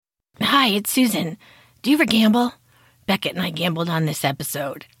Hi, it's Susan. Do you ever gamble? Beckett and I gambled on this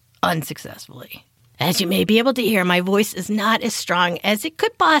episode, unsuccessfully. As you may be able to hear, my voice is not as strong as it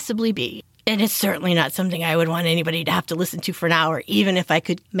could possibly be. And it's certainly not something I would want anybody to have to listen to for an hour, even if I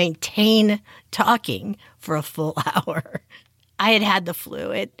could maintain talking for a full hour. I had the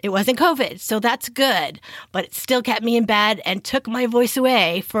flu. It wasn't COVID, so that's good. But it still kept me in bed and took my voice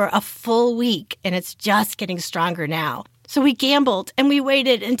away for a full week, and it's just getting stronger now. So we gambled, and we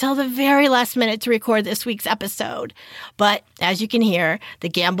waited until the very last minute to record this week's episode. But as you can hear, the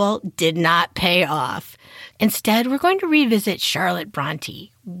gamble did not pay off. Instead, we're going to revisit Charlotte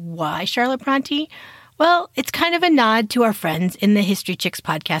Brontë. Why Charlotte Brontë? Well, it's kind of a nod to our friends in the History Chicks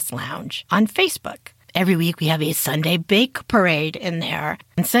Podcast Lounge on Facebook. Every week we have a Sunday bake parade in there.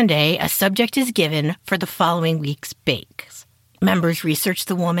 On Sunday, a subject is given for the following week's bakes. Members research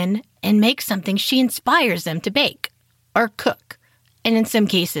the woman and make something she inspires them to bake or cook, and in some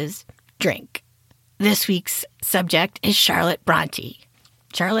cases, drink. This week's subject is Charlotte Brontë.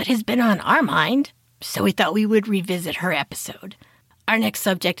 Charlotte has been on our mind, so we thought we would revisit her episode. Our next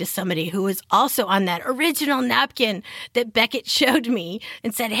subject is somebody who was also on that original napkin that Beckett showed me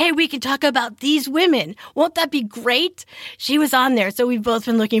and said, hey, we can talk about these women. Won't that be great? She was on there, so we've both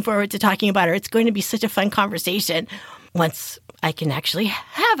been looking forward to talking about her. It's going to be such a fun conversation once I can actually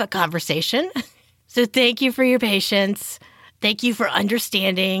have a conversation. So thank you for your patience. Thank you for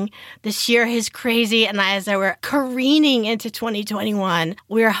understanding. This year is crazy, and as we're careening into 2021,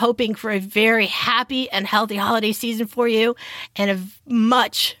 we're hoping for a very happy and healthy holiday season for you and a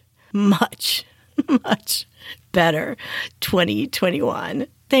much, much, much better 2021.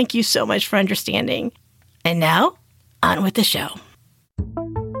 Thank you so much for understanding. And now, on with the show.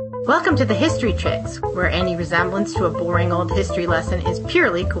 Welcome to the History Chicks, where any resemblance to a boring old history lesson is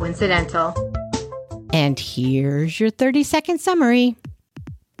purely coincidental. And here's your 30-second summary.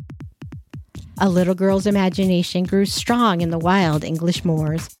 A little girl's imagination grew strong in the wild English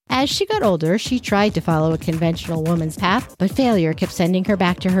moors. As she got older, she tried to follow a conventional woman's path, but failure kept sending her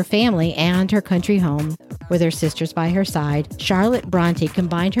back to her family and her country home. With her sisters by her side, Charlotte Brontë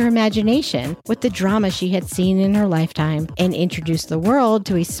combined her imagination with the drama she had seen in her lifetime and introduced the world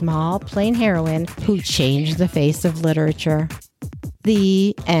to a small, plain heroine who changed the face of literature.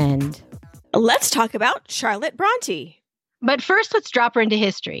 The end. Let's talk about Charlotte Brontë. But first, let's drop her into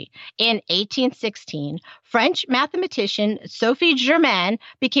history. In 1816, French mathematician Sophie Germain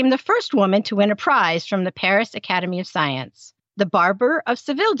became the first woman to win a prize from the Paris Academy of Science. The Barber of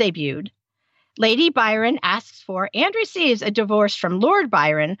Seville debuted. Lady Byron asks for and receives a divorce from Lord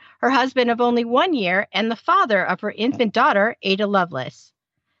Byron, her husband of only 1 year and the father of her infant daughter, Ada Lovelace.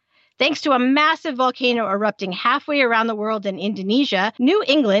 Thanks to a massive volcano erupting halfway around the world in Indonesia, New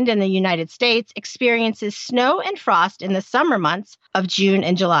England in the United States experiences snow and frost in the summer months of June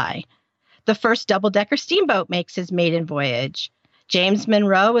and July. The first double-decker steamboat makes his maiden voyage. James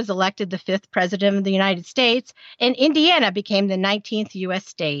Monroe was elected the 5th President of the United States, and Indiana became the 19th U.S.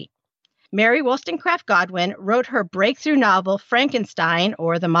 state. Mary Wollstonecraft Godwin wrote her breakthrough novel Frankenstein,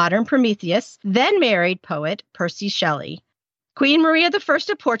 or The Modern Prometheus, then married poet Percy Shelley. Queen Maria I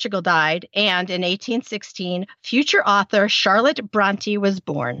of Portugal died, and in 1816, future author Charlotte Brontë was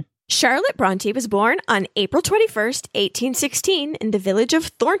born. Charlotte Brontë was born on April 21st, 1816, in the village of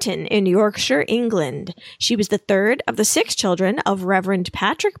Thornton in Yorkshire, England. She was the third of the 6 children of Reverend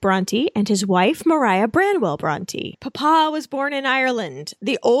Patrick Brontë and his wife, Maria Branwell Brontë. Papa was born in Ireland,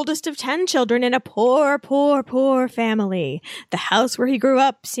 the oldest of 10 children in a poor, poor, poor family. The house where he grew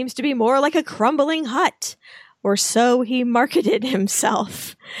up seems to be more like a crumbling hut. Or so he marketed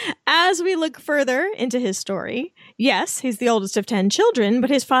himself. As we look further into his story, yes, he's the oldest of 10 children, but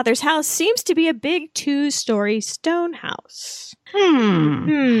his father's house seems to be a big 2-story stone house.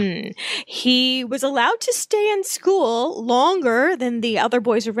 He was allowed to stay in school longer than the other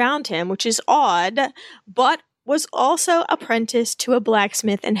boys around him, which is odd, but was also apprenticed to a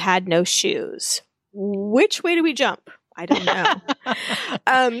blacksmith and had no shoes. Which way do we jump? I don't know.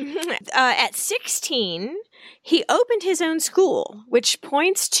 At 16, he opened his own school, which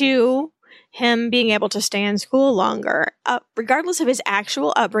points to him being able to stay in school longer. Regardless of his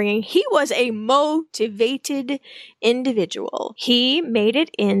actual upbringing, he was a motivated individual. He made it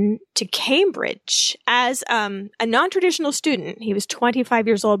into Cambridge as a non-traditional student. He was 25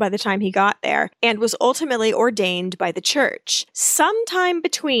 years old by the time he got there and was ultimately ordained by the church. Sometime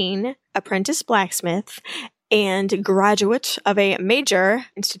between apprentice blacksmith and graduate of a major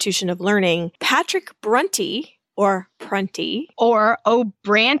institution of learning, Patrick Brontë, or Prunty, or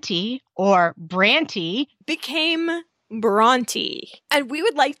O'Branty, or Branty, became Brontë. And we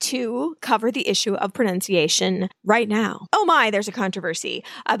would like to cover the issue of pronunciation right now. Oh my, there's a controversy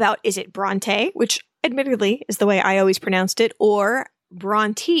about is it Brontë, which admittedly is the way I always pronounced it, or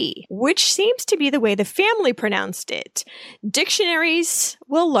Brontë, which seems to be the way the family pronounced it. Dictionaries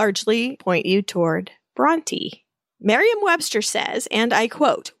will largely point you toward Brontë. Merriam-Webster says, and I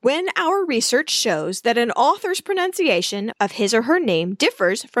quote, "When our research shows that an author's pronunciation of his or her name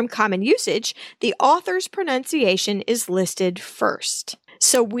differs from common usage, the author's pronunciation is listed first."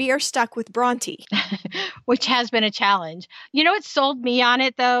 So we are stuck with Brontë. Which has been a challenge. You know what sold me on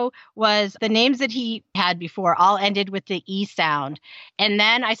it, though, was the names that he had before all ended with the E sound. And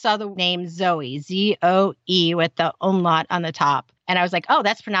then I saw the name Zoe, Z-O-E, with the umlaut on the top. And I was like, oh,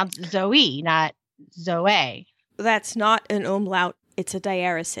 that's pronounced Zoe, not Zoe. That's not an umlaut. It's a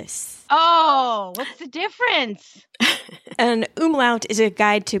diaresis. Oh, what's the difference? An umlaut is a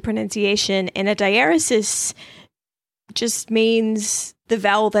guide to pronunciation, and a diaresis just means the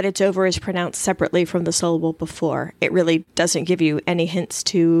vowel that it's over is pronounced separately from the syllable before. It really doesn't give you any hints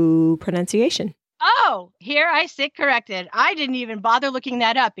to pronunciation. Oh, here I sit corrected. I didn't even bother looking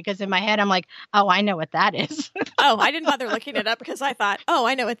that up because in my head I'm like, oh, I know what that is. Oh, I didn't bother looking it up because I thought, oh,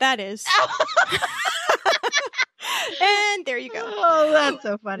 I know what that is. And there you go. Oh, that's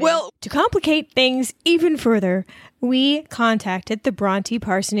so funny. Well, to complicate things even further, we contacted the Brontë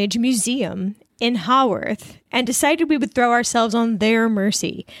Parsonage Museum in Haworth and decided we would throw ourselves on their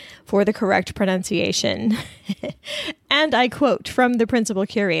mercy for the correct pronunciation. And I quote from the principal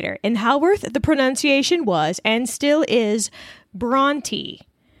curator, "In Haworth, the pronunciation was, and still is, Brontë.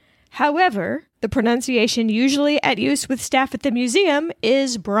 However, the pronunciation usually at use with staff at the museum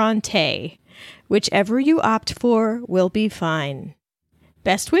is Brontë. Whichever you opt for will be fine.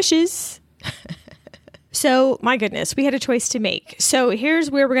 Best wishes." So, my goodness, we had a choice to make. So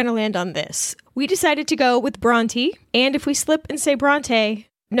here's where we're going to land on this. We decided to go with Brontë, and if we slip and say Brontë,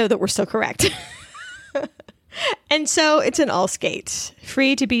 know that we're still correct. And so it's an all skate.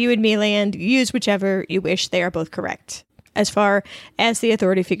 Free to be you and me land. Use whichever you wish. They are both correct, as far as the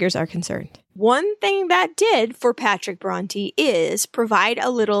authority figures are concerned. One thing that did for Patrick Brontë is provide a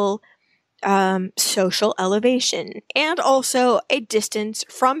little social elevation and also a distance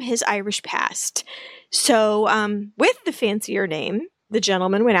from his Irish past. So with the fancier name, the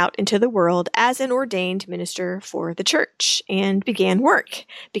gentleman went out into the world as an ordained minister for the church and began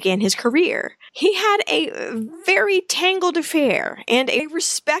his career. He had a very tangled affair and a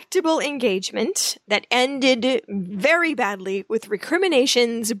respectable engagement that ended very badly with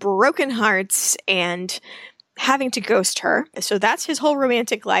recriminations, broken hearts, and having to ghost her. So that's his whole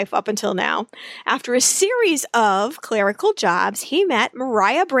romantic life up until now. After a series of clerical jobs, he met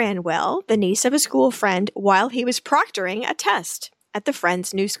Maria Branwell, the niece of a school friend, while he was proctoring a test at the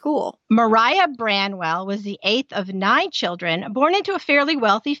friend's new school. Maria Branwell was the 8th of 9 children, born into a fairly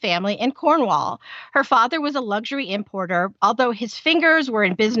wealthy family in Cornwall. Her father was a luxury importer, although his fingers were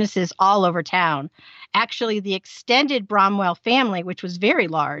in businesses all over town. Actually, the extended Branwell family, which was very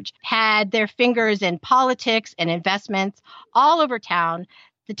large, had their fingers in politics and investments all over town.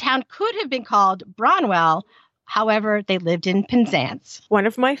 The town could have been called Branwell. However, they lived in Penzance. One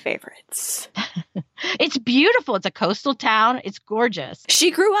of my favorites. It's beautiful. It's a coastal town. It's gorgeous.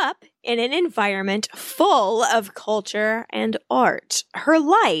 She grew up in an environment full of culture and art. Her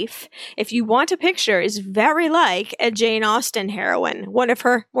life, if you want a picture, is very like a Jane Austen heroine, one of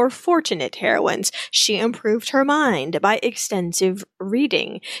her more fortunate heroines. She improved her mind by extensive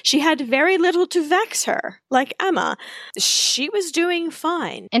reading. She had very little to vex her, like Emma. She was doing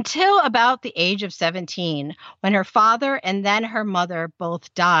fine. Until about the age of 17, when her father and then her mother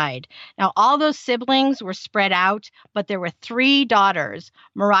both died. Now, all those siblings were spread out, but there were 3 daughters,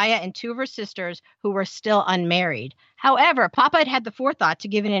 Mariah and 2 of her sisters, who were still unmarried. However, Papa had had the forethought to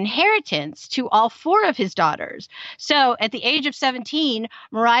give an inheritance to all 4 of his daughters. So at the age of 17,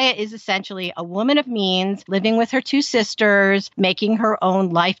 Mariah is essentially a woman of means, living with her 2 sisters, making her own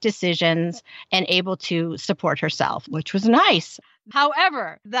life decisions, and able to support herself, which was nice.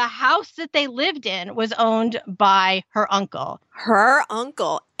 However, the house that they lived in was owned by her uncle. Her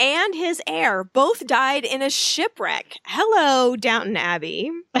uncle and his heir both died in a shipwreck. Hello, Downton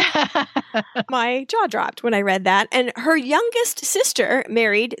Abbey. My jaw dropped when I read that. And her youngest sister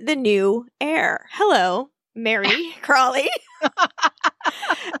married the new heir. Hello, Mary Crawley.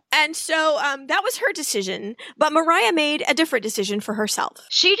 And so that was her decision. But Mariah made a different decision for herself.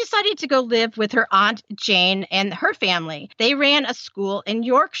 She decided to go live with her Aunt Jane and her family. They ran a school in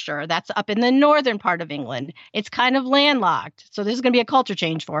Yorkshire. That's up in the northern part of England. It's kind of landlocked. So this is going to be a culture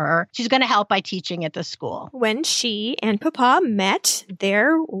change for her. She's going to help by teaching at the school. When she and Papa met,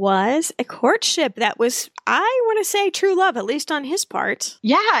 there was a courtship that was, I want to say, true love, at least on his part.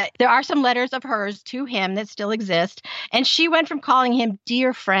 Yeah, there are some letters of hers to him that still exist. And she went from calling him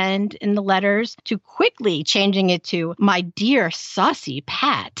dear friend in the letters to quickly changing it to my dear saucy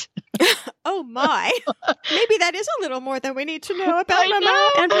Pat. Oh my. Maybe that is a little more than we need to know about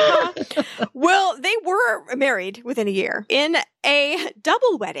Mama and Papa. Well, they were married within a year in a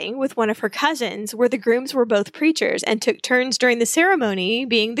double wedding with one of her cousins where the grooms were both preachers and took turns during the ceremony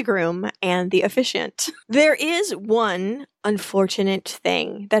being the groom and the officiant. There is one unfortunate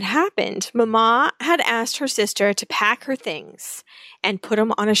thing that happened. Mama had asked her sister to pack her things and put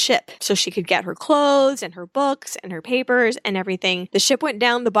them on a ship so she could get her clothes and her books and her papers and everything. The ship went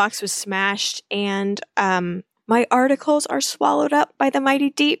down, the box was smashed, and my articles are swallowed up by the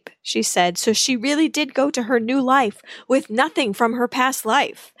mighty deep, she said. So she really did go to her new life with nothing from her past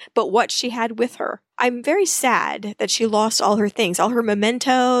life but what she had with her. I'm very sad that she lost all her things, all her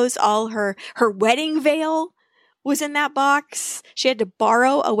mementos, all her wedding veil was in that box. She had to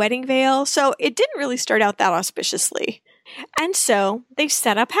borrow a wedding veil. So it didn't really start out that auspiciously. And so they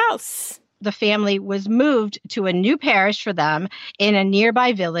set up house. The family was moved to a new parish for them in a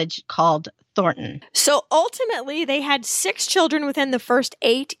nearby village called Thornton. So ultimately, they had 6 children within the first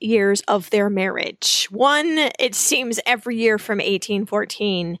 8 years of their marriage. One, it seems, every year from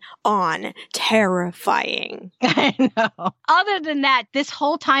 1814 on. Terrifying. I know. Other than that, this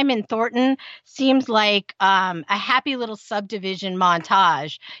whole time in Thornton seems like a happy little subdivision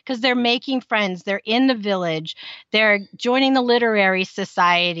montage because they're making friends. They're in the village. They're joining the literary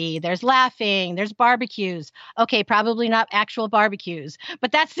society. There's laughing. There's barbecues. Okay, probably not actual barbecues,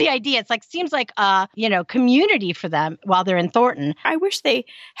 but that's the idea. It's like seems like a, community for them while they're in Thornton. I wish they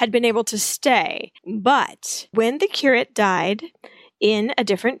had been able to stay. But when the curate died in a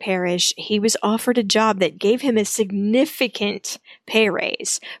different parish, he was offered a job that gave him a significant pay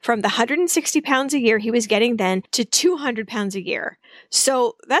raise from the £160 a year he was getting then to £200 a year.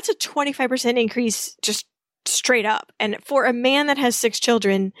 So that's a 25% increase just straight up. And for a man that has 6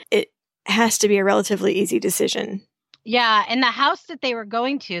 children, it has to be a relatively easy decision. Yeah, and the house that they were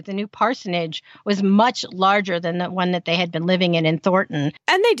going to, the new parsonage, was much larger than the one that they had been living in Thornton.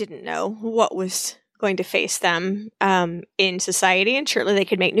 And they didn't know what was going to face them in society, and surely they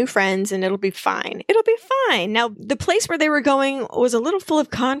could make new friends and it'll be fine. It'll be fine. Now, the place where they were going was a little full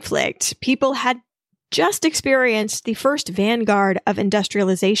of conflict. People had just experienced the first vanguard of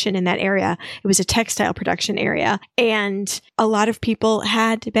industrialization in that area. It was a textile production area, and a lot of people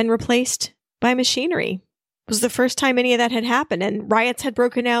had been replaced by machinery. It was the first time any of that had happened, and riots had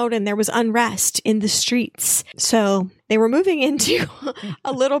broken out and there was unrest in the streets. So they were moving into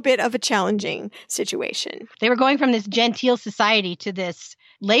a little bit of a challenging situation. They were going from this genteel society to this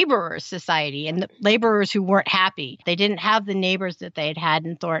laborers society, and the laborers who weren't happy. They didn't have the neighbors that they had had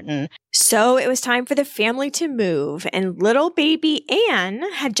in Thornton. So it was time for the family to move, and little baby Anne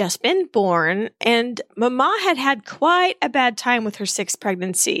had just been born, and Mama had had quite a bad time with her 6th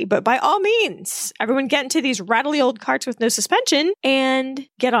pregnancy. But by all means, everyone get into these rattly old carts with no suspension and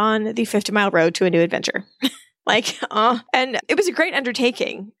get on the 50-mile road to a new adventure. And it was a great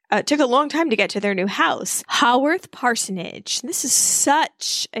undertaking. It took a long time to get to their new house, Haworth Parsonage. This is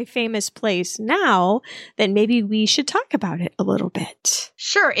such a famous place now that maybe we should talk about it a little bit.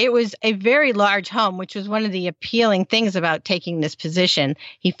 Sure. It was a very large home, which was one of the appealing things about taking this position.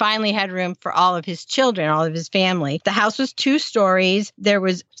 He finally had room for all of his children, all of his family. The house was 2 stories. There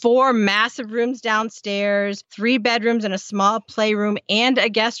was 4 massive rooms downstairs, 3 bedrooms and a small playroom and a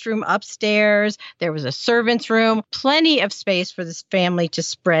guest room upstairs. There was a servant's room, plenty of space for this family to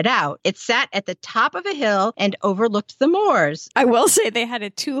spread out. It sat at the top of a hill and overlooked the moors. I will say they had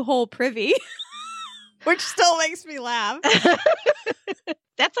a 2-hole privy, which still makes me laugh.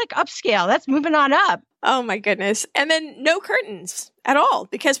 That's like upscale. That's moving on up. Oh my goodness. And then no curtains at all,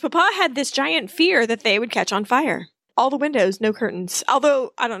 because Papa had this giant fear that they would catch on fire. All the windows, no curtains.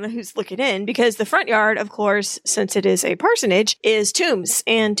 Although, I don't know who's looking in, because the front yard, of course, since it is a parsonage, is tombs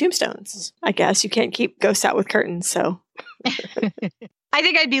and tombstones. I guess you can't keep ghosts out with curtains, so... I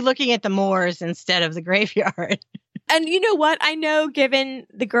think I'd be looking at the moors instead of the graveyard. And you know what? I know, given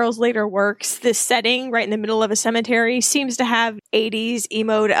the girls' later works, this setting right in the middle of a cemetery seems to have 80s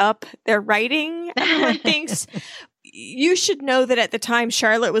emoed up their writing. Everyone thinks you should know that at the time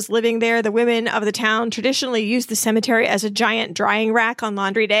Charlotte was living there, the women of the town traditionally used the cemetery as a giant drying rack on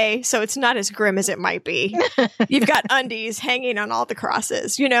laundry day. So it's not as grim as it might be. You've got undies hanging on all the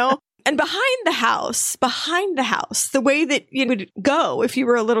crosses, you know? And behind the house, the way that you would go if you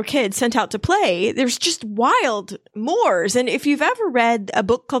were a little kid sent out to play, there's just wild moors. And if you've ever read a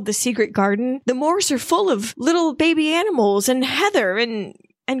book called The Secret Garden, the moors are full of little baby animals and heather and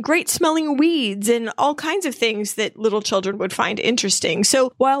great smelling weeds and all kinds of things that little children would find interesting.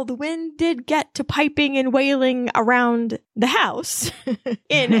 So while the wind did get to piping and wailing around the house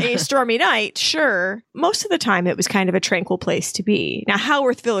in a stormy night, sure, most of the time it was kind of a tranquil place to be. Now,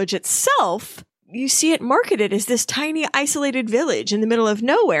 Haworth Village itself, you see it marketed as this tiny isolated village in the middle of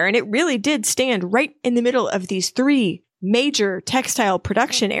nowhere, and it really did stand right in the middle of these 3 major textile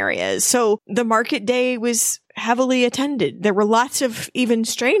production areas. So the market day was heavily attended. There were lots of even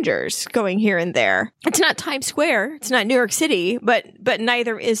strangers going here and there. It's not Times Square. It's not New York City, but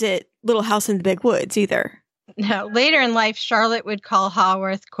neither is it Little House in the Big Woods either. Now, later in life, Charlotte would call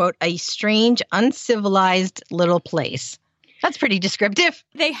Haworth, quote, a strange, uncivilized little place. That's pretty descriptive.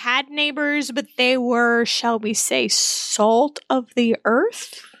 They had neighbors, but they were, shall we say, salt of the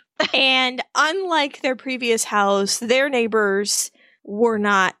earth. And unlike their previous house, their neighbors were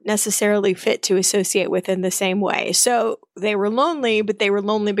not necessarily fit to associate with in the same way. So they were lonely, but they were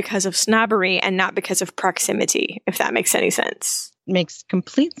lonely because of snobbery and not because of proximity, if that makes any sense. Makes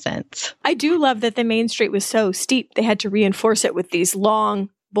complete sense. I do love that the main street was so steep, they had to reinforce it with these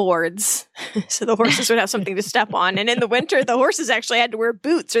long boards so the horses would have something to step on. And in the winter, the horses actually had to wear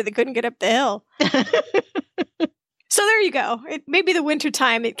boots or they couldn't get up the hill. So there you go. Maybe the winter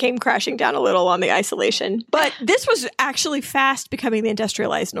time, it came crashing down a little on the isolation. But this was actually fast becoming the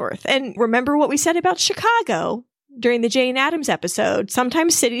industrialized North. And remember what we said about Chicago during the Jane Addams episode.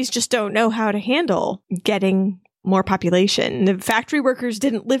 Sometimes cities just don't know how to handle getting more population. The factory workers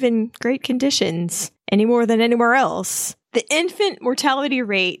didn't live in great conditions any more than anywhere else. The infant mortality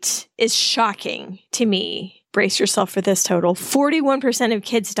rate is shocking to me. Brace yourself for this total. 41% of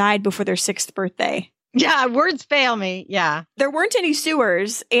kids died before their 6th birthday. Yeah, words fail me. Yeah. There weren't any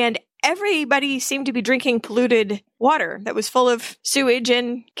sewers, and everybody seemed to be drinking polluted water that was full of sewage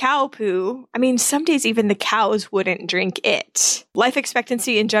and cow poo. I mean, some days even the cows wouldn't drink it. Life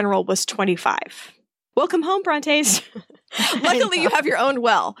expectancy in general was 25. Welcome home, Brontes. Luckily, you have your own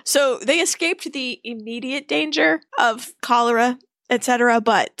well. So they escaped the immediate danger of cholera, etc.,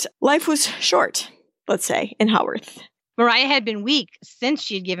 but life was short, let's say, in Haworth. Mariah had been weak since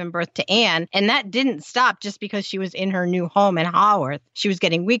she had given birth to Anne, and that didn't stop just because she was in her new home in Haworth. She was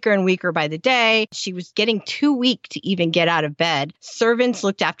getting weaker and weaker by the day. She was getting too weak to even get out of bed. Servants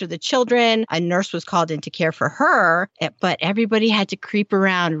looked after the children. A nurse was called in to care for her, but everybody had to creep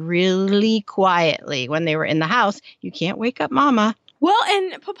around really quietly when they were in the house. You can't wake up Mama. Well,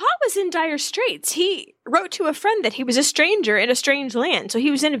 and Papa was in dire straits. He wrote to a friend that he was a stranger in a strange land. So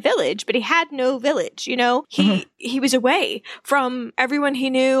he was in a village, but he had no village, you know? He was away from everyone he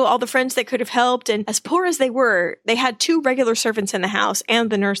knew, all the friends that could have helped. And as poor as they were, they had 2 regular servants in the house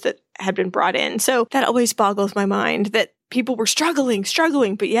and the nurse that had been brought in. So that always boggles my mind that people were struggling,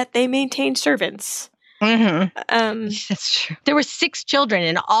 but yet they maintained servants. That's true. There were 6 children,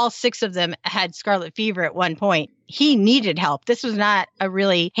 and all 6 of them had scarlet fever at one point. He needed help. This was not a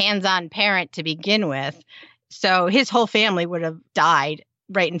really hands-on parent to begin with. So his whole family would have died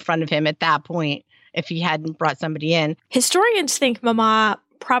right in front of him at that point if he hadn't brought somebody in. Historians think Mama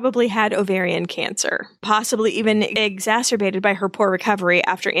probably had ovarian cancer, possibly even exacerbated by her poor recovery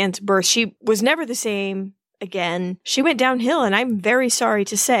after Anne's birth. She was never the same again. She went downhill, and I'm very sorry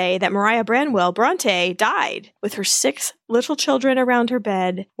to say that Mariah Branwell Brontë died with her 6 little children around her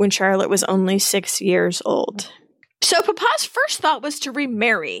bed when Charlotte was only 6 years old. So Papa's first thought was to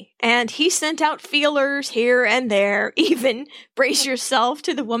remarry, and he sent out feelers here and there, even, brace yourself,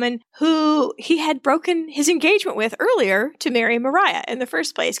 to the woman who he had broken his engagement with earlier to marry Mariah in the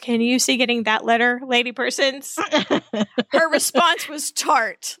first place. Can you see getting that letter, lady persons? Her response was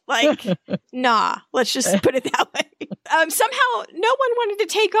tart, like, nah, let's just put it that way. Somehow, no one wanted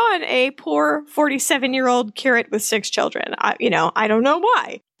to take on a poor 47-year-old curate with 6 children. I don't know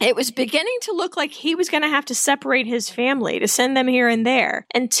why. It was beginning to look like he was going to have to separate his family to send them here and there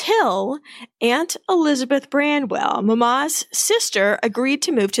until Aunt Elizabeth Branwell, Mama's sister, agreed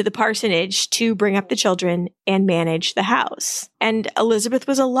to move to the parsonage to bring up the children and manage the house. And Elizabeth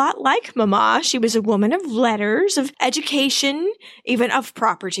was a lot like Mama. She was a woman of letters, of education, even of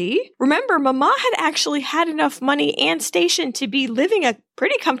property. Remember, Mama had actually had enough money and station to be living a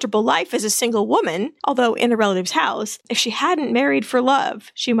pretty comfortable life as a single woman, although in a relative's house. If she hadn't married for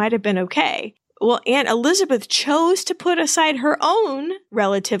love, she might have been okay. Well, Aunt Elizabeth chose to put aside her own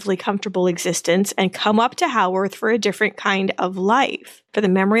relatively comfortable existence and come up to Haworth for a different kind of life, for the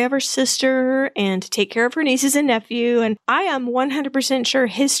memory of her sister and to take care of her nieces and nephew. And I am 100% sure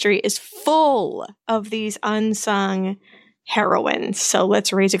history is full of these unsung heroines. So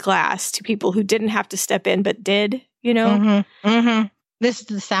let's raise a glass to people who didn't have to step in but did, you know? Mm-hmm. Mm-hmm. This is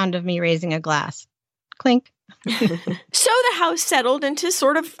the sound of me raising a glass. Clink. So the house settled into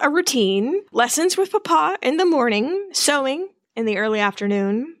sort of a routine. Lessons with Papa in the morning, sewing in the early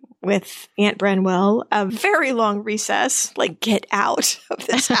afternoon with Aunt Branwell, a very long recess, like get out of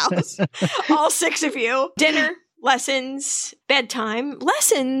this house, all 6 of you. Dinner, lessons, bedtime.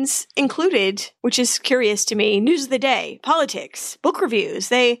 Lessons included, which is curious to me, news of the day, politics, book reviews.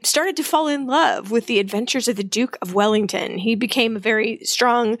 They started to fall in love with the adventures of the Duke of Wellington. He became a very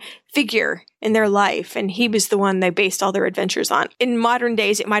strong figure in their life, and he was the one they based all their adventures on. In modern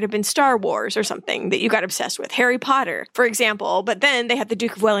days, it might have been Star Wars or something that you got obsessed with. Harry Potter, for example, but then they had the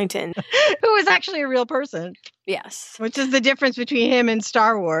Duke of Wellington. Who was actually a real person. Yes. Which is the difference between him and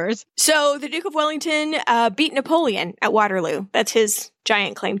Star Wars. So the Duke of Wellington beat Napoleon at Waterloo. That's his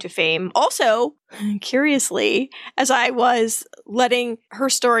giant claim to fame. Also, curiously, as I was letting her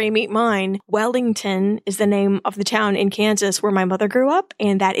story meet mine, Wellington is the name of the town in Kansas where my mother grew up,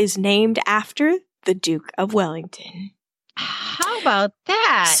 and that is named after the Duke of Wellington. How about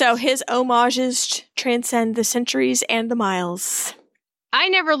that? So his homages transcend the centuries and the miles. I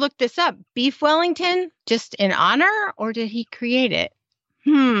never looked this up. Beef Wellington, just in honor, or did he create it?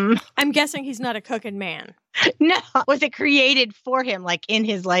 I'm guessing he's not a cooking man. No. Was it created for him, like in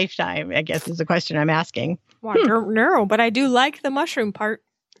his lifetime? I guess is the question I'm asking. Well, I don't know, but I do like the mushroom part.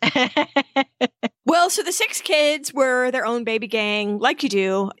 Well, so the 6 kids were their own baby gang, like you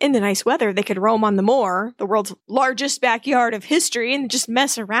do. In the nice weather, they could roam on the moor, the world's largest backyard of history, and just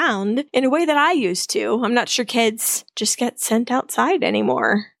mess around in a way that I used to. I'm not sure kids just get sent outside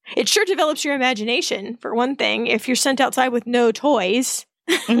anymore. It sure develops your imagination, for one thing, if you're sent outside with no toys.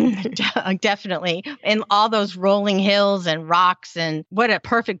 Definitely. And all those rolling hills and rocks, and what a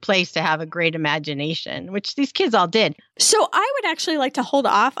perfect place to have a great imagination, which these kids all did. So I would actually like to hold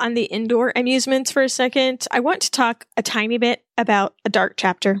off on the indoor amusements for a second. I want to talk a tiny bit about a dark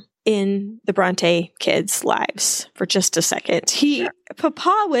chapter in the Brontë kids' lives for just a second.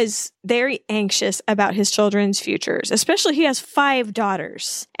 Papa was very anxious about his children's futures, especially he has 5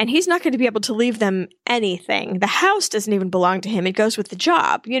 daughters, and he's not going to be able to leave them anything. The house doesn't even belong to him. It goes with the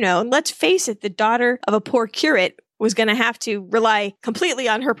job, you know, and let's face it, the daughter of a poor curate was going to have to rely completely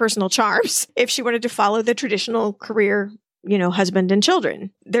on her personal charms if she wanted to follow the traditional career, you know, husband and children.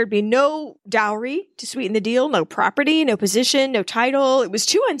 There'd be no dowry to sweeten the deal, no property, no position, no title. It was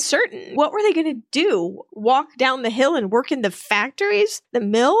too uncertain. What were they going to do? Walk down the hill and work in the factories, the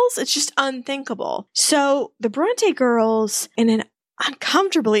mills? It's just unthinkable. So the Brontë girls, in an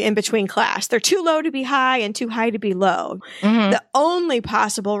uncomfortably in-between class. They're too low to be high and too high to be low. Mm-hmm. The only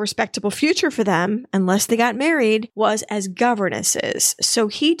possible respectable future for them, unless they got married, was as governesses. So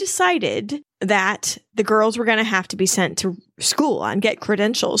he decided that the girls were going to have to be sent to school and get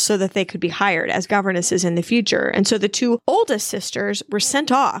credentials so that they could be hired as governesses in the future. And so the 2 oldest sisters were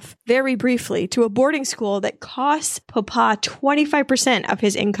sent off very briefly to a boarding school that cost Papa 25% of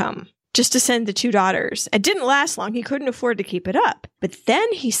his income, just to send the 2 daughters. It didn't last long. He couldn't afford to keep it up. But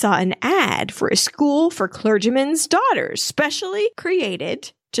then he saw an ad for a school for clergymen's daughters, specially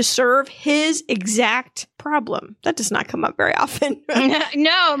created to serve his exact problem. That does not come up very often.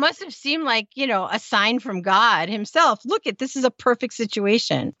 No, it must have seemed like, you know, a sign from God himself. Look this is a perfect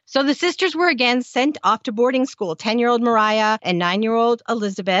situation. So the sisters were again sent off to boarding school. 10-year-old Mariah and 9-year-old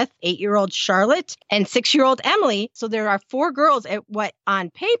Elizabeth, 8-year-old Charlotte, and 6-year-old Emily. So there are 4 girls at what on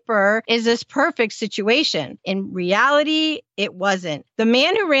paper is this perfect situation. In reality, it wasn't. The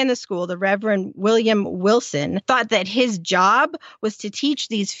man who ran the school, the Reverend William Wilson, thought that his job was to teach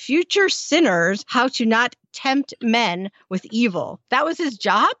these future sinners how to not tempt men with evil. That was his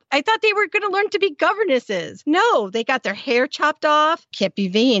job? I thought they were going to learn to be governesses. No, they got their hair chopped off. Can't be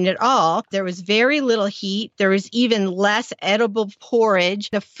vain at all. There was very little heat. There was even less edible porridge.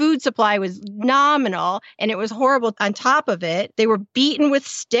 The food supply was nominal, and it was horrible on top of it. They were beaten with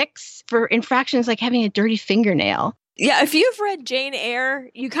sticks for infractions like having a dirty fingernail. Yeah, if you've read Jane Eyre,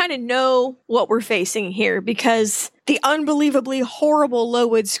 you kind of know what we're facing here, because the unbelievably horrible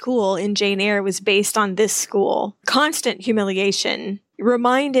Lowood School in Jane Eyre was based on this school. Constant humiliation.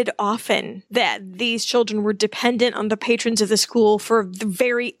 Reminded often that these children were dependent on the patrons of the school for the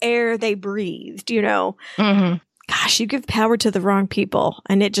very air they breathed, you know. Mm-hmm. Gosh, you give power to the wrong people,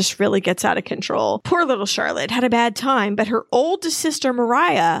 and it just really gets out of control. Poor little Charlotte had a bad time, but her oldest sister,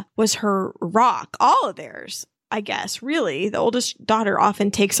 Mariah, was her rock. All of theirs, I guess, really. The oldest daughter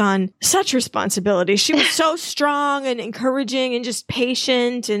often takes on such responsibility. She was so strong and encouraging and just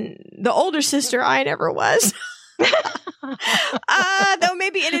patient, and the older sister, I never was. Though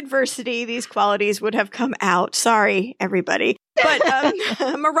maybe in adversity, these qualities would have come out. Sorry, everybody. But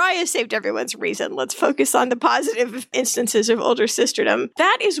Mariah saved everyone's reason. Let's focus on the positive instances of older sisterdom.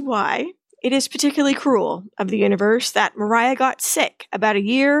 That is why it is particularly cruel of the universe that Mariah got sick about a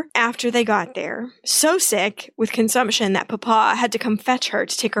year after they got there. So sick with consumption that Papa had to come fetch her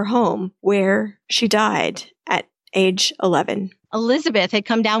to take her home, where she died at age 11. Elizabeth had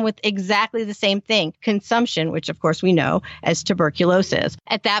come down with exactly the same thing, consumption, which of course we know as tuberculosis.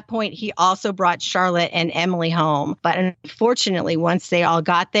 At that point, he also brought Charlotte and Emily home. But unfortunately, once they all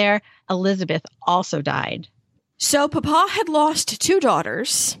got there, Elizabeth also died. So Papa had lost 2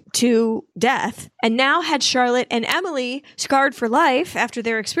 daughters to death and now had Charlotte and Emily scarred for life after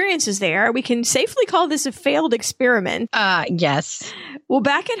their experiences there. We can safely call this a failed experiment. Yes. Well,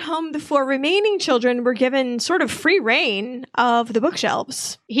 back at home, the 4 remaining children were given sort of free reign of the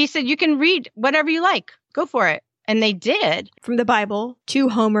bookshelves. He said, you can read whatever you like. Go for it. And they did. From the Bible to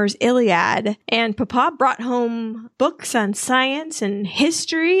Homer's Iliad. And Papa brought home books on science and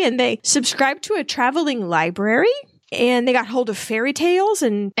history, and they subscribed to a traveling library. And they got hold of fairy tales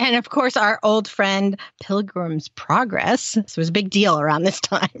and of course, our old friend Pilgrim's Progress. So it was a big deal around this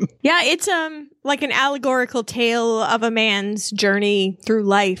time. Yeah, it's like an allegorical tale of a man's journey through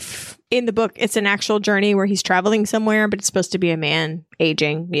life. In the book, it's an actual journey where he's traveling somewhere, but it's supposed to be a man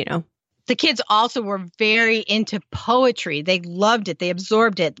aging, you know. The kids also were very into poetry. They loved it. They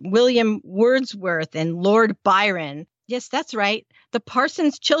absorbed it. William Wordsworth and Lord Byron. Yes, that's right. The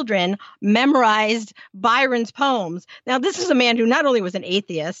Parsons children memorized Byron's poems. Now, this is a man who not only was an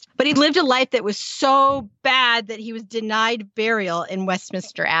atheist, but he lived a life that was so bad that he was denied burial in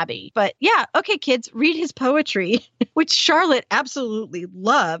Westminster Abbey. But yeah, okay, kids, read his poetry, which Charlotte absolutely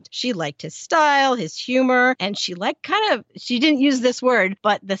loved. She liked his style, his humor, and she liked she didn't use this word,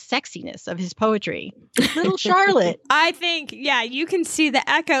 but the sexiness of his poetry. Little Charlotte. I think, yeah, you can see the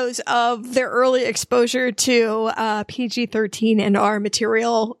echoes of their early exposure to PG-13 and R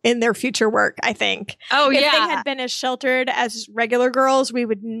material in their future work, I think. Oh, yeah. If they had been as sheltered as regular girls, we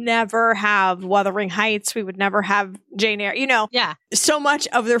would never have Wuthering Heights. We would never have Jane Eyre. You know, yeah. So much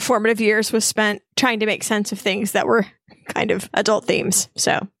of their formative years was spent trying to make sense of things that were kind of adult themes.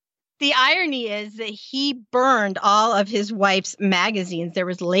 So the irony is that he burned all of his wife's magazines. There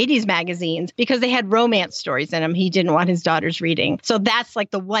was ladies' magazines because they had romance stories in them. He didn't want his daughters reading. So that's like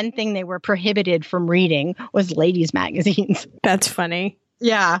the one thing they were prohibited from reading was ladies' magazines. That's funny.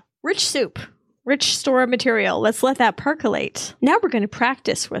 Yeah. Rich soup. Rich store of material. Let's let that percolate. Now we're going to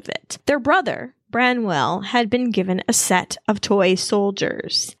practice with it. Their brother, Branwell, had been given a set of toy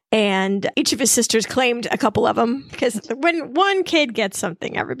soldiers. And each of his sisters claimed a couple of them, because when one kid gets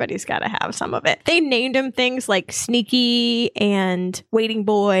something, everybody's got to have some of it. They named him things like Sneaky and Waiting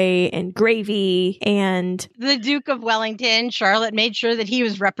Boy and Gravy and the Duke of Wellington. Charlotte made sure that he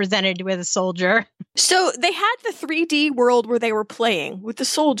was represented with a soldier. So they had the 3D world where they were playing with the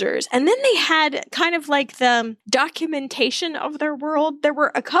soldiers, and then they had kind of like the documentation of their world. There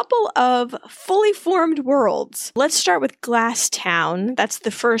were a couple of fully formed worlds. Let's start with Glass Town. That's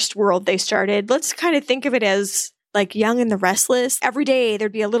the first world they started. Let's kind of think of it as like Young and the Restless. Every day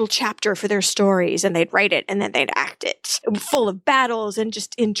there'd be a little chapter for their stories, and they'd write it and then they'd act it. Full of battles and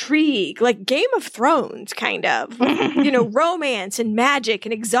just intrigue, like Game of Thrones, kind of. You know, romance and magic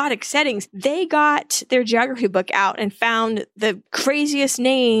and exotic settings. They got their geography book out and found the craziest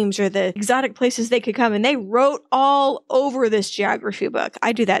names or the exotic places they could come, and they wrote all over this geography book.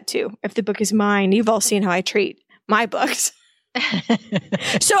 I do that too. If the book is mine, you've all seen how I treat my books.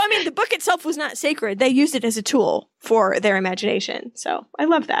 So, I mean, the book itself was not sacred. They used it as a tool for their imagination. So I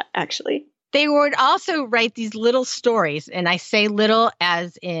love that, actually. They would also write these little stories, and I say little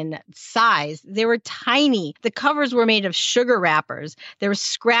as in size. They were tiny. The covers were made of sugar wrappers. There was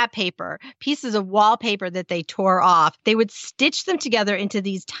scrap paper, pieces of wallpaper that they tore off. They would stitch them together into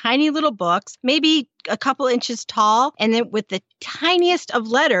these tiny little books, maybe a couple inches tall, and then with the tiniest of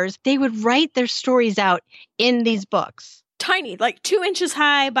letters, they would write their stories out in these books. Tiny, like 2 inches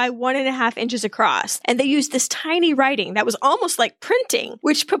high by 1.5 inches across. And they used this tiny writing that was almost like printing,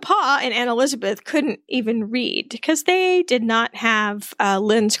 which Papa and Aunt Elizabeth couldn't even read because they did not have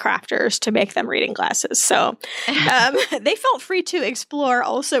lens crafters to make them reading glasses. So they felt free to explore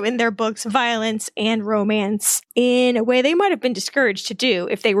also in their books violence and romance in a way they might have been discouraged to do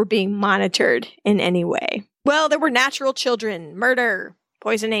if they were being monitored in any way. Well, there were natural children, murder,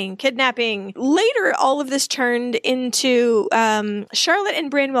 poisoning, kidnapping. Later, all of this turned into Charlotte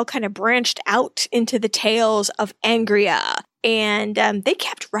and Branwell kind of branched out into the tales of Angria. And they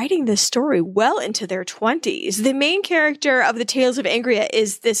kept writing this story well into their 20s. The main character of the Tales of Angria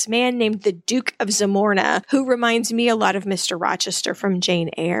is this man named the Duke of Zamorna, who reminds me a lot of Mr. Rochester from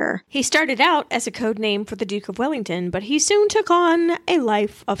Jane Eyre. He started out as a code name for the Duke of Wellington, but he soon took on a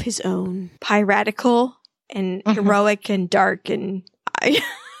life of his own. Piratical and heroic and dark and...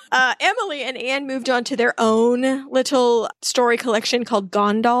 Emily and Anne moved on to their own little story collection called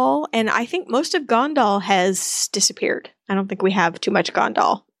Gondal, and I think most of Gondal has disappeared. I don't think we have too much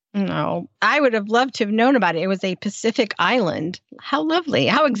Gondal. No, I would have loved to have known about it. It was a Pacific island. How lovely.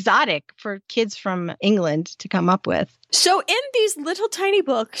 How exotic for kids from England to come up with. So in these little tiny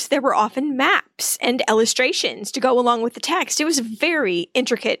books, there were often maps and illustrations to go along with the text. It was a very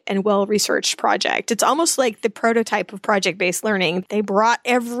intricate and well-researched project. It's almost like the prototype of project-based learning. They brought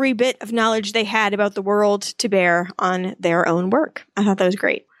every bit of knowledge they had about the world to bear on their own work. I thought that was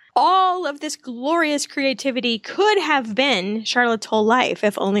great. All of this glorious creativity could have been Charlotte's whole life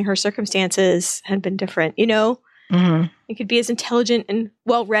if only her circumstances had been different, you know? Mm-hmm. You could be as intelligent and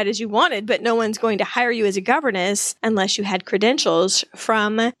well-read as you wanted, but no one's going to hire you as a governess unless you had credentials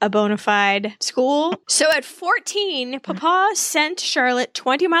from a bona fide school. So at 14, Papa sent Charlotte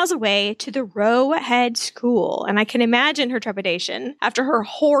 20 miles away to the Roe Head School. And I can imagine her trepidation after her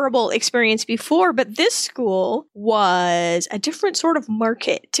horrible experience before, but this school was a different sort of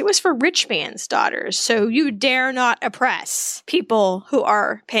market. It was for rich man's daughters, so you dare not oppress people who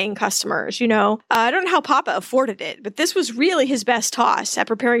are paying customers, you know? I don't know how Papa afforded it, but this was really his best toss at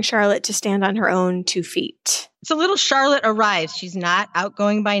preparing Charlotte to stand on her own 2 feet. So little Charlotte arrives. She's not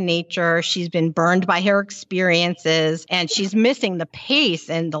outgoing by nature. She's been burned by her experiences, and she's missing the pace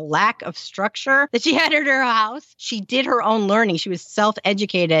and the lack of structure that she had at her house. She did her own learning. She was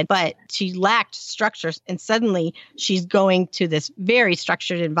self-educated, but she lacked structure, and suddenly she's going to this very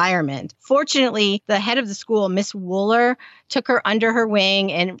structured environment. Fortunately, the head of the school, Miss Wooler, took her under her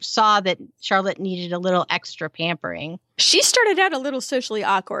wing and saw that Charlotte needed a little extra pampering. She started out a little socially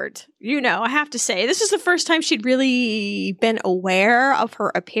awkward. You know, I have to say, this is the first time she'd really been aware of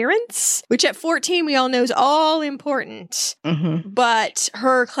her appearance, which at 14 we all know is all important. Mm-hmm. But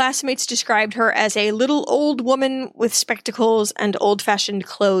her classmates described her as a little old woman with spectacles and old-fashioned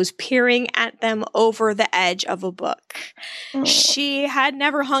clothes peering at them over the edge of a book. Oh. She had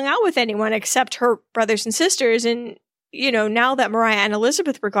never hung out with anyone except her brothers and sisters, and you know, now that Mariah and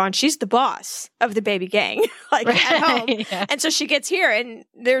Elizabeth were gone, she's the boss of the baby gang, like at home. Yeah. And so she gets here and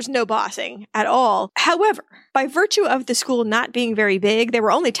there's no bossing at all. However, by virtue of the school not being very big, there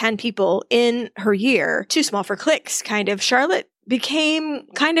were only 10 people in her year, too small for cliques, kind of. Charlotte became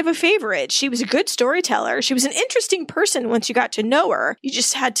kind of a favorite. She was a good storyteller. She was an interesting person once you got to know her. You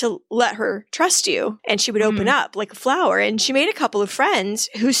just had to let her trust you, and she would open up like a flower. And she made a couple of friends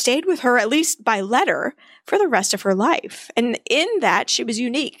who stayed with her, at least by letter, for the rest of her life. And in that, she was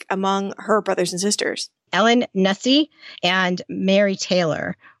unique among her brothers and sisters. Ellen Nussey and Mary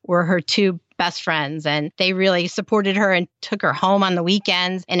Taylor were her two best friends, and they really supported her and took her home on the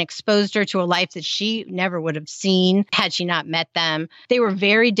weekends and exposed her to a life that she never would have seen had she not met them. They were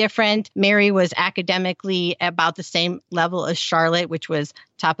very different. Mary was academically about the same level as Charlotte, which was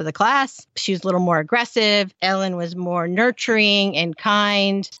top of the class. She was a little more aggressive. Ellen was more nurturing and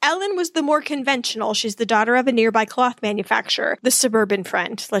kind. Ellen was the more conventional. She's the daughter of a nearby cloth manufacturer, the suburban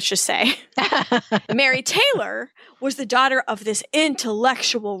friend, let's just say. Mary Taylor was the daughter of this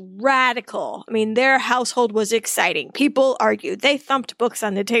intellectual radical. I mean, their household was exciting. People argued. They thumped books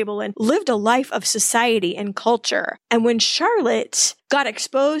on the table and lived a life of society and culture. And when Charlotte got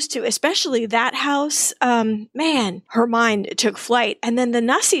exposed to especially that house, man, her mind took flight. And then the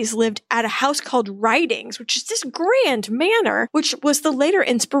Nusseys lived at a house called Ridings, which is this grand manor, which was the later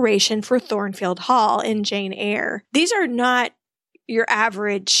inspiration for Thornfield Hall in Jane Eyre. These are not your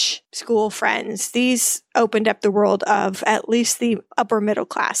average school friends. These opened up the world of at least the upper middle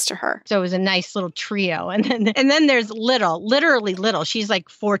class to her. So it was a nice little trio. And then there's literally little. She's like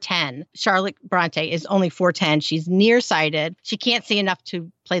 4'10". Charlotte Brontë is only 4'10". She's nearsighted. She can't see enough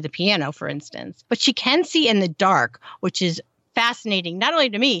to play the piano, for instance, but she can see in the dark, which is fascinating, not only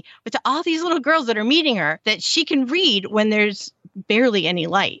to me, but to all these little girls that are meeting her, that she can read when there's barely any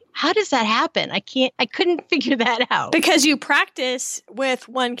light. How does that happen? I couldn't figure that out. Because you practice with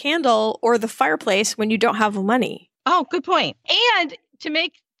one candle or the fireplace when you don't have money. Oh, good point. And to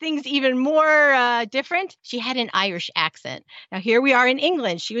make things even more different, she had an Irish accent. Now, here we are in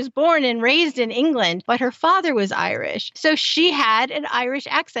England. She was born and raised in England, but her father was Irish. So she had an Irish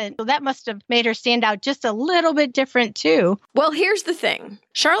accent. So that must have made her stand out just a little bit different, too. Well, here's the thing.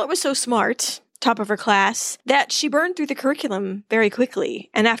 Charlotte was so smart, top of her class, that she burned through the curriculum very quickly.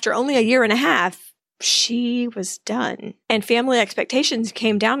 And after only a year and a half, she was done. And family expectations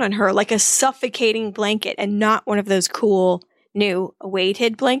came down on her like a suffocating blanket, and not one of those cool new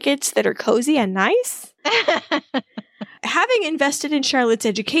weighted blankets that are cozy and nice. Having invested in Charlotte's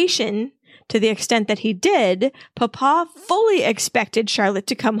education to the extent that he did, Papa fully expected Charlotte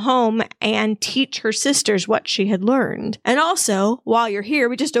to come home and teach her sisters what she had learned. And also, while you're here,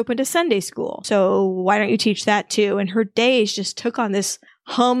 we just opened a Sunday school. So why don't you teach that too? And her days just took on this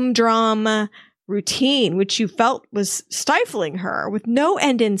humdrum routine, which you felt was stifling her with no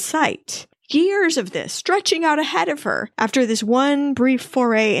end in sight. Years of this stretching out ahead of her after this one brief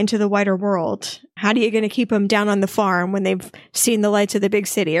foray into the wider world. How are you going to keep them down on the farm when they've seen the lights of the big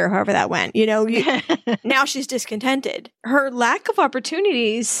city, or however that went? Now she's discontented. Her lack of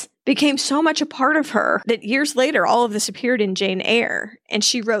opportunities became so much a part of her that years later, all of this appeared in Jane Eyre. And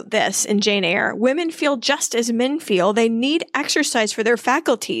she wrote this in Jane Eyre: women feel just as men feel. They need exercise for their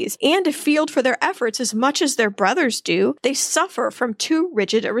faculties and a field for their efforts as much as their brothers do. They suffer from too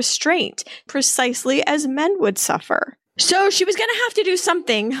rigid a restraint, precisely as men would suffer. So she was going to have to do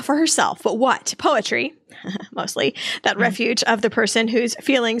something for herself. But what? Poetry. Mostly. That refuge of the person whose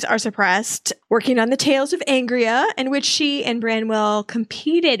feelings are suppressed. Working on the Tales of Angria, in which she and Branwell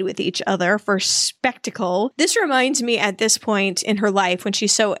competed with each other for spectacle. This reminds me at this point in her life, when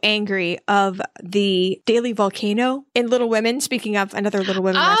she's so angry, of the Daily Volcano in Little Women. Speaking of another Little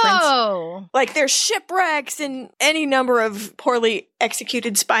Women reference. Like there's shipwrecks and any number of poorly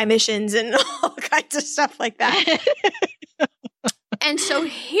executed spy missions and all kinds of stuff like that. And so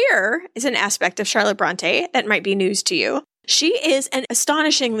here is an aspect of Charlotte Brontë that might be news to you. She is an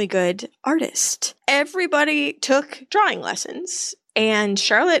astonishingly good artist. Everybody took drawing lessons, and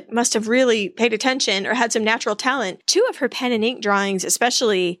Charlotte must have really paid attention or had some natural talent. Two of her pen and ink drawings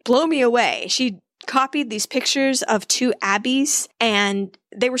especially blow me away. She copied these pictures of two abbeys, and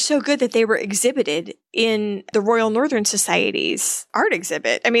they were so good that they were exhibited in the Royal Northern Society's art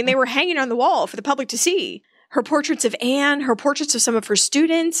exhibit. I mean, they were hanging on the wall for the public to see. Her portraits of Anne, her portraits of some of her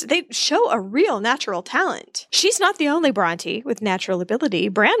students, they show a real natural talent. She's not the only Brontë with natural ability.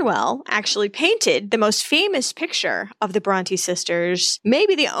 Branwell actually painted the most famous picture of the Brontë sisters,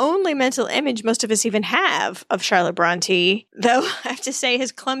 maybe the only mental image most of us even have of Charlotte Brontë, though I have to say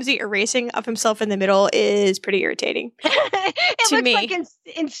his clumsy erasing of himself in the middle is pretty irritating. It looks like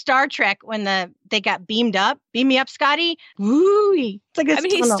in Star Trek when they got beamed up. Beam me up, Scotty. Woo!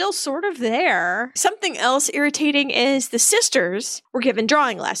 He's still sort of there. Something else irritating is the sisters were given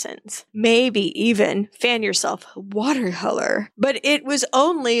drawing lessons. Maybe even fan yourself watercolor. But it was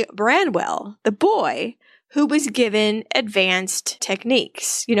only Branwell, the boy, who was given advanced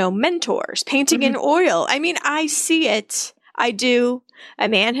techniques. Mentors, painting in oil. I see it. I do. A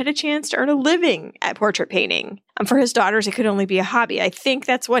man had a chance to earn a living at portrait painting. For his daughters, it could only be a hobby. I think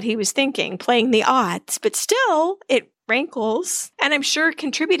that's what he was thinking, playing the odds. But still, it rankles, and I'm sure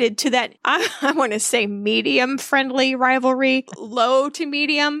contributed to that, I want to say medium-friendly rivalry, low to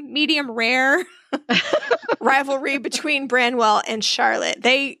medium rare rivalry between Branwell and Charlotte.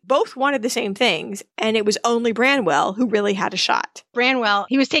 They both wanted the same things, and it was only Branwell who really had a shot. Branwell,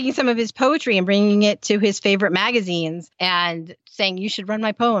 he was taking some of his poetry and bringing it to his favorite magazines and saying, you should run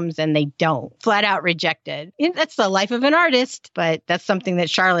my poems, and they don't. Flat out rejected. That's the life of an artist, but that's something that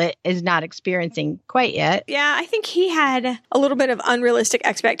Charlotte is not experiencing quite yet. Yeah, I think he had a little bit of unrealistic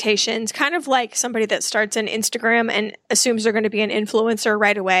expectations, kind of like somebody that starts an Instagram and assumes they're going to be an influencer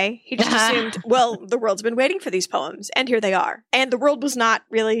right away. He just assumed, well, the world's been waiting for these poems, and here they are. And the world was not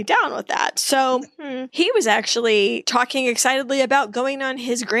really down with that. So he was actually talking excitedly about going on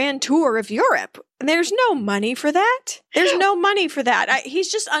his grand tour of Europe. There's no money for that. There's no money for that.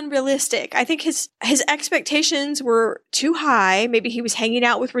 He's just unrealistic. I think his expectations were too high. Maybe he was hanging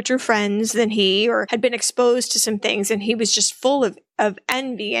out with richer friends than he, or had been exposed to some things, and he was just full of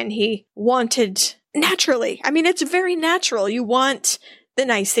envy, and he wanted naturally. It's very natural. You want the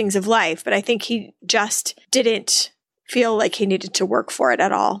nice things of life, but I think he just didn't feel like he needed to work for it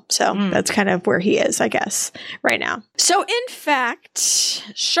at all. So that's kind of where he is, I guess, right now. So in fact,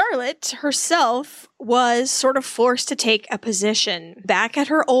 Charlotte herself was sort of forced to take a position back at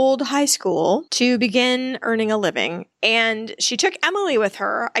her old high school to begin earning a living. And she took Emily with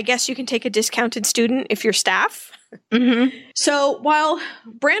her. I guess you can take a discounted student if you're staff. So while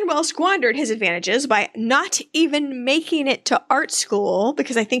Branwell squandered his advantages by not even making it to art school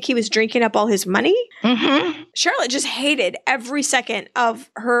because I think he was drinking up all his money, Charlotte just hated every second of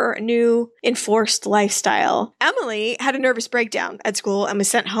her new enforced lifestyle. Emily had a nervous breakdown at school and was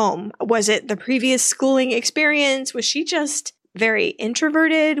sent home. Was it the previous schooling experience? Was she just very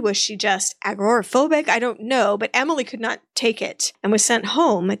introverted? Was she just agoraphobic? I don't know, but Emily could not take it and was sent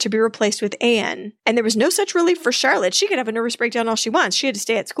home to be replaced with Anne. And there was no such relief for Charlotte. She could have a nervous breakdown all she wants. She had to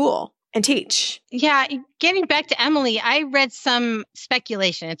stay at school and teach. Yeah, getting back to Emily, I read some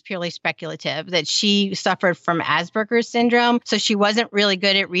speculation, it's purely speculative, that she suffered from Asperger's syndrome. So she wasn't really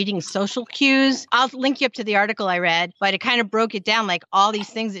good at reading social cues. I'll link you up to the article I read, but it kind of broke it down like all these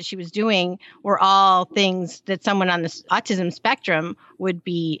things that she was doing were all things that someone on the autism spectrum would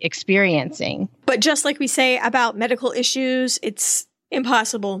be experiencing. But just like we say about medical issues, it's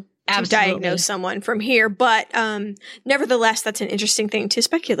impossible to diagnose someone from here. But nevertheless, that's an interesting thing to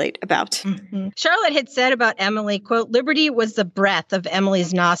speculate about. Charlotte had said about Emily, quote, "Liberty was the breath of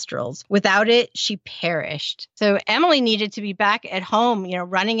Emily's nostrils. Without it, she perished." So Emily needed to be back at home,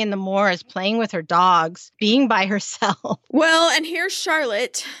 running in the moors, playing with her dogs, being by herself. Well, and here's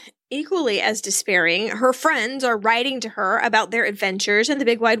Charlotte, equally as despairing. Her friends are writing to her about their adventures in the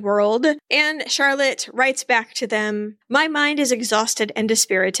big wide world, and Charlotte writes back to them, "My mind is exhausted and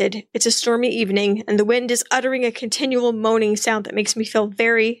dispirited. It's a stormy evening, and the wind is uttering a continual moaning sound that makes me feel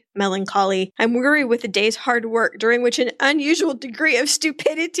very melancholy. I'm weary with the day's hard work, during which an unusual degree of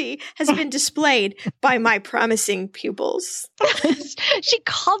stupidity has been displayed by my promising pupils." She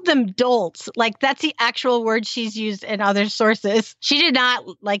called them dolts. Like, that's the actual word she's used in other sources. She did not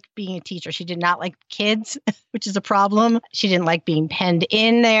like being a teacher. She did not like kids, which is a problem. She didn't like being penned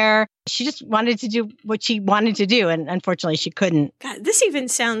in there. She just wanted to do what she wanted to do, and unfortunately she couldn't. God, this even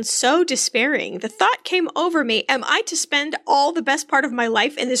sounds so despairing. The thought came over me, am I to spend all the best part of my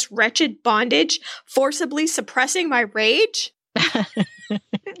life in this wretched bondage, forcibly suppressing my rage?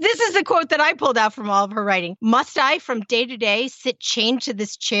 This is the quote that I pulled out from all of her writing. "Must I, from day to day, sit chained to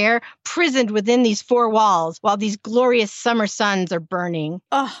this chair, prisoned within these four walls, while these glorious summer suns are burning?"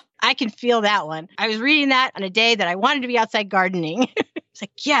 Oh, I can feel that one. I was reading that on a day that I wanted to be outside gardening. It's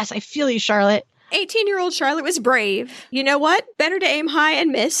like, yes, I feel you, Charlotte. 18-year-old Charlotte was brave. You know what? Better to aim high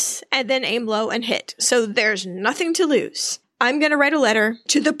and miss, and then aim low and hit. So there's nothing to lose. I'm going to write a letter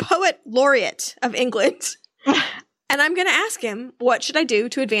to the Poet Laureate of England. And I'm going to ask him, what should I do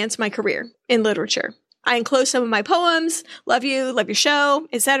to advance my career in literature? I enclose some of my poems, love you, love your show,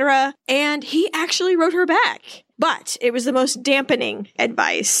 etc. And he actually wrote her back. But it was the most dampening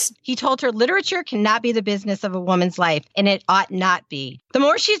advice. He told her literature cannot be the business of a woman's life, and it ought not be. The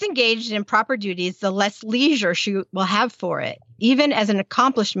more she's engaged in proper duties, the less leisure she will have for it, even as an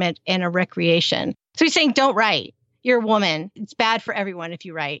accomplishment and a recreation. So he's saying, don't write. You're a woman. It's bad for everyone if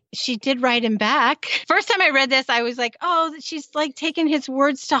you write. She did write him back. First time I read this, I was like, oh, she's like taking his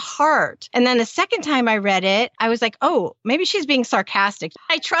words to heart. And then the second time I read it, I was like, oh, maybe she's being sarcastic.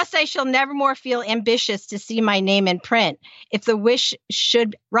 "I trust I shall never more feel ambitious to see my name in print. If the wish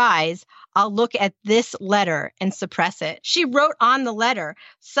should rise, I'll look at this letter and suppress it." She wrote on the letter,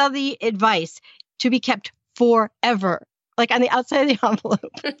 "Southey advice to be kept forever," like on the outside of the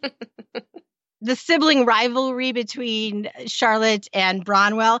envelope. The sibling rivalry between Charlotte and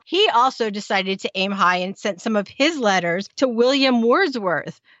Branwell, he also decided to aim high and sent some of his letters to William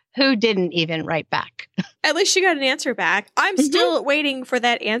Wordsworth, who didn't even write back. At least she got an answer back. I'm still waiting for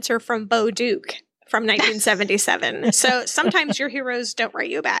that answer from Bo Duke from 1977. So sometimes your heroes don't write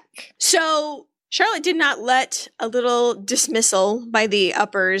you back. So Charlotte did not let a little dismissal by the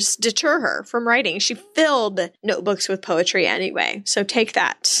uppers deter her from writing. She filled notebooks with poetry anyway, so take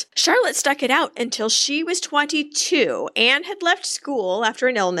that. Charlotte stuck it out until she was 22. Anne had left school after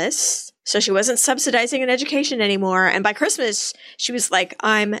an illness, so she wasn't subsidizing an education anymore. And by Christmas, she was like,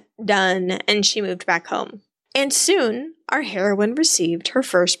 I'm done, and she moved back home. And soon, our heroine received her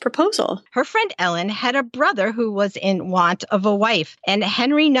first proposal. Her friend Ellen had a brother who was in want of a wife, and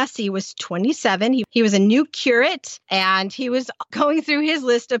Henry Nussey was 27. He was a new curate, and he was going through his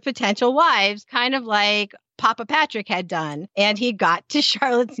list of potential wives, kind of like Papa Patrick had done. And he got to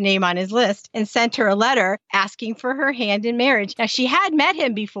Charlotte's name on his list and sent her a letter asking for her hand in marriage. Now, she had met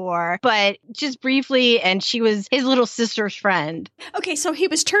him before, but just briefly, and she was his little sister's friend. Okay, so he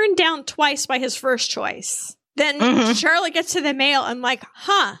was turned down twice by his first choice. Then Charlotte gets to the mail and like,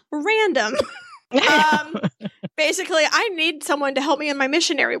 random. Basically, I need someone to help me in my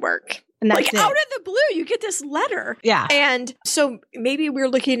missionary work. And like, out of the blue, you get this letter. Yeah. And so maybe we're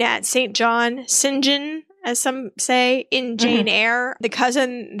looking at St. John St. John, as some say, in Jane Eyre, the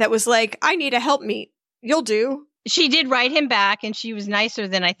cousin that was like, I need a helpmeet. You'll do. She did write him back, and she was nicer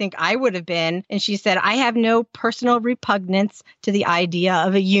than I think I would have been. And she said, I have no personal repugnance to the idea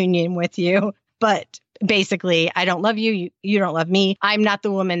of a union with you, but basically, I don't love you. You don't love me. I'm not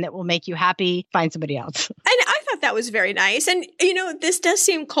the woman that will make you happy. Find somebody else. And I thought that was very nice. And, this does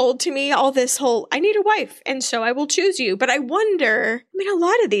seem cold to me, all this whole, I need a wife, and so I will choose you. But I wonder, a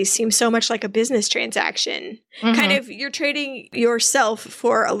lot of these seem so much like a business transaction. Mm-hmm. Kind of, you're trading yourself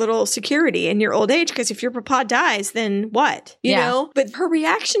for a little security in your old age, because if your papa dies, then what? You know? But her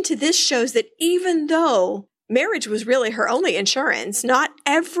reaction to this shows that even though marriage was really her only insurance, not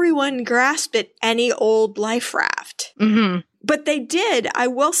everyone grasped at any old life raft. Mm-hmm. But they did, I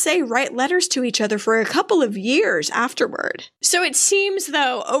will say, write letters to each other for a couple of years afterward. So it seems,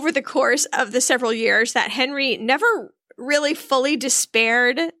 though, over the course of the several years that Henry never really fully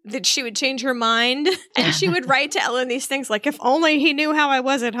despaired that she would change her mind. And she would write to Ellen these things like, if only he knew how I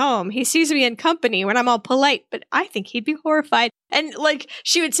was at home. He sees me in company when I'm all polite, but I think he'd be horrified. And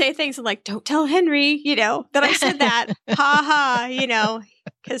she would say things like, don't tell Henry, that I said that. Ha ha,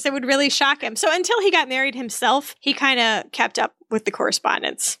 because it would really shock him. So until he got married himself, he kind of kept up with the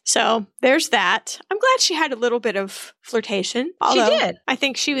correspondence. So there's that. I'm glad she had a little bit of flirtation. Although she did. I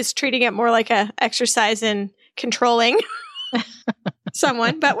think she was treating it more like a exercise in controlling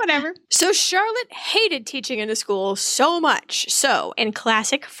someone, but whatever. So Charlotte hated teaching in a school so much. So in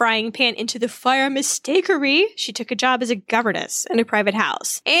classic frying pan into the fire mistakery, she took a job as a governess in a private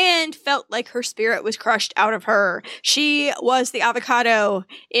house and felt like her spirit was crushed out of her. She was the avocado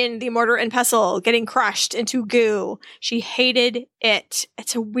in the mortar and pestle getting crushed into goo. She hated it.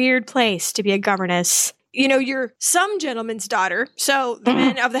 It's a weird place to be a governess. You're some gentleman's daughter, so the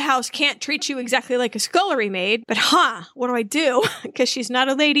men of the house can't treat you exactly like a scullery maid, but what do I do? Because she's not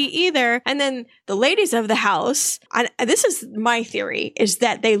a lady either. And then the ladies of the house, and this is my theory, is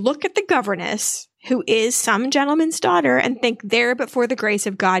that they look at the governess, who is some gentleman's daughter, and think, there but for the grace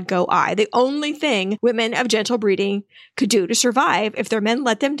of God go I. The only thing women of gentle breeding could do to survive if their men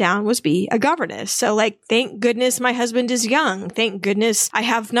let them down was be a governess. So thank goodness my husband is young. Thank goodness I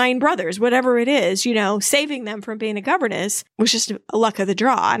have 9 brothers, whatever it is, saving them from being a governess was just a luck of the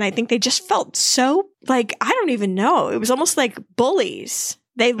draw. And I think they just felt so I don't even know. It was almost like bullies.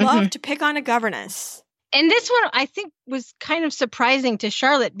 They loved to pick on a governess. And this one, I think, was kind of surprising to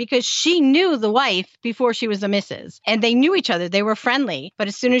Charlotte because she knew the wife before she was a missus. And they knew each other. They were friendly. But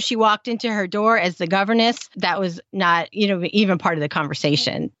as soon as she walked into her door as the governess, that was not, even part of the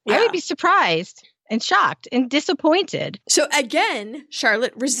converstion. Yeah. I would be surprised and shocked and disappointed. So again,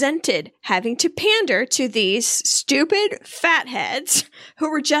 Charlotte resented having to pander to these stupid fatheads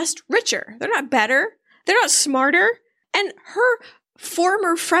who were just richer. They're not better. They're not smarter. And her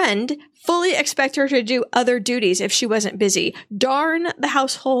former friend fully expect her to do other duties if she wasn't busy. Darn the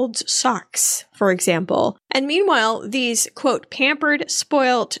household's socks, for example. And meanwhile, these, quote, pampered,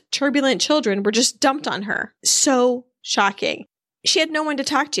 spoilt, turbulent children were just dumped on her. So shocking. She had no one to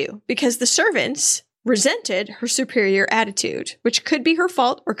talk to because the servants resented her superior attitude, which could be her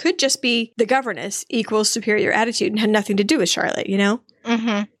fault or could just be the governess equals superior attitude and had nothing to do with Charlotte,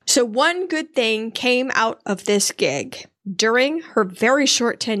 Mm-hmm. So one good thing came out of this gig. During her very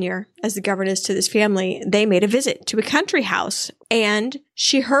short tenure as the governess to this family, they made a visit to a country house, and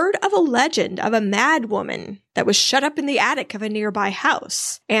she heard of a legend of a mad woman that was shut up in the attic of a nearby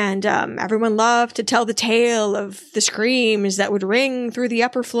house. And everyone loved to tell the tale of the screams that would ring through the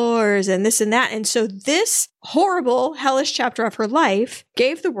upper floors and this and that. And so this horrible, hellish chapter of her life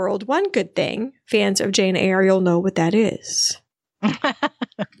gave the world one good thing. Fans of Jane Eyre, you'll know what that is.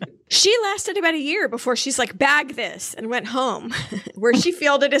 She lasted about a year before she's like, bag this, and went home, where she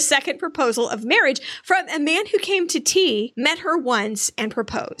fielded a second proposal of marriage from a man who came to tea, met her once, and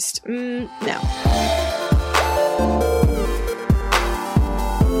proposed. No.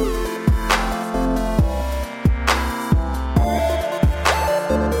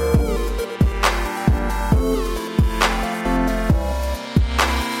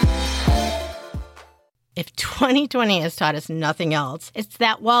 If 2020 has taught us nothing else, it's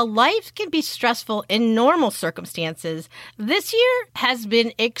that while life can be stressful in normal circumstances, this year has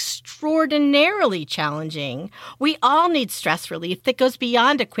been extraordinarily challenging. We all need stress relief that goes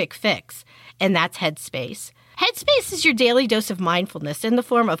beyond a quick fix, and that's Headspace. Headspace is your daily dose of mindfulness in the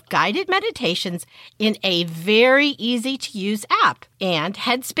form of guided meditations in a very easy-to-use app. And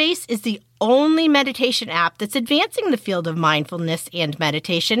Headspace is the only meditation app that's advancing the field of mindfulness and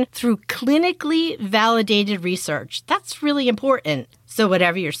meditation through clinically validated research. That's really important. So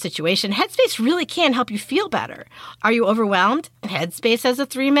whatever your situation, Headspace really can help you feel better. Are you overwhelmed? Headspace has a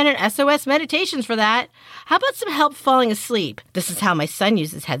 3-minute SOS meditations for that. How about some help falling asleep? This is how my son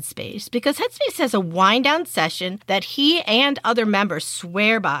uses Headspace, because Headspace has a wind-down session that he and other members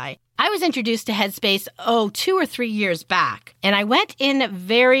swear by. I was introduced to Headspace, 2 or 3 years back, and I went in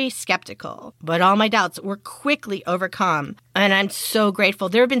very skeptical, but all my doubts were quickly overcome, and I'm so grateful.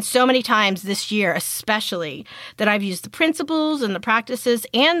 There have been so many times this year, especially, that I've used the principles and the practices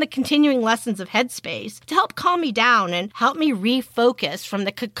and the continuing lessons of Headspace to help calm me down and help me refocus from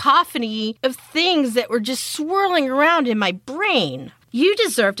the cacophony of things that were just swirling around in my brain. You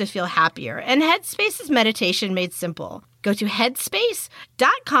deserve to feel happier, and Headspace is meditation made simple. Go to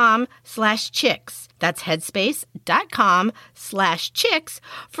headspace.com/chicks. That's headspace.com/chicks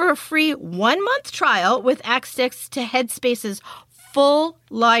for a free 1-month trial with access to Headspace's full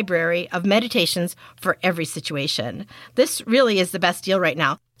library of meditations for every situation. This really is the best deal right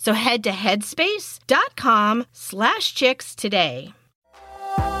now. So head to headspace.com/chicks today.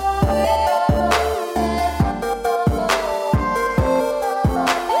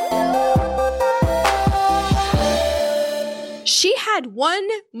 She had one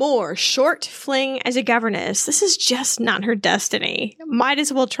more short fling as a governess. This is just not her destiny. Might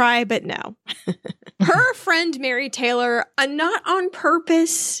as well try, but no. Her friend Mary Taylor, not on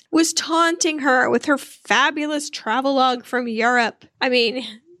purpose, was taunting her with her fabulous travelogue from Europe. I mean,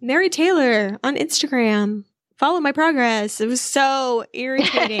 Mary Taylor on Instagram. Follow my progress. It was so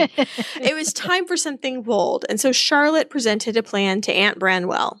irritating. It was time for something bold. And so Charlotte presented a plan to Aunt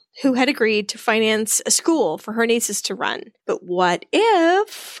Branwell, who had agreed to finance a school for her nieces to run. But what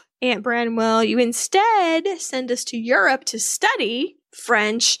if, Aunt Branwell, you instead send us to Europe to study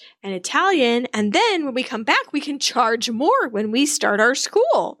French and Italian, and then when we come back, we can charge more when we start our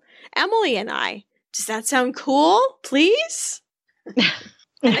school. Emily and I. Does that sound cool? Please?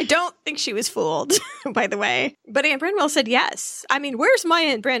 I don't think she was fooled, by the way. But Aunt Branwell said yes. I mean, where's my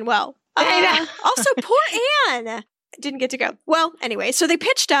Aunt Branwell? Also, poor Anne didn't get to go. Well, anyway, so they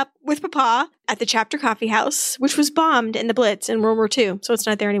pitched up with Papa at the Chapter Coffee House, which was bombed in the Blitz in World War II. So it's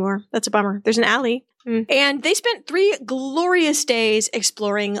not there anymore. That's a bummer. There's an alley. And they spent 3 glorious days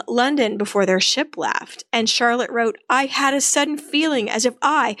exploring London before their ship left. And Charlotte wrote, I had a sudden feeling as if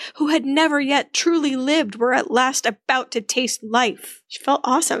I, who had never yet truly lived, were at last about to taste life. She felt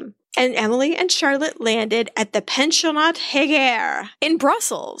awesome. And Emily and Charlotte landed at the Pensionnat Heger in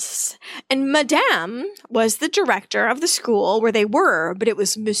Brussels. And Madame was the director of the school where they were, but it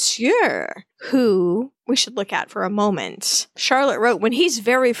was Monsieur who we should look at for a moment. Charlotte wrote, when he's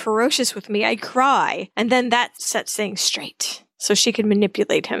very ferocious with me, I cry. And then that sets things straight so she could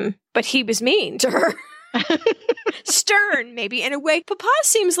manipulate him. But he was mean to her. Stern, maybe, in a way. Papa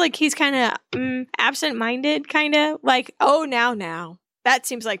seems like he's kind of absent-minded, kind of like, oh, now. That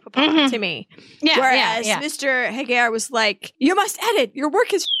seems like Papa to me. Yeah, whereas yeah. Mr. Heger was like, you must edit. Your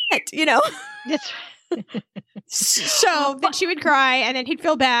work is shit, you know? That's right. So then she would cry, and then he'd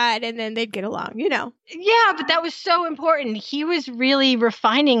feel bad, and then they'd get along, you know? Yeah, but that was so important. He was really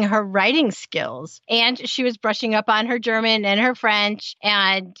refining her writing skills, and she was brushing up on her German and her French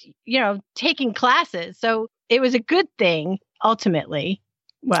and, taking classes. So it was a good thing, ultimately.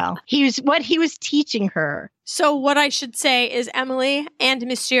 Well, he was teaching her. So what I should say is Emily and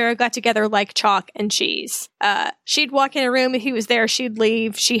Monsieur got together like chalk and cheese. She'd walk in a room. If he was there, she'd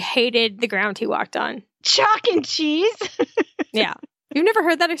leave. She hated the ground he walked on. Chalk and cheese? Yeah. You've never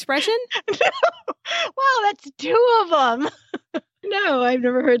heard that expression? No. Wow, that's 2 of them. No, I've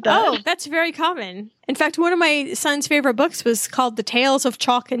never heard that. Oh, that's very common. In fact, one of my son's favorite books was called The Tales of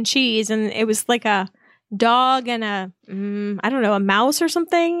Chalk and Cheese, and it was like a dog and a mouse or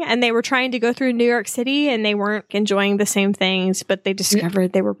something, and they were trying to go through New York City, and they weren't enjoying the same things, but they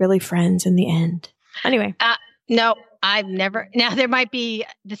discovered they were really friends in the end. Anyway. No, I've never. Now, there might be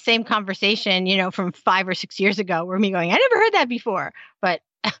the same conversation, from 5 or 6 years ago, where me going, I never heard that before, but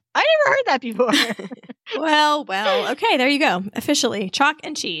I never heard that before. Well, okay, there you go. Officially, chalk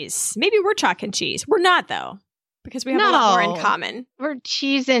and cheese. Maybe we're chalk and cheese. We're not, though, because we have a lot more in common. We're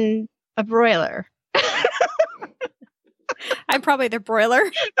cheese and a broiler. I'm probably the broiler.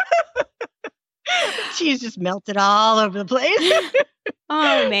 Cheese just melted all over the place.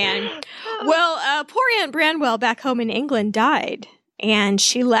 Oh, man. Well, poor Aunt Branwell back home in England died. And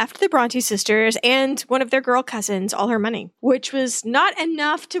she left the Brontë sisters and one of their girl cousins all her money, which was not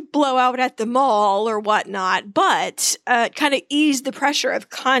enough to blow out at the mall or whatnot, but kind of eased the pressure of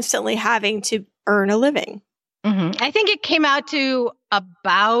constantly having to earn a living. Mm-hmm. I think it came out to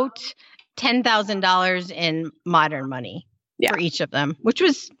about $10,000 in modern money for each of them, which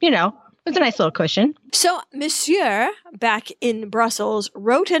was, was It's a nice little cushion. So Monsieur, back in Brussels,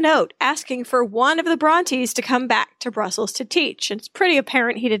 wrote a note asking for one of the Brontes to come back to Brussels to teach. And it's pretty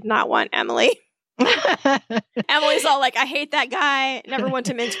apparent he did not want Emily. Emily's all like, I hate that guy. Never want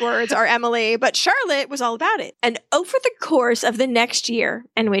to mince words, or Emily. But Charlotte was all about it. And over the course of the next year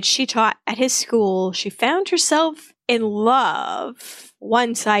in which she taught at his school, she found herself in love,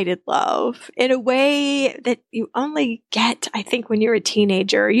 one-sided love, in a way that you only get, I think, when you're a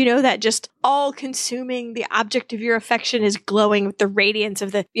teenager. You know, that just all-consuming, the object of your affection is glowing with the radiance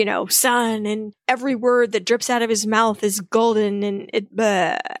of the, sun, and every word that drips out of his mouth is golden, and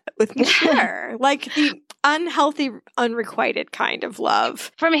with Monsieur, like the unhealthy, unrequited kind of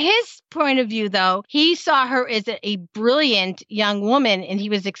love. From his point of view, though, he saw her as a brilliant young woman, and he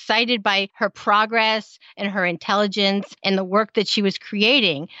was excited by her progress and her intelligence and the work that she was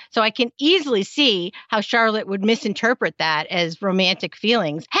creating. So I can easily see how Charlotte would misinterpret that as romantic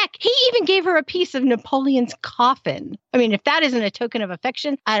feelings. Heck, he even gave her a piece of Napoleon's coffin. I mean, if that isn't a token of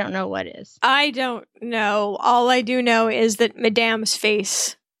affection, I don't know what is. I don't know. All I do know is that Madame's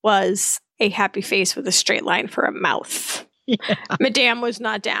face was a happy face with a straight line for a mouth. Yeah. Madame was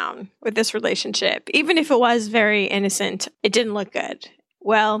not down with this relationship. Even if it was very innocent, it didn't look good.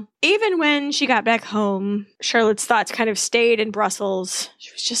 Well, even when she got back home, Charlotte's thoughts kind of stayed in Brussels.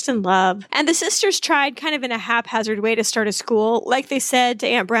 She was just in love. And the sisters tried kind of in a haphazard way to start a school, like they said to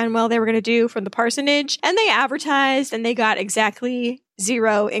Aunt Branwell they were going to do from the parsonage. And they advertised, and they got exactly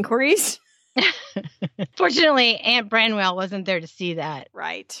 0 inquiries. Fortunately, Aunt Branwell wasn't there to see that.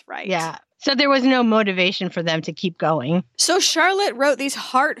 Right. Yeah. So there was no motivation for them to keep going. So Charlotte wrote these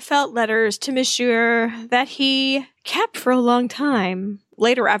heartfelt letters to Monsieur that he kept for a long time.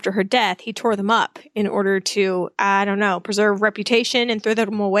 Later, after her death, he tore them up in order to, preserve reputation and throw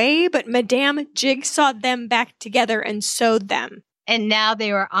them away. But Madame jigsawed them back together and sewed them. And now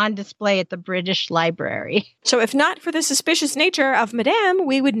they were on display at the British Library. So if not for the suspicious nature of Madame,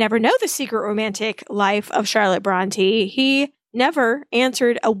 we would never know the secret romantic life of Charlotte Brontë. He never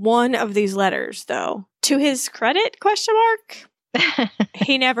answered a one of these letters, though. To his credit, ?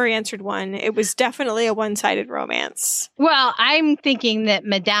 He never answered one. It was definitely a one-sided romance. Well, I'm thinking that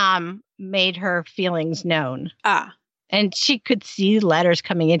Madame made her feelings known. And she could see letters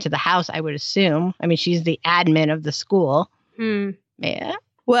coming into the house, I would assume. I mean, she's the admin of the school. Yeah.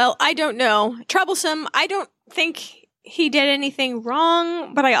 Well, I don't know. Troublesome. I don't think he did anything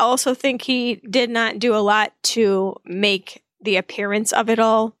wrong, but I also think he did not do a lot to make the appearance of it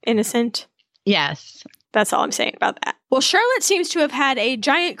all innocent. Yes. That's all I'm saying about that. Well, Charlotte seems to have had a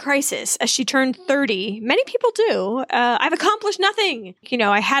giant crisis as she turned 30. Many people do. I've accomplished nothing.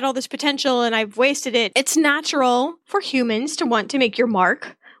 I had all this potential and I've wasted it. It's natural for humans to want to make your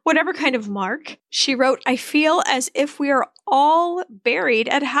mark. Whatever kind of mark. She wrote, I feel as if we are all buried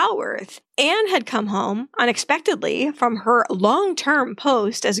at Haworth. Anne had come home unexpectedly from her long-term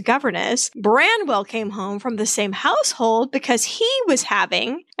post as governess. Branwell came home from the same household because he was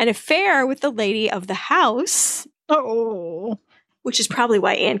having an affair with the lady of the house. Oh. Which is probably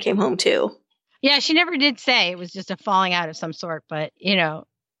why Anne came home too. Yeah, she never did say. It was just a falling out of some sort. But, you're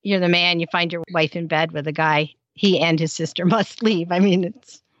the man, you find your wife in bed with a guy. He and his sister must leave. I mean,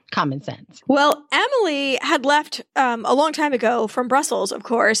 it's common sense. Well, Emily had left a long time ago from Brussels, of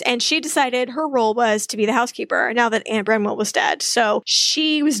course, and she decided her role was to be the housekeeper now that Aunt Branwell was dead. So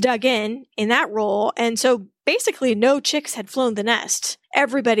she was dug in that role. And so basically no chicks had flown the nest.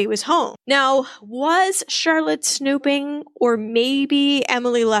 Everybody was home. Now, was Charlotte snooping, or maybe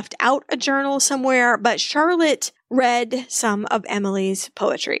Emily left out a journal somewhere, but Charlotte read some of Emily's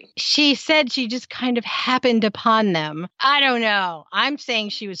poetry. She said she just kind of happened upon them. I don't know. I'm saying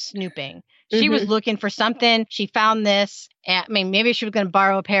she was snooping. She was looking for something. She found this. I mean, maybe she was going to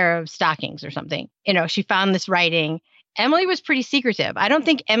borrow a pair of stockings or something. She found this writing. Emily was pretty secretive. I don't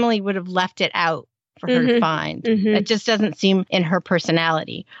think Emily would have left it out for her to find. It just doesn't seem in her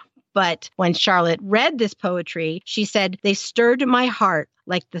personality. But when Charlotte read this poetry, she said, they stirred my heart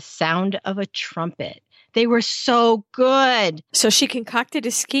like the sound of a trumpet. They were so good. So she concocted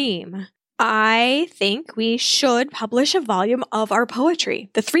a scheme. I think we should publish a volume of our poetry.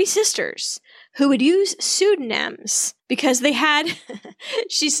 The three sisters, who would use pseudonyms because they had,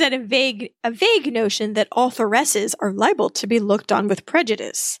 she said, a vague notion that authoresses are liable to be looked on with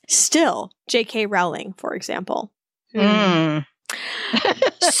prejudice. Still, J.K. Rowling, for example. So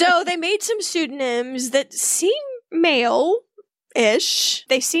they made some pseudonyms that seem male-ish.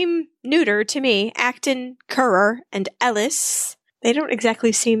 They seem neuter to me. Acton, Currer, and Ellis. They don't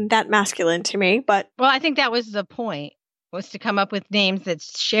exactly seem that masculine to me, but... Well, I think that was the point. was to come up with names that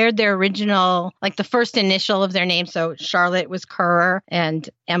shared their original, like the first initial of their name. So Charlotte was Kerr and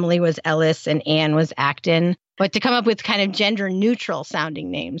Emily was Ellis and Anne was Acton, but to come up with kind of gender neutral sounding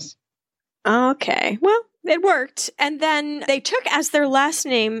names. Okay. Well, it worked. And then they took as their last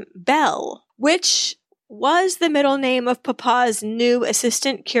name Bell, which was the middle name of Papa's new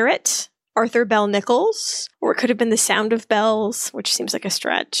assistant curate, Arthur Bell Nichols, or it could have been the Sound of Bells, which seems like a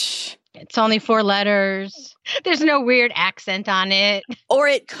stretch. It's only 4 letters. There's no weird accent on it. Or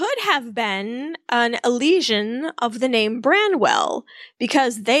it could have been an elision of the name Branwell,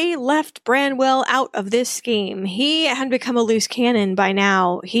 because they left Branwell out of this scheme. He had become a loose cannon by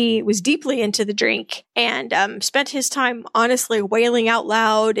now. He was deeply into the drink and spent his time honestly wailing out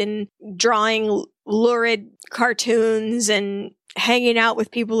loud and drawing lurid cartoons and hanging out with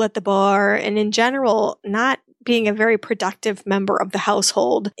people at the bar, and in general, not being a very productive member of the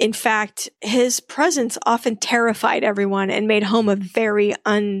household. In fact, his presence often terrified everyone and made home a very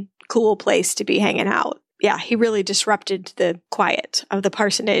uncool place to be hanging out. Yeah, he really disrupted the quiet of the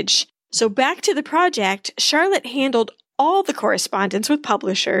parsonage. So back to the project, Charlotte handled all the correspondence with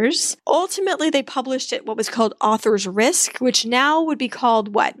publishers. Ultimately, they published at what was called Author's Risk, which now would be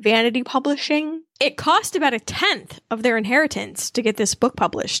called, Vanity Publishing. It cost about 1/10 of their inheritance to get this book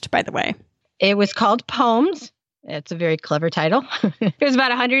published, by the way. It was called Poems. It's a very clever title. It was about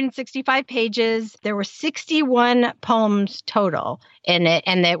 165 pages. There were 61 poems total in it,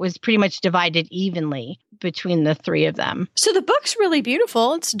 and it was pretty much divided evenly between the 3 of them. So the book's really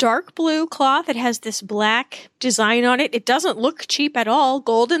beautiful. It's dark blue cloth. It has this black design on it. It doesn't look cheap at all.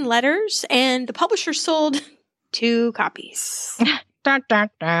 Golden letters. And the publisher sold 2 copies. Dun, dun,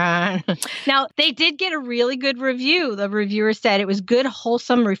 dun. Now, they did get a really good review. The reviewer said it was good,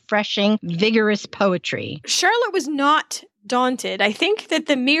 wholesome, refreshing, vigorous poetry. Charlotte was not daunted. I think that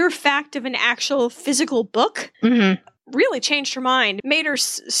the mere fact of an actual physical book really changed her mind, made her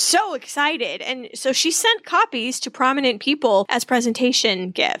so excited. And so she sent copies to prominent people as presentation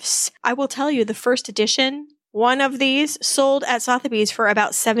gifts. I will tell you, the first edition, one of these sold at Sotheby's for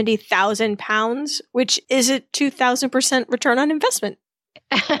about £70,000, which is a 2,000% return on investment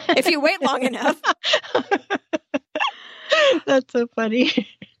if you wait long enough. That's so funny.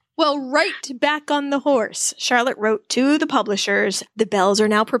 Well, right back on the horse, Charlotte wrote to the publishers, "The Bells are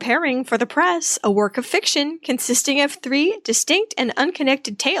now preparing for the press a work of fiction consisting of 3 distinct and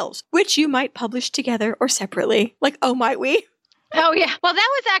unconnected tales, which you might publish together or separately." Like, oh, might we? Oh, yeah. Well, that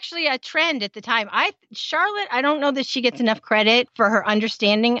was actually a trend at the time. Charlotte, I don't know that she gets enough credit for her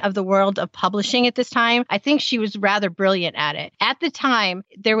understanding of the world of publishing at this time. I think she was rather brilliant at it. At the time,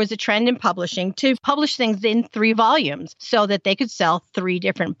 there was a trend in publishing to publish things in 3 volumes so that they could sell 3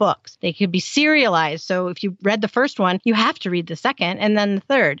 different books. They could be serialized. So if you read the first one, you have to read the second and then the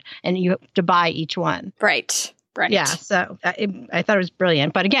third, and you have to buy each one. Right. Yeah, so I thought it was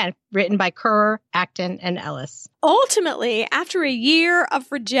brilliant. But again, written by Kerr, Acton, and Ellis. Ultimately, after a year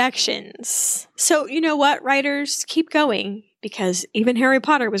of rejections. So, you know what, writers? Keep going, because even Harry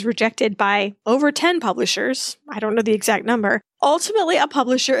Potter was rejected by over 10 publishers. I don't know the exact number. Ultimately, a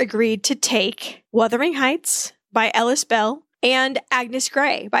publisher agreed to take Wuthering Heights by Ellis Bell and Agnes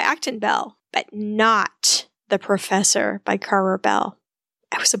Grey by Acton Bell, but not The Professor by Currer Bell.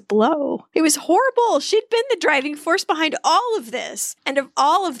 It was a blow. It was horrible. She'd been the driving force behind all of this. And of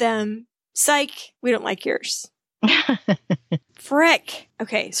all of them, psych, we don't like yours. Frick.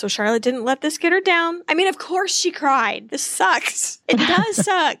 Okay, so Charlotte didn't let this get her down. I mean, of course she cried. This sucks. It does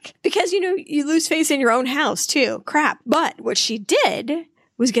suck. Because, you lose face in your own house, too. Crap. But what she did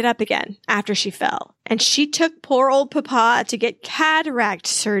was get up again after she fell. And she took poor old Papa to get cataract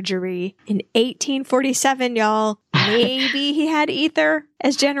surgery in 1847, y'all. Maybe he had ether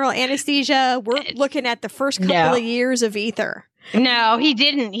as general anesthesia. We're looking at the first couple of years of ether. No, he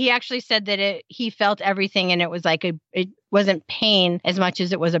didn't. He actually said that he felt everything, and it was like it wasn't pain as much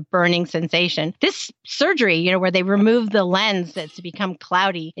as it was a burning sensation. This surgery, where they remove the lens that's become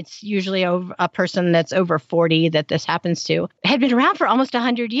cloudy, it's usually a person that's over 40 that this happens to, had been around for almost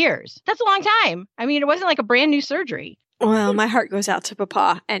 100 years. That's a long time. I mean, it wasn't like a brand new surgery. Well, my heart goes out to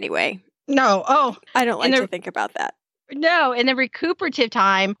Papa anyway. No. Oh, I don't like to think about that. No, in the recuperative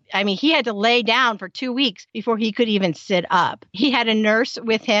time, I mean, he had to lay down for 2 weeks before he could even sit up. He had a nurse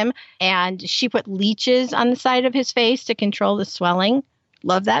with him, and she put leeches on the side of his face to control the swelling.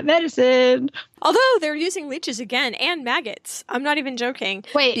 Love that medicine. Although they're using leeches again, and maggots. I'm not even joking.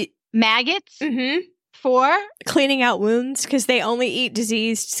 Wait, maggots? Mm-hmm. For? Cleaning out wounds, because they only eat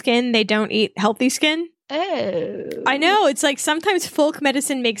diseased skin. They don't eat healthy skin. Oh. I know. It's like sometimes folk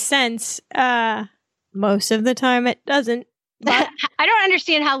medicine makes sense. Most of the time it doesn't. But I don't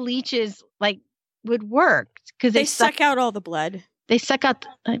understand how leeches would work because they suck out all the blood. They suck out,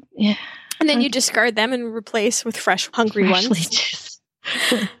 yeah. And then you discard them and replace with fresh, hungry ones. Leeches.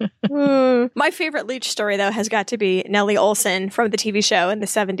 My favorite leech story, though, has got to be Nellie Olson from the TV show in the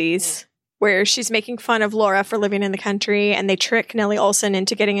 70s, where she's making fun of Laura for living in the country, and they trick Nellie Olson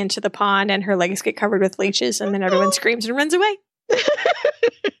into getting into the pond, and her legs get covered with leeches, and then everyone screams and runs away.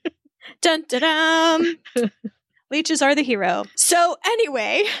 Dun dun dun! Leeches are the hero. So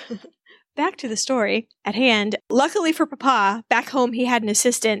anyway, back to the story at hand. Luckily for Papa, back home he had an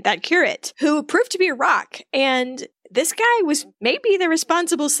assistant, that curate, who proved to be a rock, and this guy was maybe the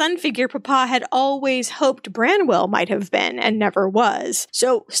responsible son figure Papa had always hoped Branwell might have been and never was.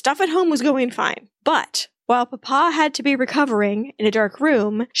 So stuff at home was going fine. But while Papa had to be recovering in a dark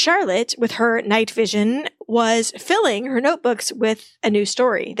room, Charlotte, with her night vision, was filling her notebooks with a new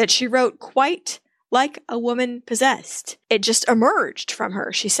story that she wrote quite like a woman possessed. It just emerged from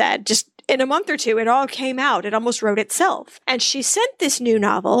her, she said. Just in a month or two, it all came out. It almost wrote itself. And she sent this new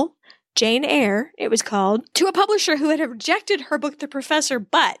novel, Jane Eyre, it was called, to a publisher who had rejected her book, The Professor,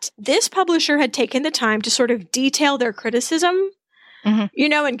 but this publisher had taken the time to sort of detail their criticism,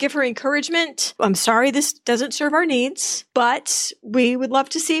 and give her encouragement. I'm sorry, this doesn't serve our needs, but we would love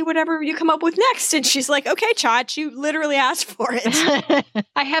to see whatever you come up with next. And she's like, okay, Chach, you literally asked for it.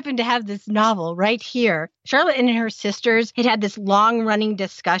 I happen to have this novel right here. Charlotte and her sisters had this long-running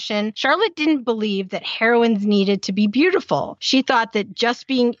discussion. Charlotte didn't believe that heroines needed to be beautiful. She thought that just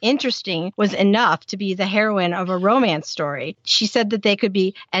being interesting was enough to be the heroine of a romance story. She said that they could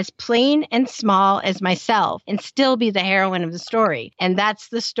be as plain and small as myself and still be the heroine of the story. And that's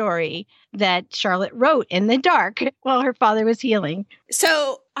the story that Charlotte wrote in the dark while her father was healing.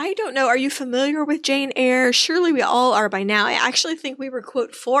 So, I don't know. Are you familiar with Jane Eyre? Surely we all are by now. I actually think we were,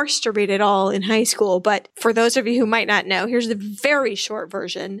 quote, forced to read it all in high school. But for those of you who might not know, here's the very short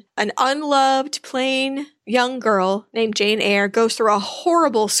version. An unloved, plain young girl named Jane Eyre goes through a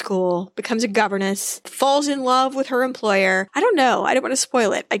horrible school, becomes a governess, falls in love with her employer. I don't know. I don't want to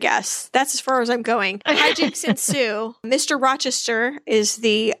spoil it, I guess. That's as far as I'm going. Hijinks ensue. Mr. Rochester is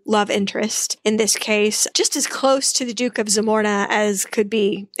the love interest in this case, just as close to the Duke of Zamorna as could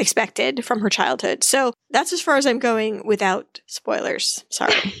be expected from her childhood. So that's as far as I'm going without spoilers.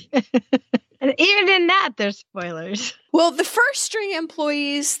 Sorry. And even in that, there's spoilers. Well, the first string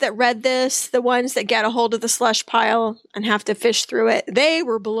employees that read this, the ones that get a hold of the slush pile and have to fish through it, they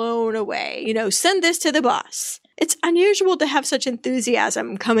were blown away. Send this to the boss. It's unusual to have such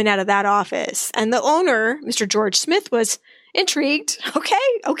enthusiasm coming out of that office. And the owner, Mr. George Smith, was intrigued.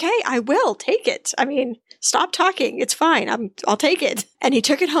 Okay, I will take it. I mean, stop talking. It's fine. I'll take it. And he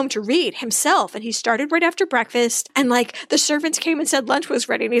took it home to read himself. And he started right after breakfast. And the servants came and said lunch was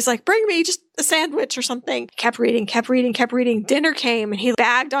ready. And he's like, bring me just a sandwich or something. Kept reading. Dinner came and he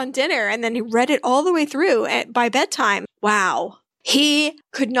bagged on dinner. And then he read it all the way through by bedtime. Wow. He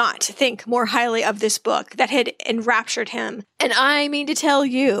could not think more highly of this book that had enraptured him. And I mean to tell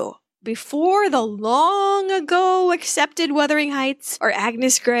you, before the long ago accepted Wuthering Heights or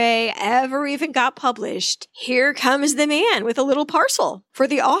Agnes Grey ever even got published, here comes the man with a little parcel for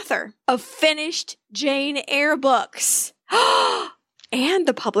the author of finished Jane Eyre books. And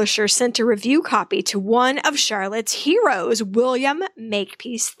the publisher sent a review copy to one of Charlotte's heroes, William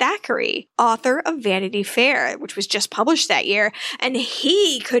Makepeace Thackeray, author of Vanity Fair, which was just published that year. And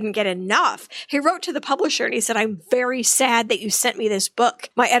he couldn't get enough. He wrote to the publisher and he said, I'm very sad that you sent me this book.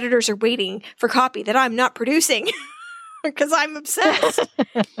 My editors are waiting for copy that I'm not producing because I'm obsessed.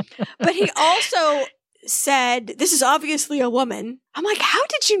 But he also said, this is obviously a woman. I'm like, how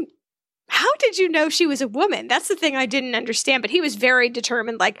did you know she was a woman? That's the thing I didn't understand. But he was very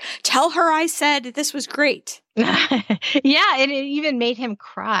determined, tell her I said this was great. Yeah, it even made him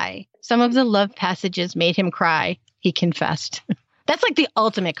cry. Some of the love passages made him cry, he confessed. That's the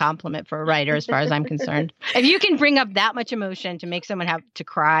ultimate compliment for a writer, as far as I'm concerned. If you can bring up that much emotion to make someone have to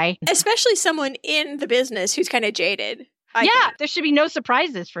cry. Especially someone in the business who's kind of jaded. I think. There should be no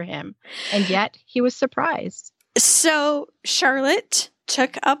surprises for him. And yet he was surprised. So Charlotte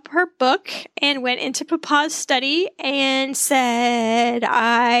took up her book and went into Papa's study and said,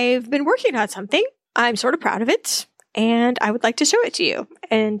 I've been working on something. I'm sort of proud of it, and I would like to show it to you.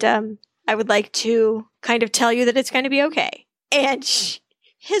 And I would like to kind of tell you that it's going to be okay. And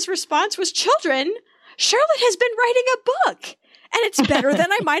his response was, children, Charlotte has been writing a book, and it's better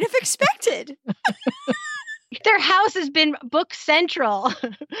than I might have expected. Their house has been book central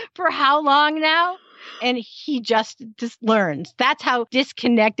for how long now? And he just learns. That's how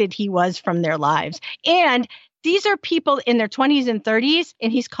disconnected he was from their lives. And these are people in their 20s and 30s,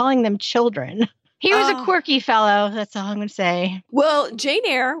 and he's calling them children. He was a quirky fellow. That's all I'm going to say. Well, Jane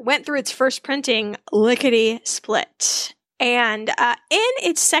Eyre went through its first printing lickety-split. And in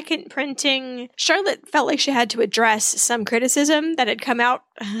its second printing, Charlotte felt like she had to address some criticism that had come out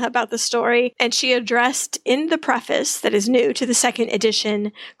about the story. And she addressed in the preface that is new to the second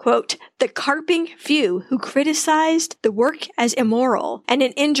edition, quote, "the carping few who criticized the work as immoral and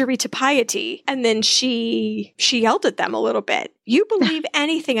an injury to piety." And then she yelled at them a little bit. "You believe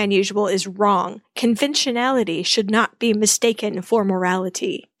anything unusual is wrong. Conventionality should not be mistaken for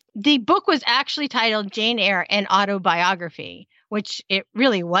morality." The book was actually titled Jane Eyre, an Autobiography, which it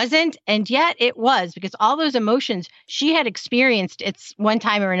really wasn't. And yet it was, because all those emotions she had experienced at one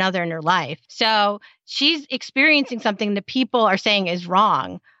time or another in her life. So she's experiencing something that people are saying is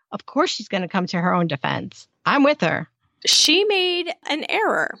wrong. Of course, she's going to come to her own defense. I'm with her. She made an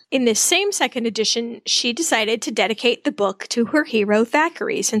error. In this same second edition, she decided to dedicate the book to her hero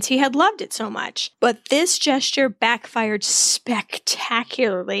Thackeray, since he had loved it so much. But this gesture backfired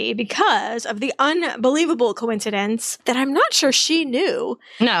spectacularly because of the unbelievable coincidence that I'm not sure she knew.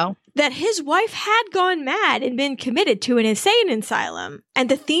 No. That his wife had gone mad and been committed to an insane asylum. And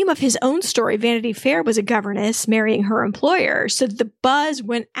the theme of his own story, Vanity Fair, was a governess marrying her employer. So the buzz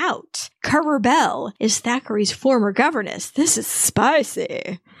went out. Currer Bell is Thackeray's former governess. This is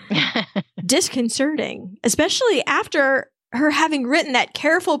spicy. Disconcerting. Especially after her having written that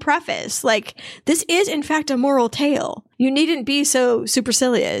careful preface. Like, this is, in fact, a moral tale. You needn't be so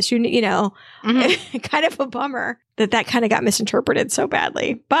supercilious. You know, kind of a bummer that kind of got misinterpreted so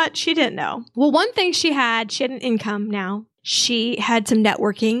badly. But she didn't know. Well, one thing she had an income now. She had some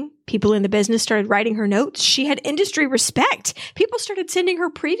networking. People in the business started writing her notes. She had industry respect. People started sending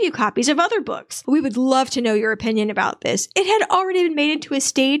her preview copies of other books. We would love to know your opinion about this. It had already been made into a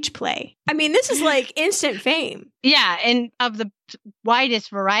stage play. I mean, this is like instant fame. Yeah, and of the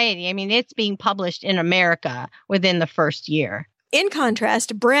widest variety. I mean, it's being published in America within the first year. In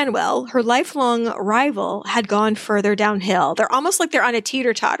contrast, Branwell, her lifelong rival, had gone further downhill. They're almost like they're on a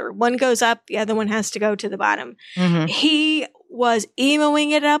teeter-totter. One goes up, the other one has to go to the bottom. Mm-hmm. He was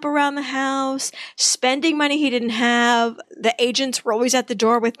emoing it up around the house, spending money he didn't have. The agents were always at the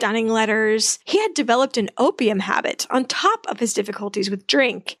door with dunning letters. He had developed an opium habit on top of his difficulties with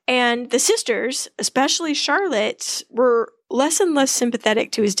drink. And the sisters, especially Charlotte, were less and less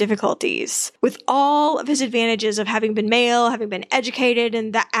sympathetic to his difficulties. With all of his advantages of having been male, having been educated,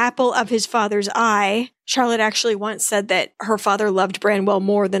 and the apple of his father's eye, Charlotte actually once said that her father loved Branwell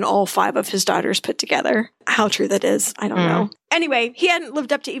more than all 5 of his daughters put together. How true that is, I don't know. Anyway, he hadn't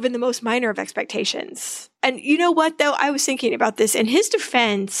lived up to even the most minor of expectations. And you know what, though? I was thinking about this. In his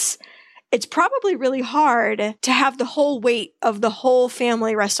defense, it's probably really hard to have the whole weight of the whole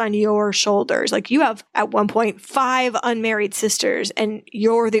family rest on your shoulders. Like, you have, at one point, 5 unmarried sisters, and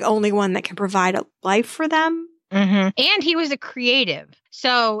you're the only one that can provide a life for them. Mm-hmm. And he was a creative.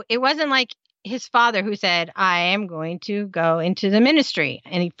 So it wasn't like his father who said, I am going to go into the ministry.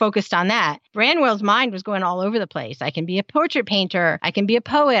 And he focused on that. Branwell's mind was going all over the place. I can be a portrait painter. I can be a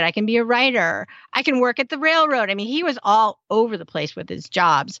poet. I can be a writer. I can work at the railroad. I mean, he was all over the place with his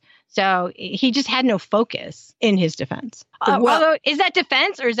jobs. So he just had no focus in his defense. Although, is that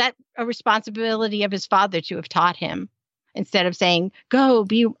defense, or is that a responsibility of his father to have taught him instead of saying, go,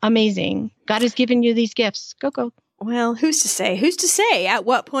 be amazing. God has given you these gifts. Go. Well, who's to say? Who's to say at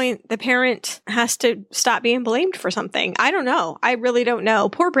what point the parent has to stop being blamed for something? I don't know. I really don't know.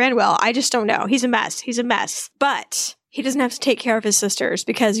 Poor Branwell. I just don't know. He's a mess. But he doesn't have to take care of his sisters,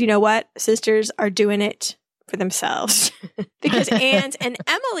 because you know what? Sisters are doing it for themselves. Because Anne's and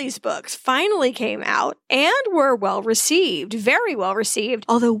Emily's books finally came out and were well received, very well received.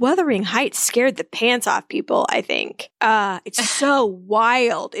 Although Wuthering Heights scared the pants off people, I think. It's so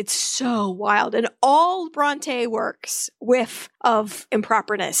wild. It's so wild. And all Brontë works whiff of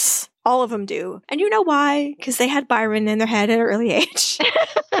improperness. All of them do. And you know why? Because they had Byron in their head at an early age.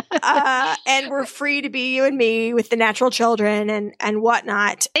 And were free to be you and me with the natural children and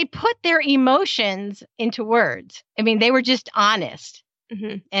whatnot. They put their emotions into words. I mean, they were just honest.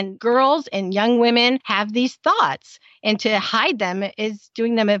 Mm-hmm. And girls and young women have these thoughts, and to hide them is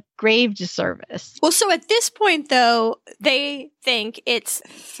doing them a grave disservice. Well, so at this point, though, they think it's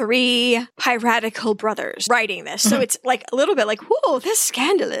 3 piratical brothers writing this. So it's like a little bit like, whoa, that's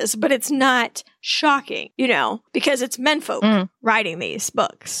scandalous, but it's not shocking, you know, because it's menfolk writing these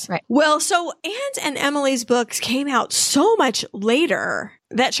books. Right. Well, so Anne's and Emily's books came out so much later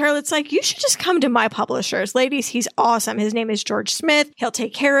that Charlotte's like, you should just come to my publishers. Ladies, he's awesome. His name is George Smith. He'll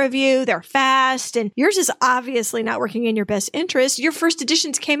take care of you. They're fast. And yours is obviously not working in your best interest. Your first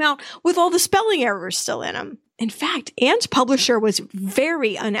editions came out with all the spelling errors still in them. In fact, Anne's publisher was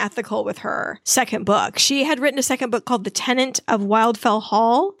very unethical with her second book. She had written a second book called The Tenant of Wildfell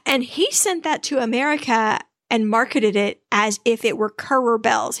Hall, and he sent that to America and marketed it as if it were Currer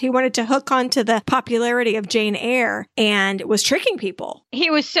Bells. He wanted to hook onto the popularity of Jane Eyre and was tricking people. He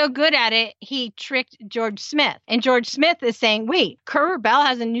was so good at it, he tricked George Smith. And George Smith is saying, wait, Currer Bell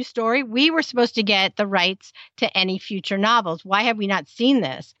has a new story? We were supposed to get the rights to any future novels. Why have we not seen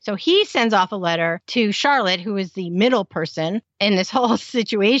this? So he sends off a letter to Charlotte, who is the middle person in this whole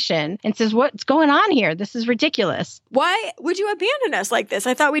situation, and says, what's going on here? This is ridiculous. Why would you abandon us like this?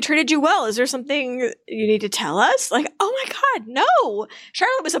 I thought we treated you well. Is there something you need to tell us? Like, oh my God, no.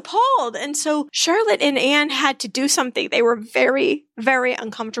 Charlotte was appalled. And so Charlotte and Anne had to do something they were very, very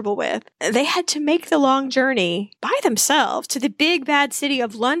uncomfortable with. They had to make the long journey by themselves to the big bad city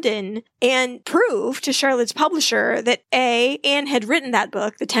of London and prove to Charlotte's publisher that Anne had written that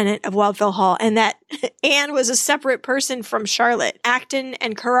book, The Tenant of Wildfell Hall, and that Anne was a separate person from Charlotte. Acton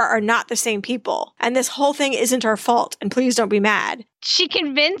and Currer are not the same people. And this whole thing isn't our fault. And please don't be mad. She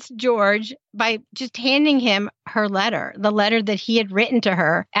convinced George by just handing him her letter, the letter that he had written to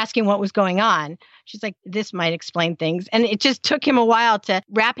her, asking what was going on. She's like, this might explain things. And it just took him a while to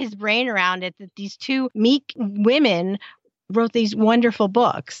wrap his brain around it that these two meek women wrote these wonderful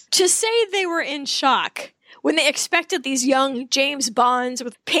books. To say they were in shock when they expected these young James Bonds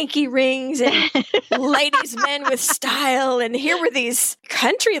with pinky rings and ladies' men with style. And here were these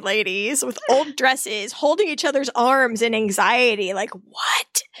country ladies with old dresses holding each other's arms in anxiety. Like,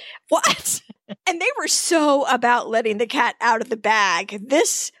 what? What? And they were so about letting the cat out of the bag.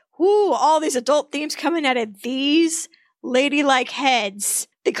 All these adult themes coming out of these ladylike heads.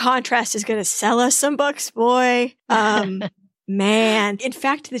 The contrast is going to sell us some books, boy. Man. In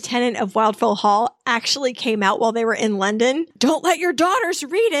fact, The Tenant of Wildfell Hall actually came out while they were in London. Don't let your daughters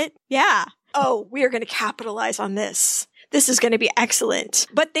read it. Yeah. Oh, we are going to capitalize on this. This is going to be excellent.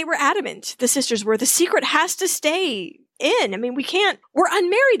 But they were adamant. The sisters were. The secret has to stay in. I mean, we're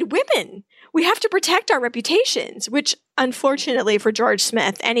unmarried women. We have to protect our reputations, which unfortunately for George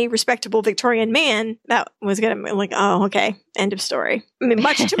Smith, any respectable Victorian man, that was going to be like, oh, okay, end of story. I mean,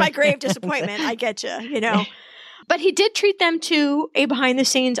 much to my grave disappointment, I get you. But he did treat them to a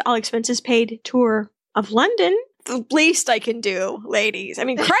behind-the-scenes, all-expenses-paid tour of London. The least I can do, ladies. I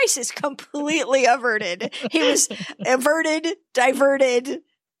mean, crisis completely averted. He was averted, diverted,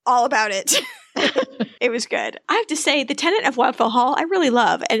 all about it. It was good. I have to say, The Tenant of Wildfell Hall, I really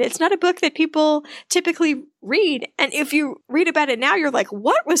love. And it's not a book that people typically read. And if you read about it now, you're like,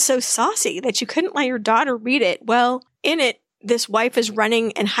 what was so saucy that you couldn't let your daughter read it? Well, in it, this wife is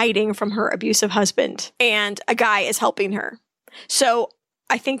running and hiding from her abusive husband, and a guy is helping her. So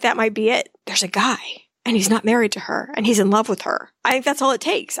I think that might be it. There's a guy, and he's not married to her, and he's in love with her. I think that's all it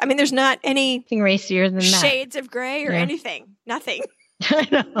takes. I mean, there's not anything racier than that. Shades of gray or anything. Nothing. I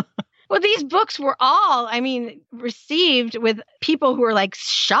know. Well, these books were all, received with people who were like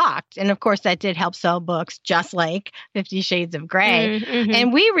shocked. And of course, that did help sell books, just like 50 Shades of Grey. Mm-hmm.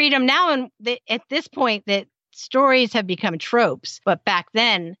 And we read them now, and at this point, that stories have become tropes, but back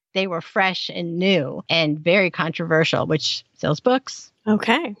then they were fresh and new and very controversial, which sells books.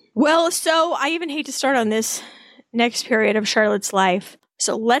 Okay. Well, so I even hate to start on this next period of Charlotte's life.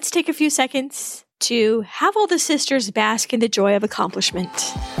 So let's take a few seconds to have all the sisters bask in the joy of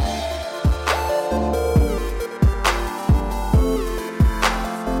accomplishment.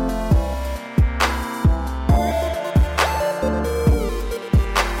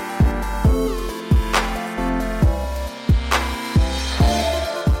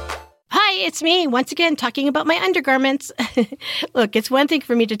 It's me, once again, talking about my undergarments. Look, it's one thing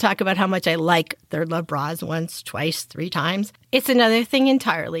for me to talk about how much I like Third Love bras once, twice, 3 times. It's another thing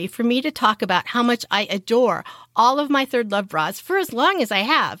entirely for me to talk about how much I adore all of my Third Love bras for as long as I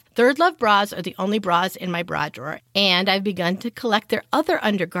have. Third Love bras are the only bras in my bra drawer, and I've begun to collect their other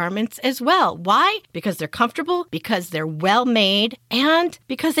undergarments as well. Why? Because they're comfortable, because they're well made, and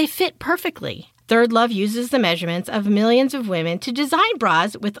because they fit perfectly. Third Love uses the measurements of millions of women to design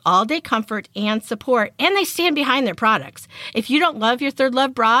bras with all-day comfort and support, and they stand behind their products. If you don't love your Third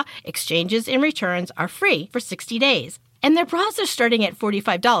Love bra, exchanges and returns are free for 60 days. And their bras are starting at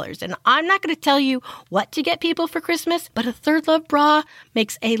 $45. And I'm not going to tell you what to get people for Christmas, but a Third Love bra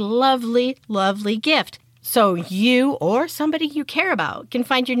makes a lovely, lovely gift. So you or somebody you care about can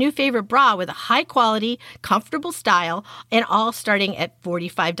find your new favorite bra with a high-quality, comfortable style, and all starting at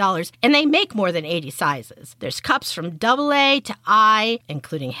 $45. And they make more than 80 sizes. There's cups from AA to I,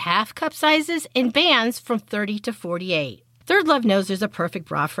 including half-cup sizes, and bands from 30 to 48. Third Love knows there's a perfect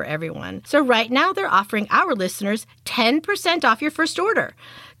bra for everyone. So right now they're offering our listeners 10% off your first order.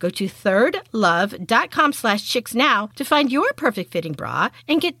 Go to thirdlove.com/chicks now to find your perfect fitting bra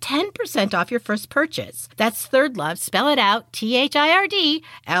and get 10% off your first purchase. That's Third Love, spell it out,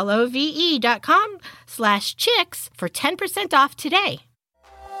 THIRDLOVE.com/chicks for 10% off today.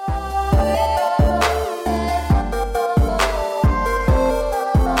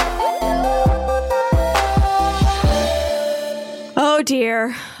 Oh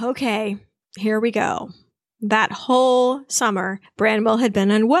dear. Okay, here we go. That whole summer, Branwell had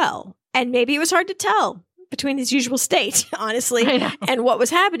been unwell. And maybe it was hard to tell between his usual state, honestly, and what was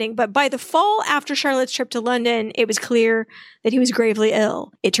happening. But by the fall after Charlotte's trip to London, it was clear that he was gravely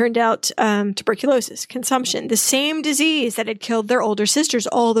ill. It turned out tuberculosis, consumption, the same disease that had killed their older sisters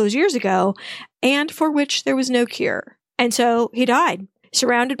all those years ago, and for which there was no cure. And so he died,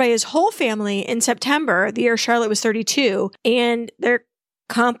 surrounded by his whole family in September, the year Charlotte was 32, and their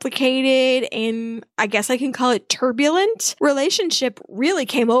complicated and I guess I can call it turbulent relationship really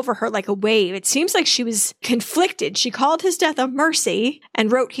came over her like a wave. It seems like she was conflicted. She called his death a mercy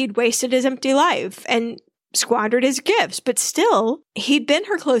and wrote he'd wasted his empty life and squandered his gifts, but still, he'd been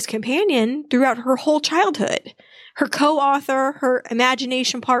her close companion throughout her whole childhood. Her co-author, her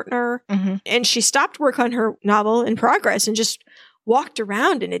imagination partner, and she stopped work on her novel in progress and just walked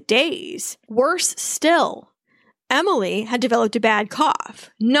around in a daze. Worse still, Emily had developed a bad cough.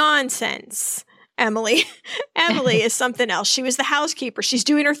 Nonsense. Emily is something else. She was the housekeeper. She's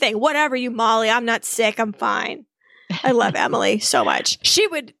doing her thing. Whatever you, Molly. I'm not sick. I'm fine. I love Emily so much. She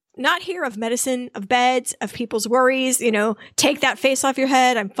would not hear of medicine, of beds, of people's worries, take that face off your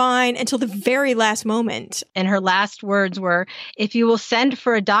head. I'm fine, until the very last moment. And her last words were, if you will send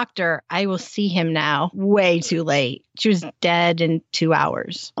for a doctor, I will see him now. Way too late. She was dead in 2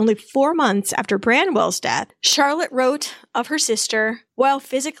 hours. Only 4 months after Branwell's death, Charlotte wrote of her sister, while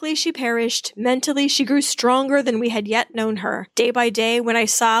physically she perished, mentally she grew stronger than we had yet known her. Day by day, when I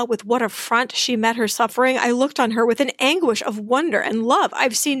saw with what affront she met her suffering, I looked on her with an anguish of wonder and love.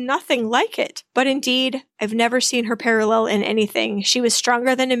 I've seen nothing like it. But indeed, I've never seen her parallel in anything. She was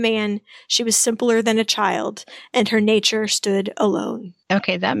stronger than a man. She was simpler than a child. And her nature stood alone.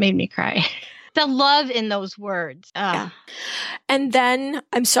 Okay, that made me cry. The love in those words. Yeah. And then,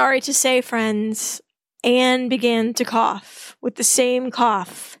 I'm sorry to say, friends, Anne began to cough with the same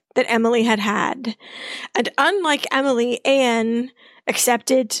cough that Emily had had. And unlike Emily, Anne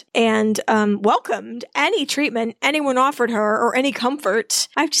accepted and welcomed any treatment anyone offered her or any comfort.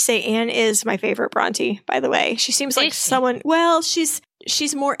 I have to say, Anne is my favorite Brontë, by the way. She seems like someone, well, she's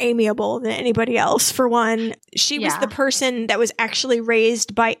more amiable than anybody else, for one. She was the person that was actually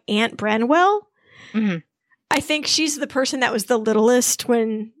raised by Aunt Branwell. Mm-hmm. I think she's the person that was the littlest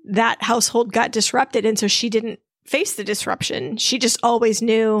when that household got disrupted, and so she didn't face the disruption. She just always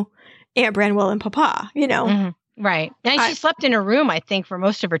knew Aunt Branwell and Papa, Mm-hmm. Right. And she slept in her room, I think, for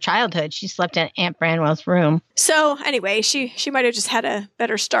most of her childhood. She slept in Aunt Branwell's room. So anyway, she might have just had a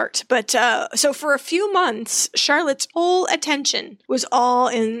better start. But so for a few months, Charlotte's whole attention was all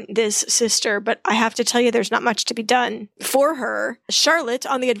in this sister. But I have to tell you, there's not much to be done for her. Charlotte,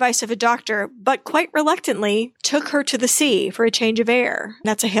 on the advice of a doctor, but quite reluctantly, took her to the sea for a change of air.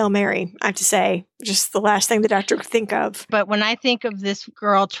 That's a Hail Mary, I have to say. Just the last thing the doctor could think of. But when I think of this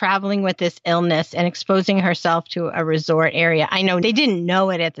girl traveling with this illness and exposing herself to a resort area, I know they didn't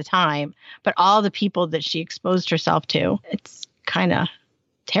know it at the time, but all the people that she exposed herself to, it's kind of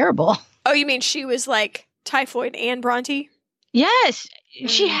terrible. Oh, you mean she was like typhoid and Brontë? Yes.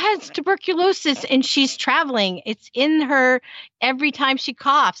 She has tuberculosis and she's traveling. It's in her every time she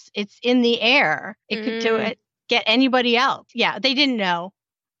coughs. It's in the air. It could do it, get anybody else. Yeah, they didn't know.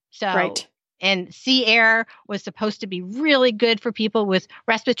 So. Right. And sea air was supposed to be really good for people with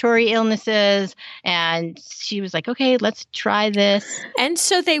respiratory illnesses. And she was like, okay, let's try this. And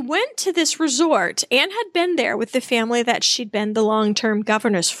so they went to this resort. Anne had been there with the family that she'd been the long-term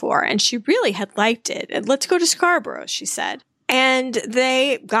governess for. And she really had liked it. And let's go to Scarborough, she said. And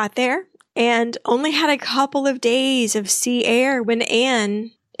they got there and only had a couple of days of sea air when Anne,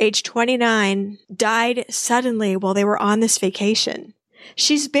 age 29, died suddenly while they were on this vacation.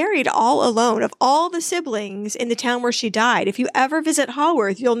 She's buried all alone of all the siblings in the town where she died. If you ever visit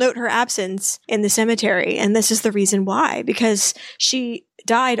Haworth, you'll note her absence in the cemetery. And this is the reason why, because she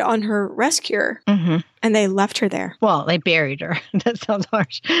died on her rescue and they left her there. Well, they buried her. That sounds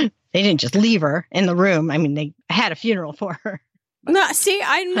harsh. They didn't just leave her in the room. I mean, they had a funeral for her. No, see,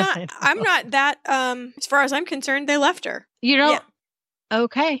 I'm not that, as far as I'm concerned, they left her. You know,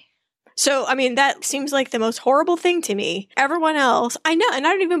 okay. So, I mean, that seems like the most horrible thing to me. Everyone else, I know, and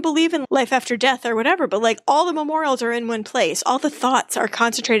I don't even believe in life after death or whatever, but like all the memorials are in one place. All the thoughts are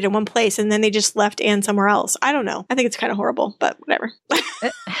concentrated in one place, and then they just left Anne somewhere else. I don't know. I think it's kind of horrible, but whatever.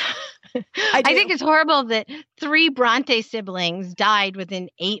 I think it's horrible that 3 Brontë siblings died within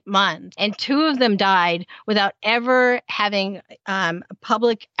 8 months, and 2 of them died without ever having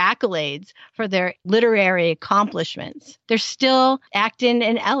public accolades for their literary accomplishments. They're still Acton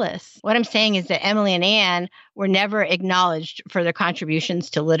and Ellis. What I'm saying is that Emily and Anne were never acknowledged for their contributions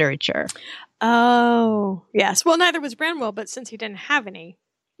to literature. Oh, yes. Well, neither was Branwell, but since he didn't have any.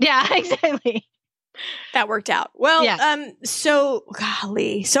 Yeah, exactly. That worked out. Well, Yeah. So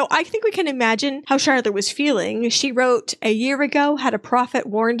I think we can imagine how Charlotte was feeling. She wrote, "A year ago, had a prophet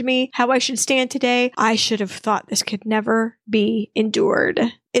warned me how I should stand today. I should have thought this could never be endured."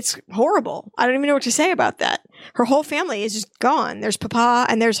 It's horrible. I don't even know what to say about that. Her whole family is just gone. There's Papa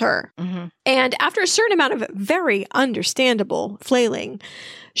and there's her. Mm-hmm. And after a certain amount of very understandable flailing,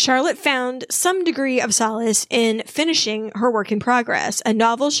 Charlotte found some degree of solace in finishing her work in progress, a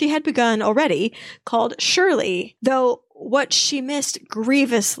novel she had begun already called Shirley, though what she missed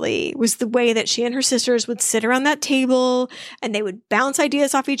grievously was the way that she and her sisters would sit around that table and they would bounce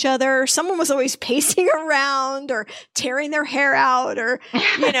ideas off each other. Someone was always pacing around or tearing their hair out, or,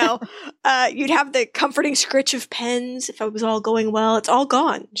 you'd have the comforting scritch of pens if it was all going well. It's all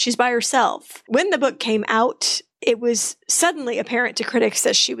gone. She's by herself. When the book came out, it was suddenly apparent to critics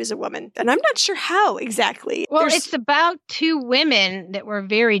that she was a woman. And I'm not sure how exactly. Well, it's about 2 women that were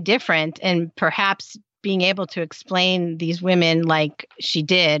very different, and perhaps being able to explain these women like she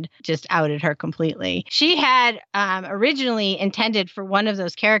did just outed her completely. She had originally intended for one of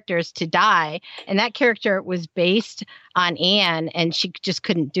those characters to die, and that character was based on Anne, and she just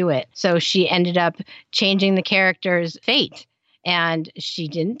couldn't do it. So she ended up changing the character's fate. And she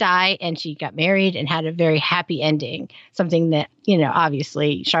didn't die, and she got married and had a very happy ending, something that,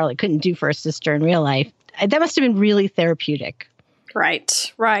 obviously Charlotte couldn't do for her sister in real life. That must have been really therapeutic.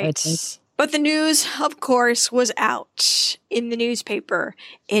 Right. But the news, of course, was out in the newspaper.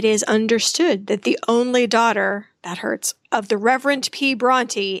 It is understood that the only daughter, that hurts, of the Reverend P.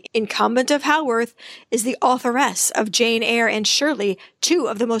 Brontë, incumbent of Haworth, is the authoress of Jane Eyre and Shirley, 2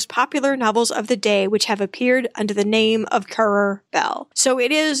 of the most popular novels of the day, which have appeared under the name of Currer Bell. So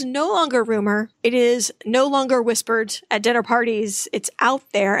it is no longer rumor. It is no longer whispered at dinner parties. It's out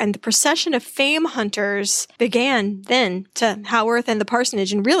there, and the procession of fame hunters began then to Haworth and the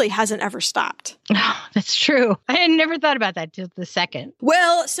parsonage and really hasn't ever stopped. Oh, that's true. I had never thought about that till the second.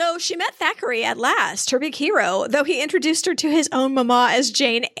 Well, so she met Thackeray at last, her big hero, though he introduced her to his own mama as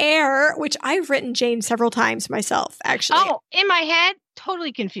Jane Eyre, which I've written Jane several times myself, actually. Oh, in my head,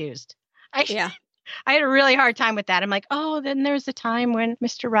 totally confused. I had a really hard time with that. I'm like, then there's a time when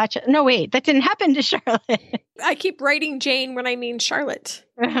Mr. Rochester... No, wait, that didn't happen to Charlotte. I keep writing Jane when I mean Charlotte.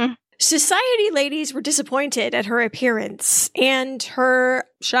 Uh-huh. Society ladies were disappointed at her appearance and her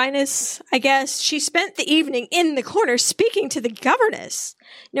shyness, I guess. She spent the evening in the corner speaking to the governess.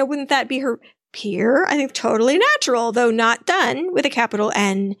 Now, wouldn't that be her peer? I think totally natural, though not done with a capital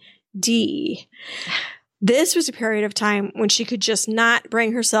N-D. This was a period of time when she could just not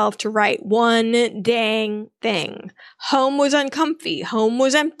bring herself to write one dang thing. Home was uncomfy. Home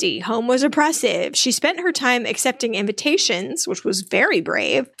was empty. Home was oppressive. She spent her time accepting invitations, which was very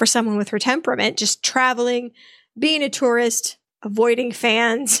brave for someone with her temperament, just traveling, being a tourist, avoiding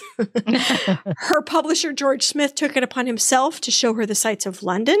fans. Her publisher, George Smith, took it upon himself to show her the sights of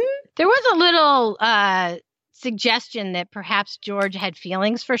London. There was a little suggestion that perhaps George had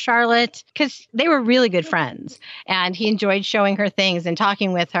feelings for Charlotte because they were really good friends, and he enjoyed showing her things and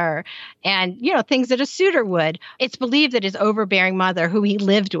talking with her and, things that a suitor would. It's believed that his overbearing mother, who he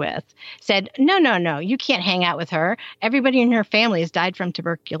lived with, said, no, you can't hang out with her. Everybody in her family has died from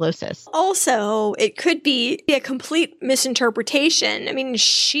tuberculosis. Also, it could be a complete misinterpretation. I mean,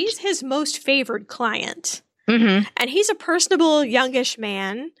 she's his most favored client. Mm-hmm. And he's a personable, youngish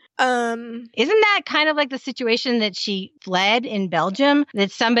man. Isn't that kind of like the situation that she fled in Belgium, that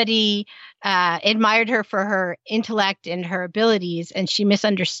somebody admired her for her intellect and her abilities, and she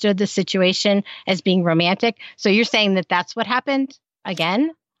misunderstood the situation as being romantic? So you're saying that that's what happened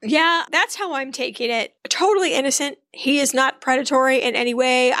again? Yeah, that's how I'm taking it. Totally innocent. He is not predatory in any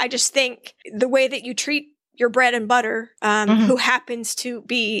way. I just think the way that you treat your bread and butter, who happens to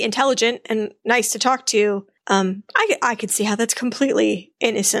be intelligent and nice to talk to, I could see how that's completely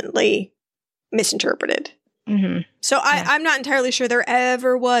innocently misinterpreted. Mm-hmm. So I'm not entirely sure there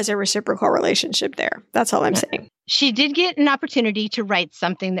ever was a reciprocal relationship there. That's all I'm saying. She did get an opportunity to write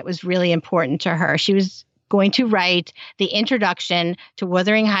something that was really important to her. She was going to write the introduction to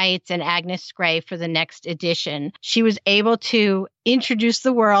Wuthering Heights and Agnes Grey for the next edition. She was able to introduce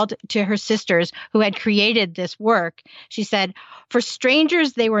the world to her sisters who had created this work. She said, "For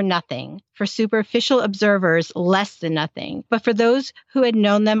strangers, they were nothing. For superficial observers, less than nothing. But for those who had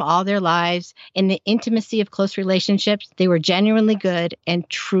known them all their lives in the intimacy of close relationships, they were genuinely good and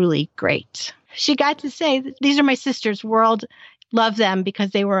truly great." She got to say, "These are my sisters. World love them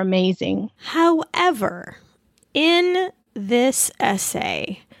because they were amazing." However, in this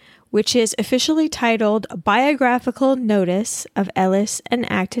essay, which is officially titled Biographical Notice of Ellis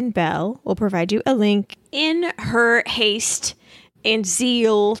and Acton Bell, we'll provide you a link, in her haste and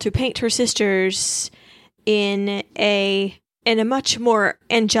zeal to paint her sisters in a much more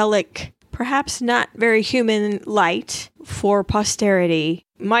angelic, perhaps not very human light for posterity,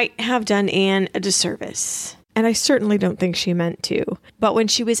 might have done Anne a disservice. And I certainly don't think she meant to. But when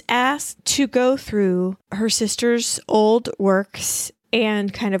she was asked to go through her sister's old works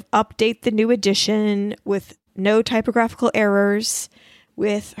and kind of update the new edition with no typographical errors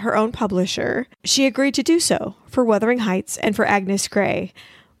with her own publisher, she agreed to do so for Wuthering Heights and for Agnes Grey.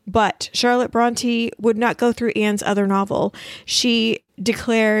 But Charlotte Brontë would not go through Anne's other novel. She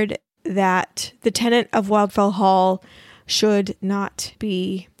declared that The Tenant of Wildfell Hall should not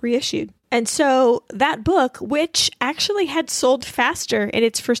be reissued. And so that book, which actually had sold faster in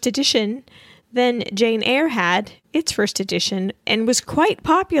its first edition than Jane Eyre had its first edition and was quite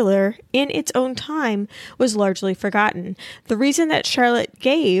popular in its own time, was largely forgotten. The reason that Charlotte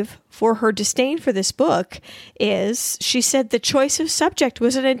gave for her disdain for this book is she said the choice of subject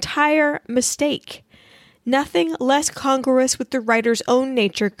was an entire mistake. Nothing less congruous with the writer's own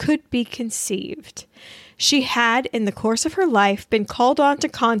nature could be conceived. She had, in the course of her life, been called on to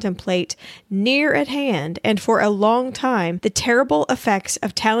contemplate, near at hand and for a long time, the terrible effects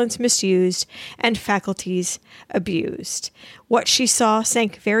of talents misused and faculties abused. What she saw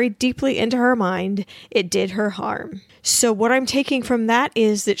sank very deeply into her mind. It did her harm. So what I'm taking from that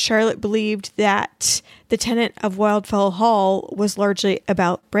is that Charlotte believed that The Tenant of Wildfell Hall was largely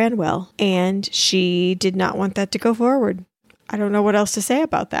about Branwell, and she did not want that to go forward. I don't know what else to say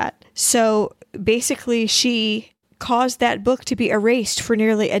about that. So basically, she caused that book to be erased for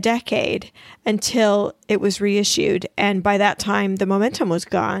nearly a decade until it was reissued. And by that time, the momentum was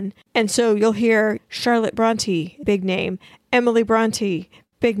gone. And so you'll hear Charlotte Brontë, big name, Emily Brontë,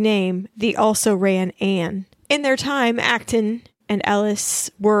 big name, the also ran Anne. In their time, Acton and Ellis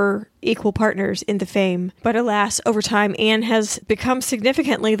were equal partners in the fame. But alas, over time, Anne has become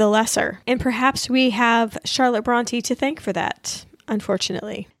significantly the lesser. And perhaps we have Charlotte Brontë to thank for that,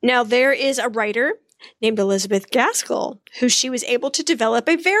 unfortunately. Now, there is a writer named Elizabeth Gaskell, who she was able to develop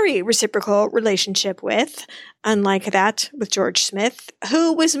a very reciprocal relationship with, unlike that with George Smith,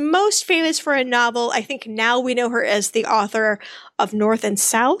 who was most famous for a novel. I think now we know her as the author of North and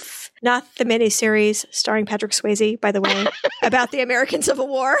South, not the miniseries starring Patrick Swayze, by the way, about the American Civil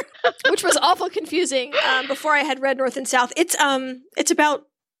War, which was awful confusing before I had read North and South. It's about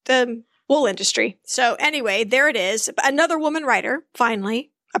the wool industry. So anyway, there it is. Another woman writer, finally.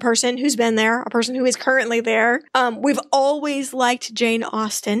 A person who's been there, a person who is currently there. We've always liked Jane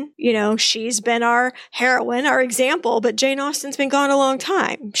Austen. You know, she's been our heroine, our example, but Jane Austen's been gone a long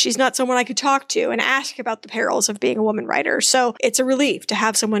time. She's not someone I could talk to and ask about the perils of being a woman writer. So it's a relief to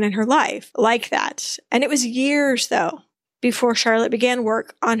have someone in her life like that. And it was years, though, before Charlotte began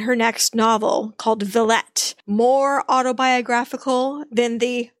work on her next novel called Villette, more autobiographical than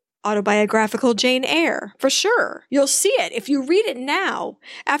the autobiographical Jane Eyre, for sure. You'll see it if you read it now,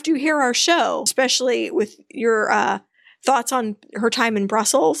 after you hear our show, especially with your thoughts on her time in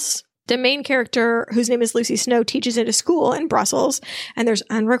Brussels. The main character, whose name is Lucy Snow, teaches at a school in Brussels, and there's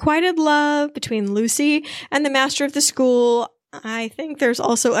unrequited love between Lucy and the master of the school. I think there's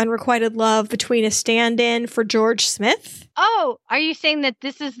also unrequited love between a stand-in for George Smith. Oh, are you saying that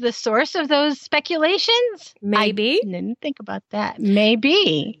this is the source of those speculations? Maybe. I didn't think about that.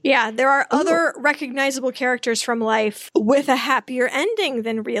 Maybe. Yeah, there are other recognizable characters from life with a happier ending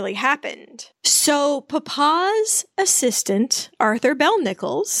than really happened. So Papa's assistant, Arthur Bell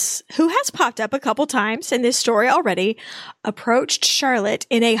Nichols, who has popped up a couple times in this story already, approached Charlotte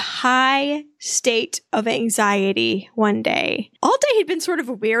in a high state of anxiety one day. All day he'd been sort of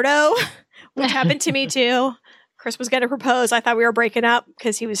a weirdo, which happened to me too. Chris was going to propose. I thought we were breaking up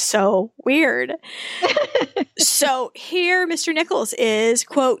because he was so weird. So here Mr. Nichols is,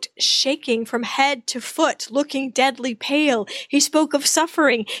 quote, shaking from head to foot, looking deadly pale. He spoke of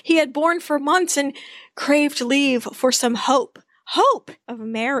suffering he had borne for months and craved leave for some hope of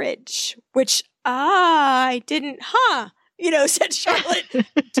marriage, which I didn't, said Charlotte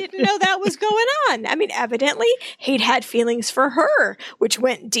didn't know that was going on. I mean, evidently he'd had feelings for her, which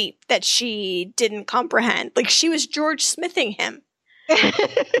went deep that she didn't comprehend. Like she was George Smithing him.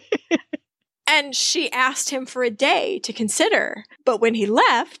 And she asked him for a day to consider. But when he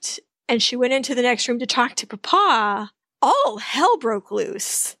left and she went into the next room to talk to Papa, all hell broke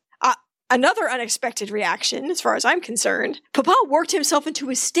loose. Another unexpected reaction, as far as I'm concerned. Papa worked himself into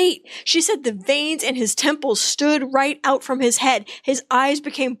a state. She said the veins in his temples stood right out from his head. His eyes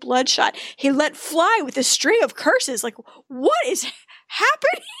became bloodshot. He let fly with a string of curses. Like, what is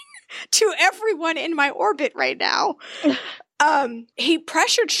happening to everyone in my orbit right now? He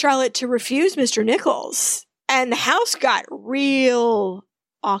pressured Charlotte to refuse Mr. Nichols. And the house got real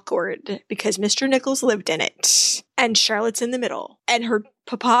awkward because Mr. Nichols lived in it. And Charlotte's in the middle. And her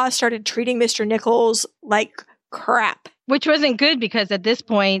Papa started treating Mr. Nichols like crap. Which wasn't good because at this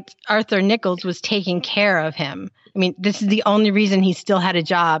point, Arthur Nichols was taking care of him. I mean, this is the only reason he still had a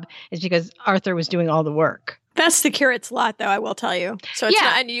job is because Arthur was doing all the work. That's the curate's lot, though, I will tell you. So it's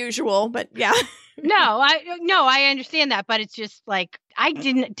not unusual, but yeah. No, I understand that, but it's just like,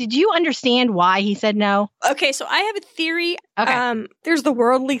 did you understand why he said no? Okay, so I have a theory. Okay. There's the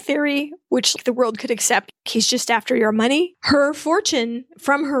worldly theory, which the world could accept. He's just after your money. Her fortune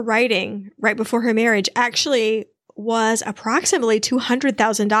from her writing right before her marriage actually was approximately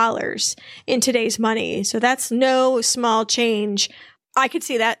 $200,000 in today's money. So that's no small change. I could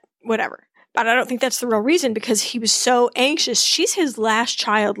see that, whatever. But I don't think that's the real reason because he was so anxious. She's his last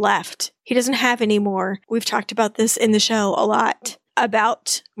child left. He doesn't have any more. We've talked about this in the show a lot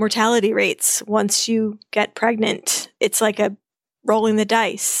about mortality rates once you get pregnant. It's like a rolling the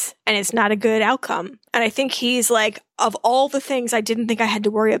dice and it's not a good outcome. And I think he's like, of all the things I didn't think I had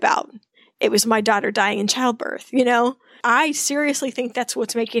to worry about, it was my daughter dying in childbirth, I seriously think that's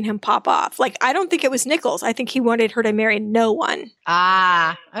what's making him pop off. Like, I don't think it was Nichols. I think he wanted her to marry no one.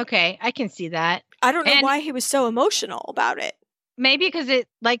 Ah, okay. I can see that. I don't know why he was so emotional about it. Maybe because it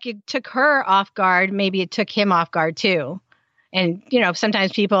took her off guard. Maybe it took him off guard too. And,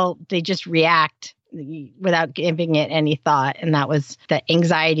 sometimes people, they just react without giving it any thought. And that was the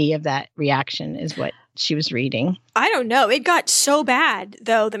anxiety of that reaction is what she was reading. I don't know. It got so bad,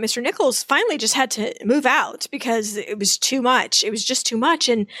 though, that Mr. Nichols finally just had to move out because it was too much. It was just too much.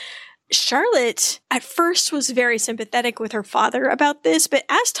 And Charlotte at first was very sympathetic with her father about this, but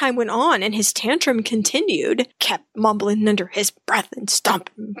as time went on and his tantrum continued, kept mumbling under his breath and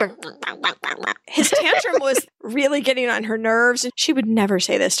stomping. His tantrum was really getting on her nerves. And she would never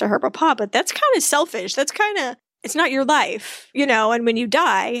say this to her papa, but that's kind of selfish. That's kind of, it's not your life, and when you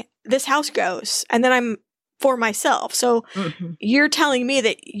die, this house goes, and then I'm for myself. So you're telling me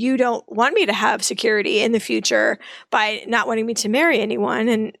that you don't want me to have security in the future by not wanting me to marry anyone.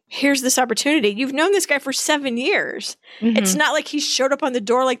 And here's this opportunity. You've known this guy for 7 years. Mm-hmm. It's not like he showed up on the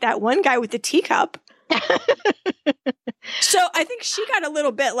door like that one guy with the teacup. So I think she got a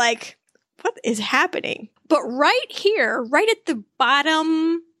little bit like, what is happening? But right here, right at the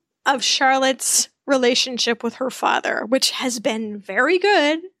bottom of Charlotte's relationship with her father, which has been very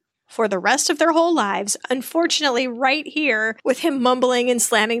good for the rest of their whole lives. Unfortunately, right here, with him mumbling and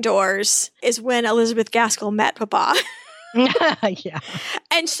slamming doors, is when Elizabeth Gaskell met Papa. Yeah.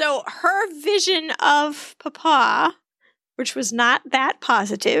 And so her vision of Papa, which was not that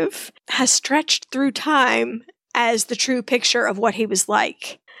positive, has stretched through time as the true picture of what he was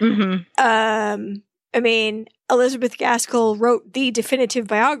like. Mm-hmm. Elizabeth Gaskell wrote the definitive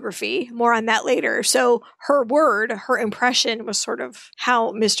biography. More on that later. So her impression was sort of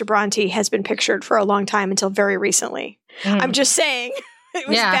how Mr. Brontë has been pictured for a long time until very recently. I'm just saying it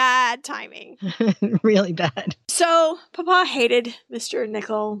was bad timing. Really bad. So Papa hated Mr.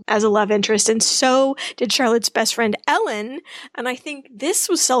 Nichols as a love interest, and so did Charlotte's best friend Ellen. And I think this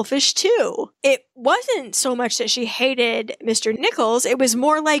was selfish too. It wasn't so much that she hated Mr. Nichols. It was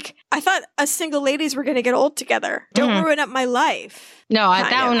more like, I thought us single ladies were going to get old together. Don't ruin up my life. No,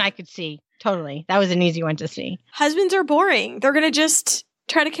 that one I could see. Totally. That was an easy one to see. Husbands are boring. They're going to just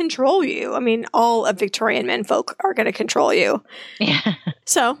try to control you. All of Victorian menfolk are going to control you. Yeah.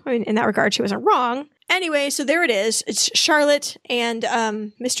 So, in that regard, she wasn't wrong. Anyway, so there it is. It's Charlotte and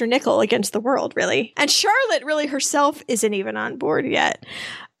Mr. Nichols against the world, really. And Charlotte really herself isn't even on board yet.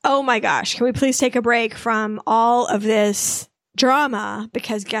 Oh my gosh. Can we please take a break from all of this drama?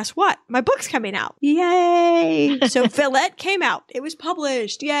 Because guess what? My book's coming out. Yay! So Villette came out. It was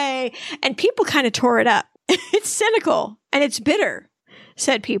published. Yay! And people kind of tore it up. It's cynical and it's bitter,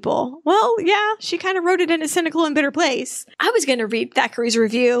 said people. Well, yeah, she kind of wrote it in a cynical and bitter place. I was going to read Thackeray's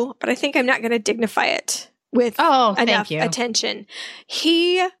review, but I think I'm not going to dignify it with enough attention.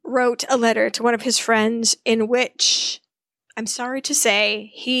 He wrote a letter to one of his friends in which I'm sorry to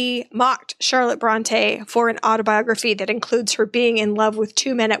say, he mocked Charlotte Brontë for an autobiography that includes her being in love with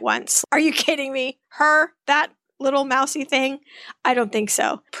 2 men at once. Are you kidding me? Her? That little mousy thing? I don't think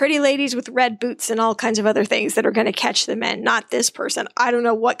so. Pretty ladies with red boots and all kinds of other things that are going to catch the men, not this person. I don't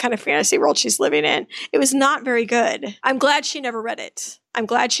know what kind of fantasy world she's living in. It was not very good. I'm glad she never read it. I'm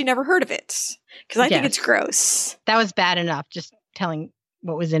glad she never heard of it, because I think it's gross. That was bad enough, just telling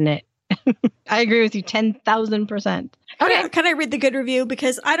what was in it. I agree with you 10,000%. Okay. Can I read the good review?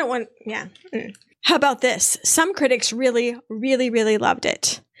 Because I don't want, How about this? Some critics really, really, really loved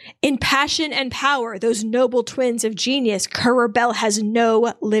it. In passion and power, those noble twins of genius, Currer Bell has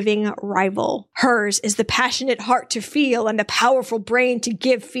no living rival. Hers is the passionate heart to feel and the powerful brain to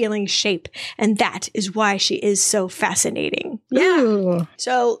give feeling shape. And that is why she is so fascinating. Yeah. Ooh.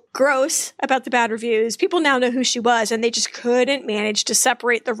 So gross about the bad reviews. People now know who she was, and they just couldn't manage to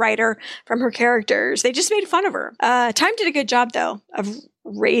separate the writer from her characters. They just made fun of her. Time did a good job, though, of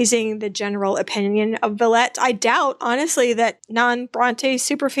raising the general opinion of Villette. I doubt, honestly, that non-Brontë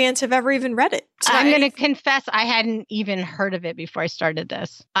superfans have ever even read it. So I'm going to confess I hadn't even heard of it before I started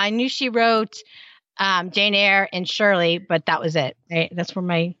this. I knew she wrote Jane Eyre and Shirley, but that was it. Right? That's where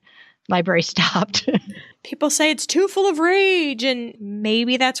my library stopped. People say it's too full of rage, and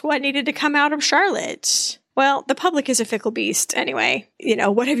maybe that's what needed to come out of Charlotte. Well, the public is a fickle beast anyway.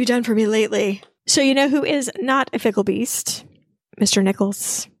 What have you done for me lately? So you know who is not a fickle beast? Mr.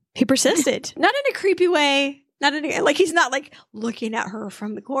 Nichols. He persisted. Not in a creepy way. He's not looking at her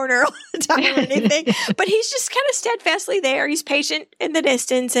from the corner all the time or anything. But he's just kind of steadfastly there. He's patient in the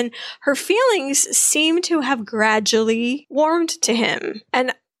distance. And her feelings seem to have gradually warmed to him.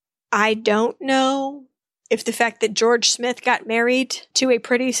 And I don't know if the fact that George Smith got married to a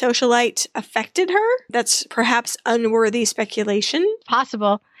pretty socialite affected her. That's perhaps unworthy speculation.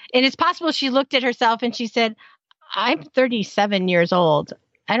 Possible. And it's possible she looked at herself and she said, I'm 37 years old.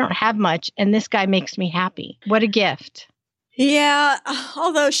 I don't have much, and this guy makes me happy. What a gift. Yeah,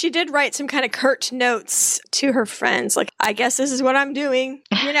 although she did write some kind of curt notes to her friends, I guess this is what I'm doing,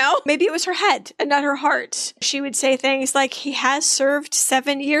 Maybe it was her head and not her heart. She would say things like, he has served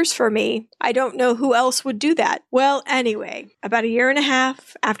 7 years for me. I don't know who else would do that. Well, anyway, about 1.5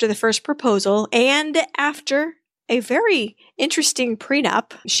 years after the first proposal, and after a very interesting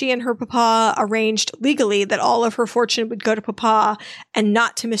prenup, she and her papa arranged legally that all of her fortune would go to papa and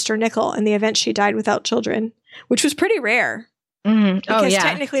not to Mr. Nicol in the event she died without children, which was pretty rare. Mm-hmm. Because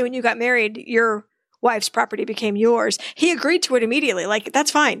technically when you got married, your wife's property became yours. He agreed to it immediately.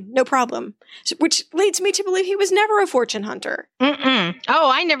 That's fine. No problem. Which leads me to believe he was never a fortune hunter. Mm-mm.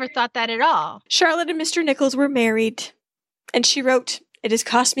 Oh, I never thought that at all. Charlotte and Mr. Nichols were married. And she wrote, "It has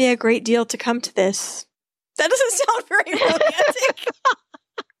cost me a great deal to come to this." That doesn't sound very romantic.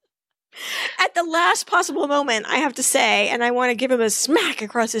 At the last possible moment, I have to say, and I want to give him a smack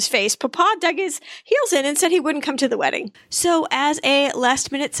across his face, Papa dug his heels in and said he wouldn't come to the wedding. So as a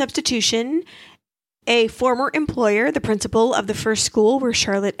last-minute substitution, a former employer, the principal of the first school where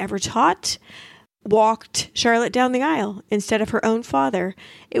Charlotte ever taught, walked Charlotte down the aisle instead of her own father.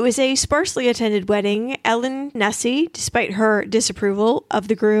 It was a sparsely attended wedding. Ellen Nessy, despite her disapproval of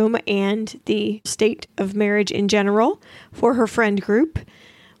the groom and the state of marriage in general for her friend group,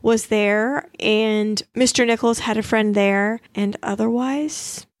 was there, and Mr. Nichols had a friend there, and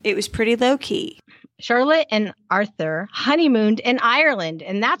otherwise, it was pretty low-key. Charlotte and Arthur honeymooned in Ireland,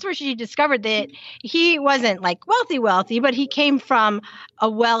 and that's where she discovered that he wasn't wealthy, but he came from a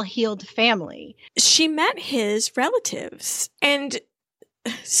well-heeled family. She met his relatives, and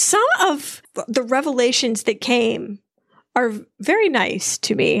some of the revelations that came are very nice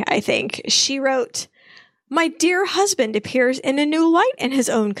to me, I think. She wrote, "My dear husband appears in a new light in his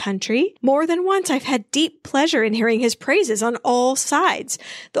own country. More than once I've had deep pleasure in hearing his praises on all sides.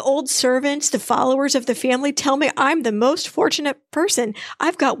 The old servants, the followers of the family tell me I'm the most fortunate person.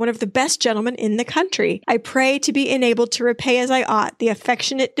 I've got one of the best gentlemen in the country. I pray to be enabled to repay as I ought the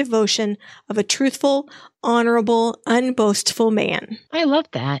affectionate devotion of a truthful, honorable, unboastful man." I love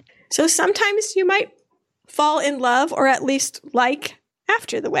that. So sometimes you might fall in love, or at least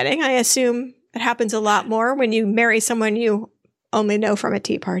after the wedding. I assume it happens a lot more when you marry someone you only know from a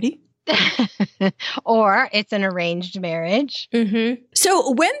tea party. Or it's an arranged marriage. Mm-hmm.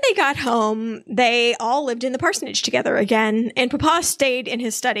 So when they got home, they all lived in the parsonage together again. And Papa stayed in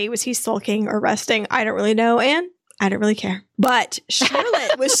his study. Was he sulking or resting? I don't really know, Anne. I don't really care. But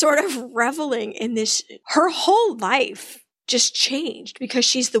Charlotte was sort of reveling in this. Her whole life just changed because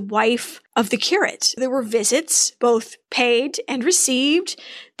she's the wife of the curate. There were visits, both paid and received.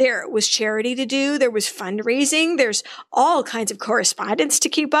 There was charity to do. There was fundraising. There's all kinds of correspondence to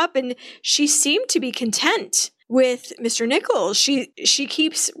keep up. And she seemed to be content with Mr. Nichols. She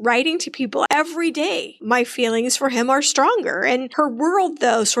keeps writing to people every day. My feelings for him are stronger. And her world,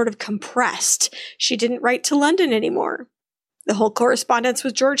 though, sort of compressed. She didn't write to London anymore. The whole correspondence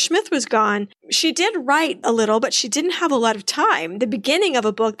with George Smith was gone. She did write a little, but she didn't have a lot of time. The beginning of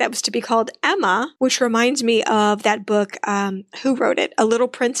a book that was to be called Emma, which reminds me of that book, who wrote it? A Little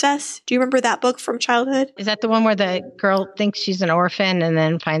Princess. Do you remember that book from childhood? Is that the one where the girl thinks she's an orphan and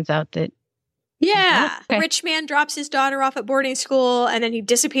then finds out that... Yeah. Okay. A rich man drops his daughter off at boarding school and then he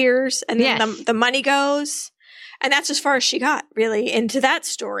disappears and then the money goes. And that's as far as she got, really, into that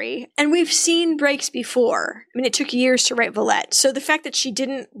story. And we've seen breaks before. I mean, it took years to write Villette. So the fact that she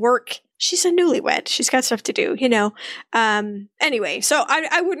didn't work, she's a newlywed. She's got stuff to do, you know. Anyway, so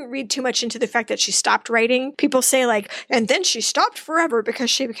I wouldn't read too much into the fact that she stopped writing. People say, like, and then she stopped forever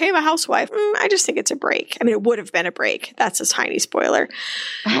because she became a housewife. I just think it's a break. I mean, it would have been a break. That's a tiny spoiler.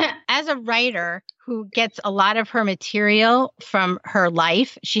 As a writer who gets a lot of her material from her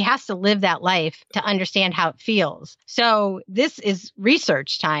life, she has to live that life to understand how it feels. So this is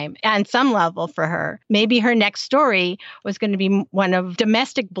research time on some level for her. Maybe her next story was going to be one of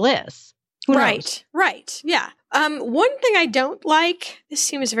domestic bliss. Who knows? Right. Yeah. One thing I don't like, this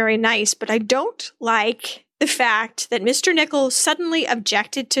seems very nice, but I don't like the fact that Mr. Nichols suddenly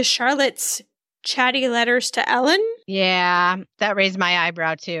objected to Charlotte's chatty letters to Ellen. Yeah, that raised my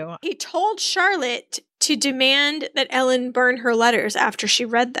eyebrow too. He told Charlotte to demand that Ellen burn her letters after she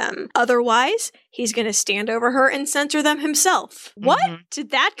read them. Otherwise, he's going to stand over her and censor them himself. What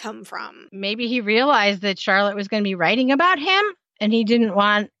did that come from? Maybe he realized that Charlotte was going to be writing about him and he didn't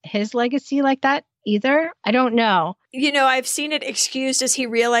want his legacy like that either. I don't know. You know, I've seen it excused as he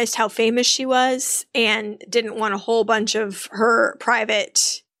realized how famous she was and didn't want a whole bunch of her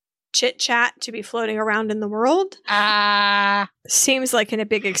private chit-chat to be floating around in the world. Seems like a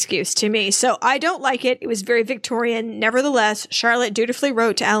big excuse to me. So I don't like it. It was very Victorian. Nevertheless, Charlotte dutifully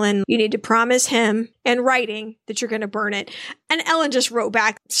wrote to Ellen, you need to promise him in writing that you're going to burn it. And Ellen just wrote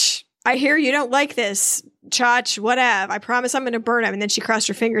back, I hear you don't like this, Chach, whatever. I promise I'm going to burn him. And then she crossed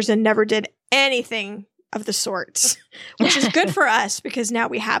her fingers and never did anything of the sorts, which is good for us because now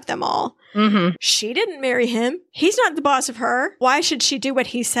we have them all. She didn't marry him. He's not the boss of her. Why should she do what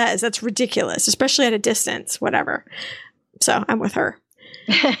he says? That's ridiculous, especially at a distance, whatever. So I'm with her.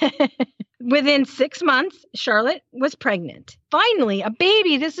 Within 6 months, Charlotte was pregnant. Finally, a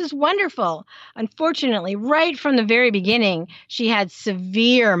baby. This is wonderful. Unfortunately, right from the very beginning, she had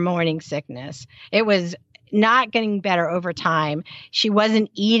severe morning sickness. It was not getting better over time. She wasn't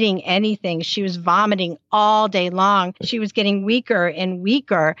eating anything. She was vomiting all day long. She was getting weaker and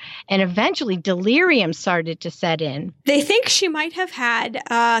weaker, and eventually delirium started to set in. They think she might have had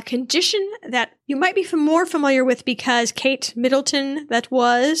a condition that you might be more familiar with because Kate Middleton, that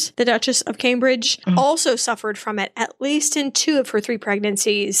was the Duchess of Cambridge, also suffered from it, at least in 2 of her 3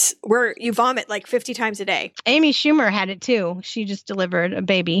 pregnancies, where you vomit like 50 times a day. Amy Schumer had it too. She just delivered a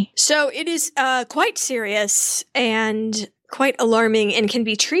baby. So it is quite serious and quite alarming and can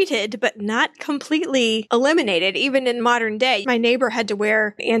be treated, but not completely eliminated, even in modern day. My neighbor had to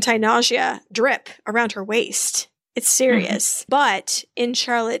wear anti-nausea drip around her waist. It's serious. But in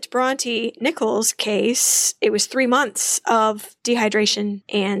Charlotte Brontë Nichols' case, it was 3 months of dehydration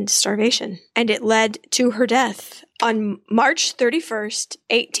and starvation. And it led to her death on March 31st,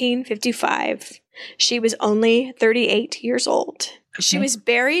 1855. She was only 38 years old. She was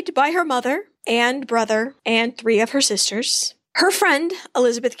buried by her mother and brother and 3 of her sisters. Her friend,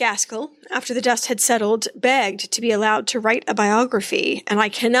 Elizabeth Gaskell, after the dust had settled, begged to be allowed to write a biography, and I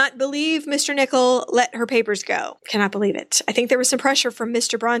cannot believe Mr. Nicholl let her papers go. Cannot believe it. I think there was some pressure from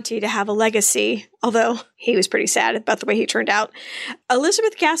Mr. Brontë to have a legacy, although he was pretty sad about the way he turned out.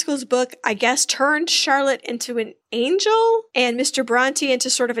 Elizabeth Gaskell's book, I guess, turned Charlotte into an angel, and Mr. Brontë into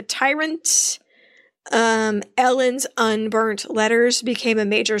sort of a tyrant. Ellen's unburnt letters became a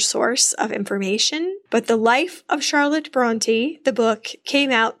major source of information, but The Life of Charlotte Brontë, the book, came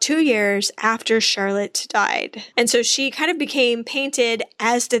out 2 years after Charlotte died. And so she kind of became painted,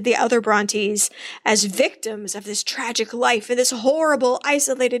 as did the other Brontës, as victims of this tragic life in this horrible,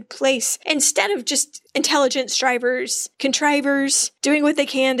 isolated place, instead of just intelligent strivers, contrivers, doing what they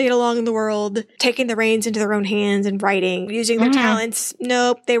can to get along in the world, taking the reins into their own hands and writing, using their talents.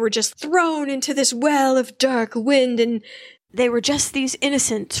 Nope, they were just thrown into this well of dark wind, and they were just these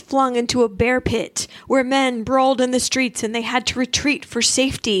innocents flung into a bear pit where men brawled in the streets and they had to retreat for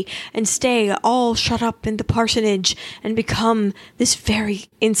safety and stay all shut up in the parsonage and become this very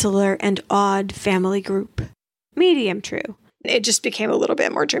insular and odd family group. Medium true. It just became a little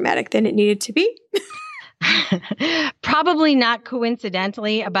bit more dramatic than it needed to be. Probably not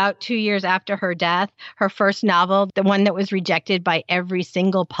coincidentally, about 2 years after her death, her first novel, the one that was rejected by every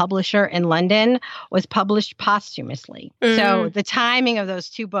single publisher in London, was published posthumously. So the timing of those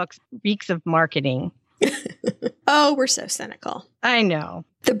two books reeks of marketing. Oh, we're so cynical. I know.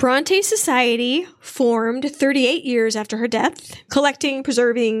 The Brontë Society formed 38 years after her death, collecting,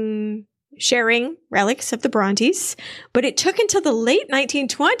 preserving, sharing relics of the Brontes, but it took until the late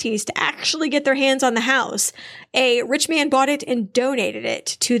 1920s to actually get their hands on the house. A rich man bought it and donated it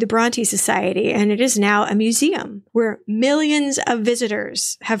to the Brontë Society, and it is now a museum where millions of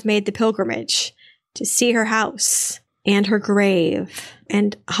visitors have made the pilgrimage to see her house and her grave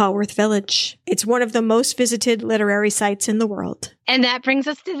and Haworth Village. It's one of the most visited literary sites in the world. And that brings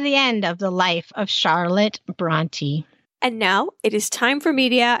us to the end of the life of Charlotte Brontë. And now it is time for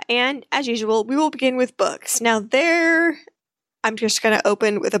media, and as usual, we will begin with books. Now I'm just going to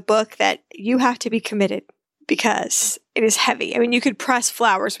open with a book that you have to be committed because it is heavy. I mean, you could press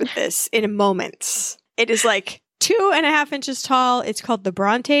flowers with this in moments. It is like 2.5 inches tall. It's called The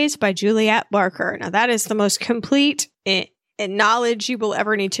Brontes by Juliet Barker. Now that is the most complete knowledge you will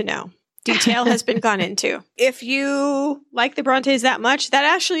ever need to know. Detail has been gone into. If you like the Brontes that much, that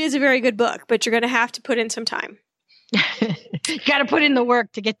actually is a very good book, but you're going to have to put in some time. You got to put in the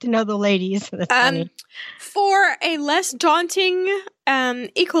work to get to know the ladies. That's funny. For a less daunting,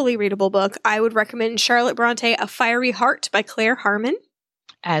 equally readable book, I would recommend Charlotte Brontë, A Fiery Heart by Claire Harmon.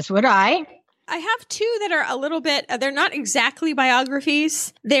 As would I. I have two that are a little bit, they're not exactly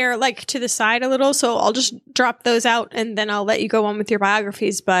biographies. They're like to the side a little, so I'll just drop those out and then I'll let you go on with your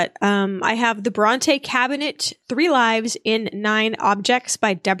biographies. But I have The Brontë Cabinet, 3 Lives in 9 Objects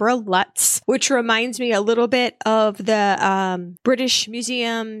by Deborah Lutz, which reminds me a little bit of the British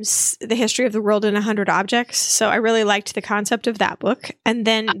Museum's The History of the World in 100 Objects. So I really liked the concept of that book. And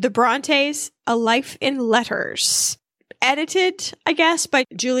then The Brontes, A Life in Letters, edited, I guess, by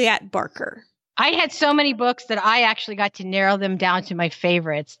Juliet Barker. I had so many books that I actually got to narrow them down to my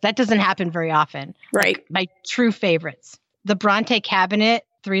favorites. That doesn't happen very often. Right. Like, my true favorites. The Brontë Cabinet,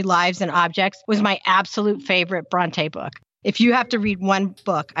 3 Lives and Objects, was my absolute favorite Brontë book. If you have to read one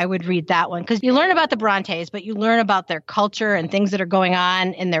book, I would read that one because you learn about the Brontes, but you learn about their culture and things that are going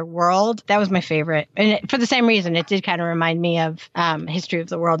on in their world. That was my favorite. And for the same reason, it did kind of remind me of History of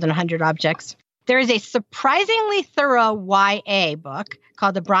the World in 100 Objects. There is a surprisingly thorough YA book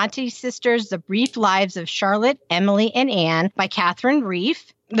called The Brontë Sisters, The Brief Lives of Charlotte, Emily, and Anne by Catherine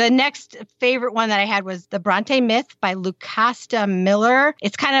Reef. The next favorite one that I had was The Brontë Myth by Lucasta Miller.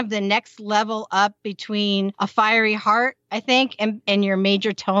 It's kind of the next level up between A Fiery Heart, I think, and your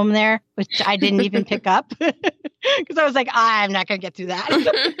major tome there, which I didn't even pick up because I was like, I'm not going to get through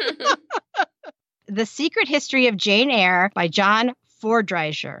that. The Secret History of Jane Eyre by John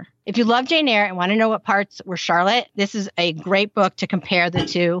Fordreiser. If you love Jane Eyre and want to know what parts were Charlotte, this is a great book to compare the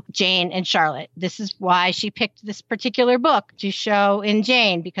two, Jane and Charlotte. This is why she picked this particular book to show in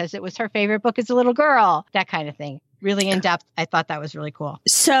Jane, because it was her favorite book as a little girl, that kind of thing. Really in depth. I thought that was really cool.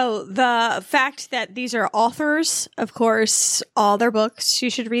 So the fact that these are authors, of course, all their books, you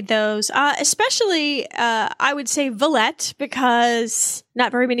should read those. Especially, I would say Villette, because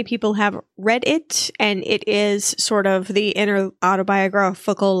not very many people have read it. And it is sort of the inner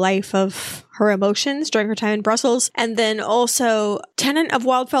autobiographical life of her emotions during her time in Brussels. And then also Tenant of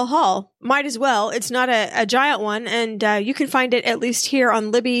Wildfell Hall. Might as well. It's not a giant one. And you can find it at least here on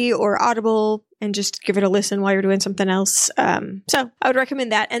Libby or Audible, and just give it a listen while you're doing something else. So I would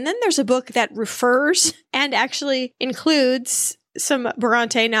recommend that. And then there's a book that refers and actually includes some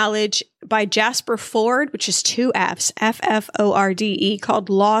Brontë knowledge by Jasper Fforde, which is 2 Fs, F-F-O-R-D-E, called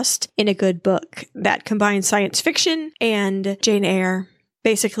Lost in a Good Book, that combines science fiction and Jane Eyre.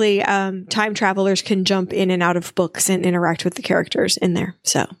 Basically, time travelers can jump in and out of books and interact with the characters in there.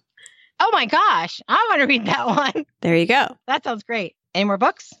 So, oh my gosh, I want to read that one. There you go. That sounds great. Any more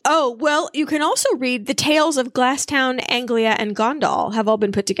books? Oh, well, you can also read The Tales of Glasstown, Anglia, and Gondal have all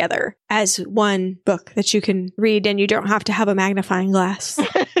been put together as one book that you can read, and you don't have to have a magnifying glass.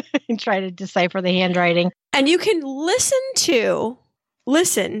 And try to decipher the handwriting. And you can listen to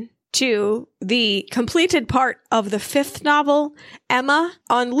the completed part of the 5th novel, Emma,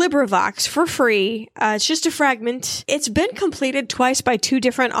 on LibriVox for free. It's just a fragment. It's been completed twice by 2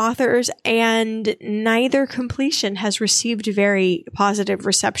 different authors, and neither completion has received very positive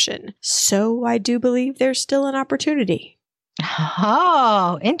reception. So I do believe there's still an opportunity.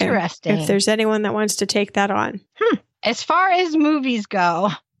 Oh, interesting. If there's anyone that wants to take that on. As far as movies go,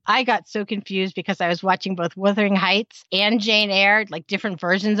 I got so confused because I was watching both Wuthering Heights and Jane Eyre, like different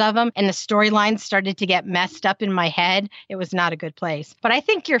versions of them, and the storylines started to get messed up in my head. It was not a good place. But I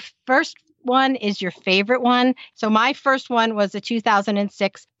think your first one is your favorite one. So my first one was the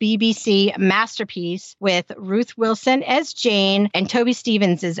 2006 BBC masterpiece with Ruth Wilson as Jane and Toby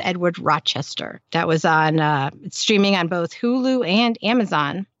Stephens as Edward Rochester. That was on streaming on both Hulu and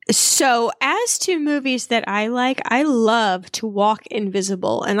Amazon. So as to movies that I love To Walk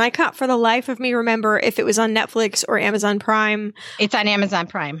Invisible. And I can't for the life of me remember if it was on Netflix or Amazon Prime. It's on Amazon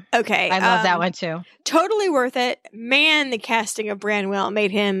Prime. Okay. I love that one too. Totally worth it. Man, the casting of Branwell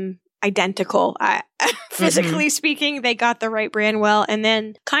made him identical. Physically speaking, they got the right Branwell. And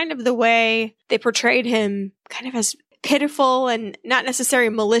then kind of the way they portrayed him kind of as pitiful and not necessarily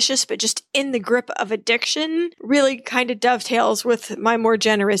malicious, but just in the grip of addiction really kind of dovetails with my more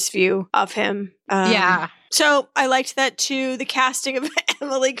generous view of him. Yeah. So I liked that too. The casting of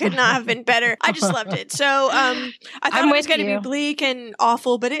Emily could not have been better. I just loved it. So I thought it was going to be bleak and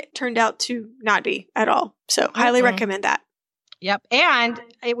awful, but it turned out to not be at all. So highly recommend that. Yep. And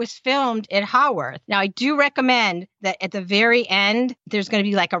it was filmed at Haworth. Now, I do recommend that at the very end, there's going to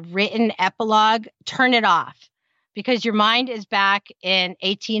be like a written epilogue. Turn it off. Because your mind is back in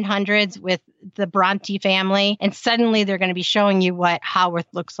 1800s with the Brontë family, and suddenly they're going to be showing you what Haworth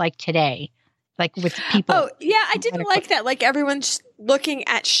looks like today, like with people. Oh, yeah, I didn't like that. Like everyone's looking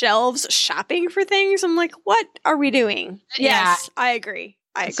at shelves, shopping for things. I'm like, what are we doing? Yes, I agree.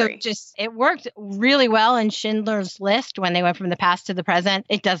 So it worked really well in Schindler's List when they went from the past to the present.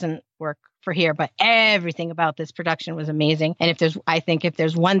 It doesn't work for here, but everything about this production was amazing. And if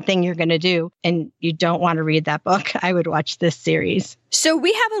there's one thing you're going to do and you don't want to read that book, I would watch this series. So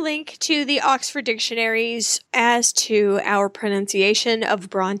we have a link to the Oxford dictionaries as to our pronunciation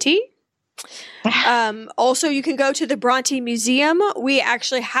of Brontë. Also, you can go to the Brontë Museum. We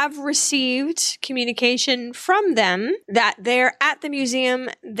actually have received communication from them that they're at the museum.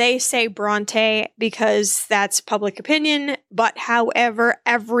 They say Brontë because that's public opinion. But however,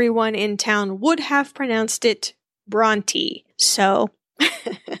 everyone in town would have pronounced it Brontë. So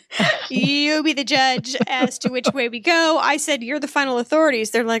you be the judge as to which way we go. I said, you're the final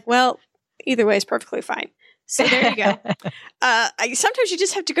authorities. They're like, well, either way is perfectly fine. So there you go. Sometimes you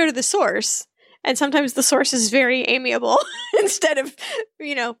just have to go to the source, and sometimes the source is very amiable instead of,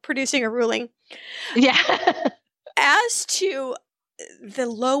 producing a ruling. Yeah. As to the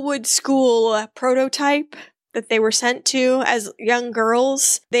Lowood School prototype that they were sent to as young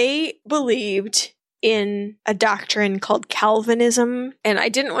girls, they believed in a doctrine called Calvinism. And I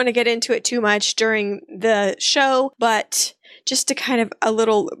didn't want to get into it too much during the show, but just to kind of a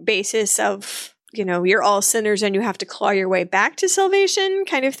little basis of, you're all sinners and you have to claw your way back to salvation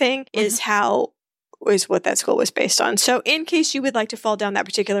kind of thing is what that school was based on. So in case you would like to fall down that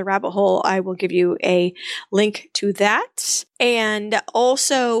particular rabbit hole, I will give you a link to that. And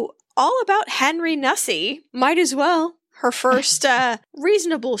also all about Henry Nussey. Might as well. Her first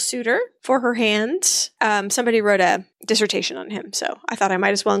reasonable suitor for her hand. Somebody wrote a dissertation on him, so I thought I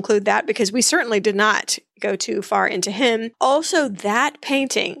might as well include that because we certainly did not go too far into him. Also, that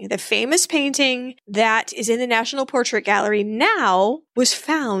painting, the famous painting that is in the National Portrait Gallery now, was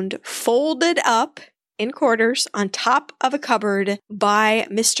found folded up in quarters on top of a cupboard by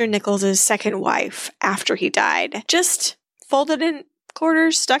Mr. Nichols's second wife after he died. Just folded in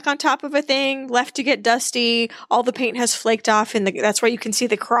quarters, stuck on top of a thing, left to get dusty. All the paint has flaked off, and that's why you can see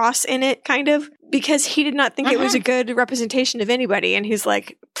the cross in it, kind of, because he did not think it was a good representation of anybody. And he's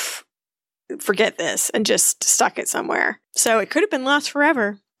like, forget this, and just stuck it somewhere. So it could have been lost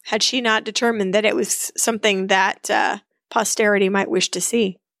forever had she not determined that it was something that posterity might wish to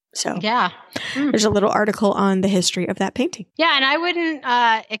see. So yeah, there's a little article on the history of that painting. Yeah, and I wouldn't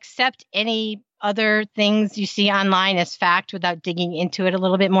accept any other things you see online as fact without digging into it a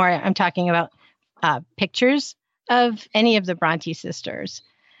little bit more. I'm talking about pictures of any of the Brontë sisters.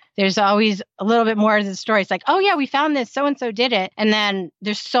 There's always a little bit more to the story. It's like, oh yeah, we found this, so-and-so did it. And then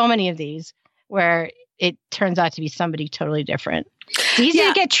there's so many of these where it turns out to be somebody totally different. It's easy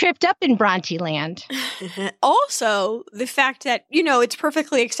to get tripped up in Brontë land. Also, the fact that, it's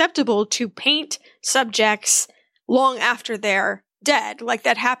perfectly acceptable to paint subjects long after they're dead, like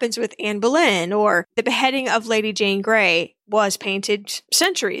that happens with Anne Boleyn, or the beheading of Lady Jane Grey was painted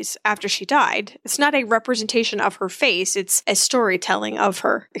centuries after she died. It's not a representation of her face, it's a storytelling of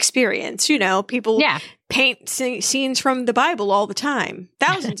her experience. People paint scenes from the Bible all the time,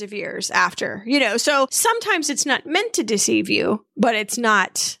 thousands of years after, so sometimes it's not meant to deceive you, but it's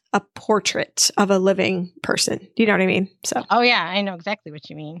not a portrait of a living person. Do you know what I mean? So, oh yeah, I know exactly what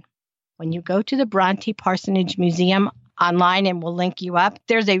you mean. When you go to the Brontë Parsonage Museum online, and we'll link you up,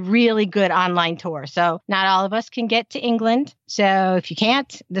 there's a really good online tour. So not all of us can get to England. So if you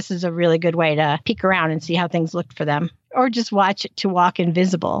can't, this is a really good way to peek around and see how things looked for them. Or just watch To Walk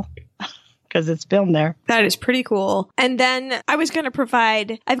Invisible. because it's filmed there. That is pretty cool. And then I was going to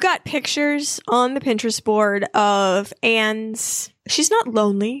provide, I've got pictures on the Pinterest board of Anne's. She's not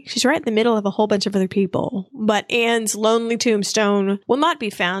lonely. She's right in the middle of a whole bunch of other people. But Anne's lonely tombstone will not be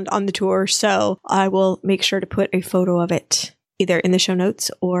found on the tour. So I will make sure to put a photo of it either in the show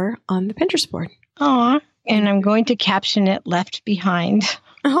notes or on the Pinterest board. Aw. And I'm going to caption it Left Behind.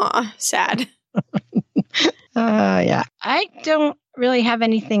 Aw, sad. Yeah. I don't really have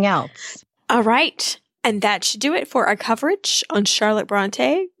anything else. All right. And that should do it for our coverage on Charlotte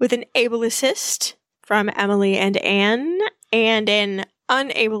Brontë with an able assist from Emily and Anne and an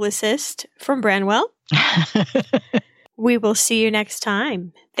unable assist from Branwell. We will see you next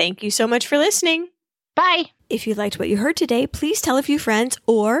time. Thank you so much for listening. Bye. If you liked what you heard today, please tell a few friends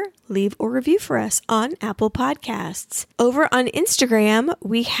or leave a review for us on Apple Podcasts. Over on Instagram,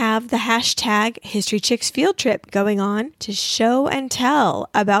 we have the hashtag History Chicks Field Trip going on to show and tell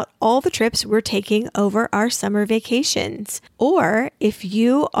about all the trips we're taking over our summer vacations. Or if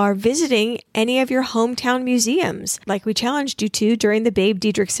you are visiting any of your hometown museums, like we challenged you to during the Babe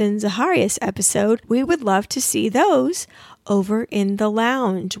Diedrichson Zacharias episode, we would love to see those over in the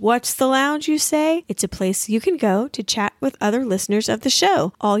lounge. What's the lounge, you say? It's a place you can go to chat with other listeners of the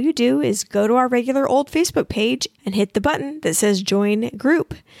show. All you do is go to our regular old Facebook page and hit the button that says join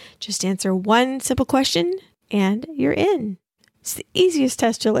group. Just answer one simple question and you're in. It's the easiest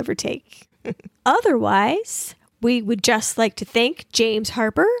test you'll ever take. Otherwise, we would just like to thank James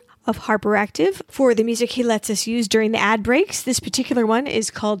Harper of Harper Active for the music he lets us use during the ad breaks. This particular one is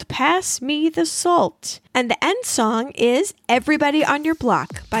called Pass Me the Salt. And the end song is Everybody on Your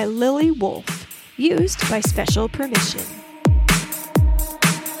Block by Lily Wolf, used by special permission.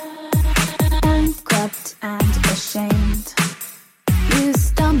 Bankrupt and ashamed, you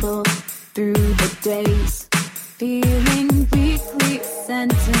stumble through the days, feeling weakly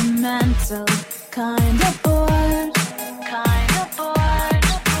sentimental, kind of bored,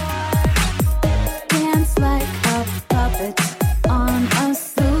 dance like a puppet on a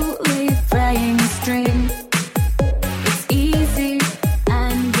slowly fraying string. It's easy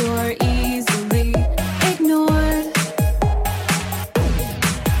and you're easily ignored.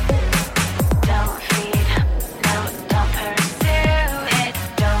 Don't feed, no, don't pursue it.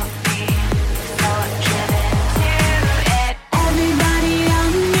 Don't be so driven to it. Everybody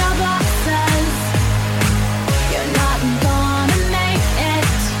on your block says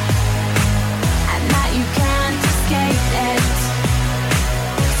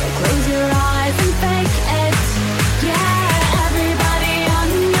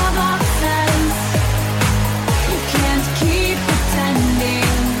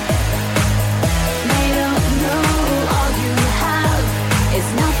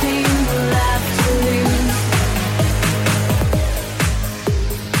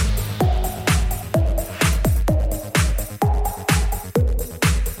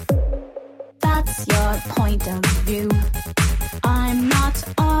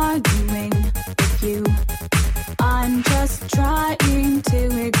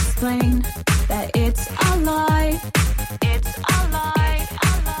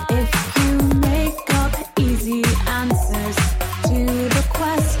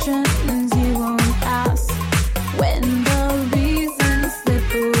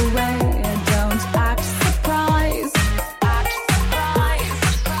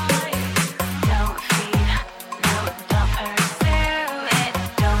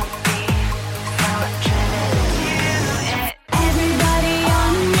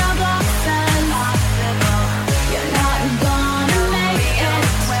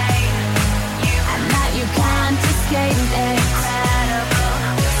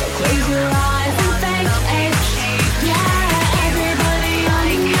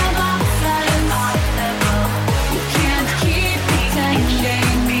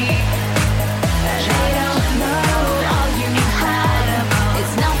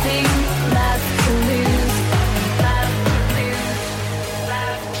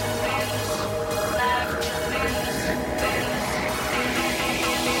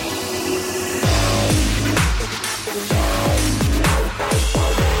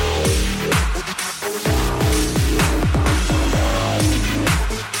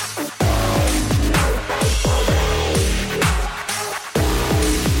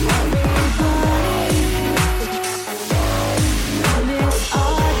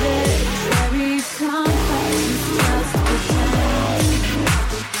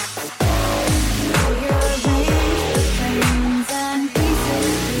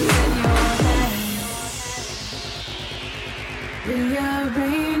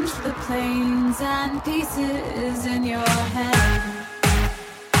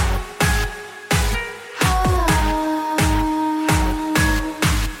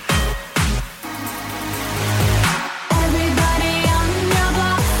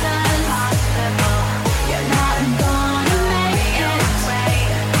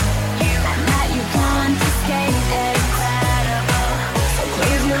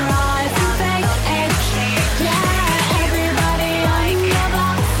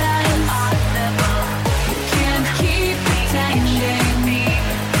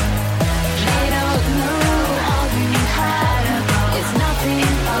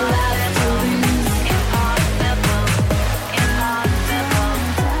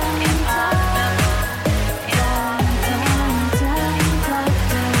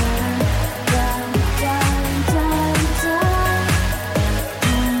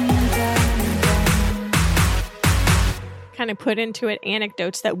kind of put into it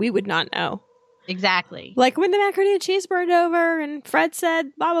anecdotes that we would not know. Exactly. Like when the macaroni and cheese burned over and Fred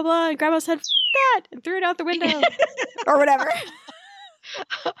said blah, blah, blah, and Grandma said, "F that," and threw it out the window. Or whatever.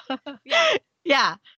 Yeah.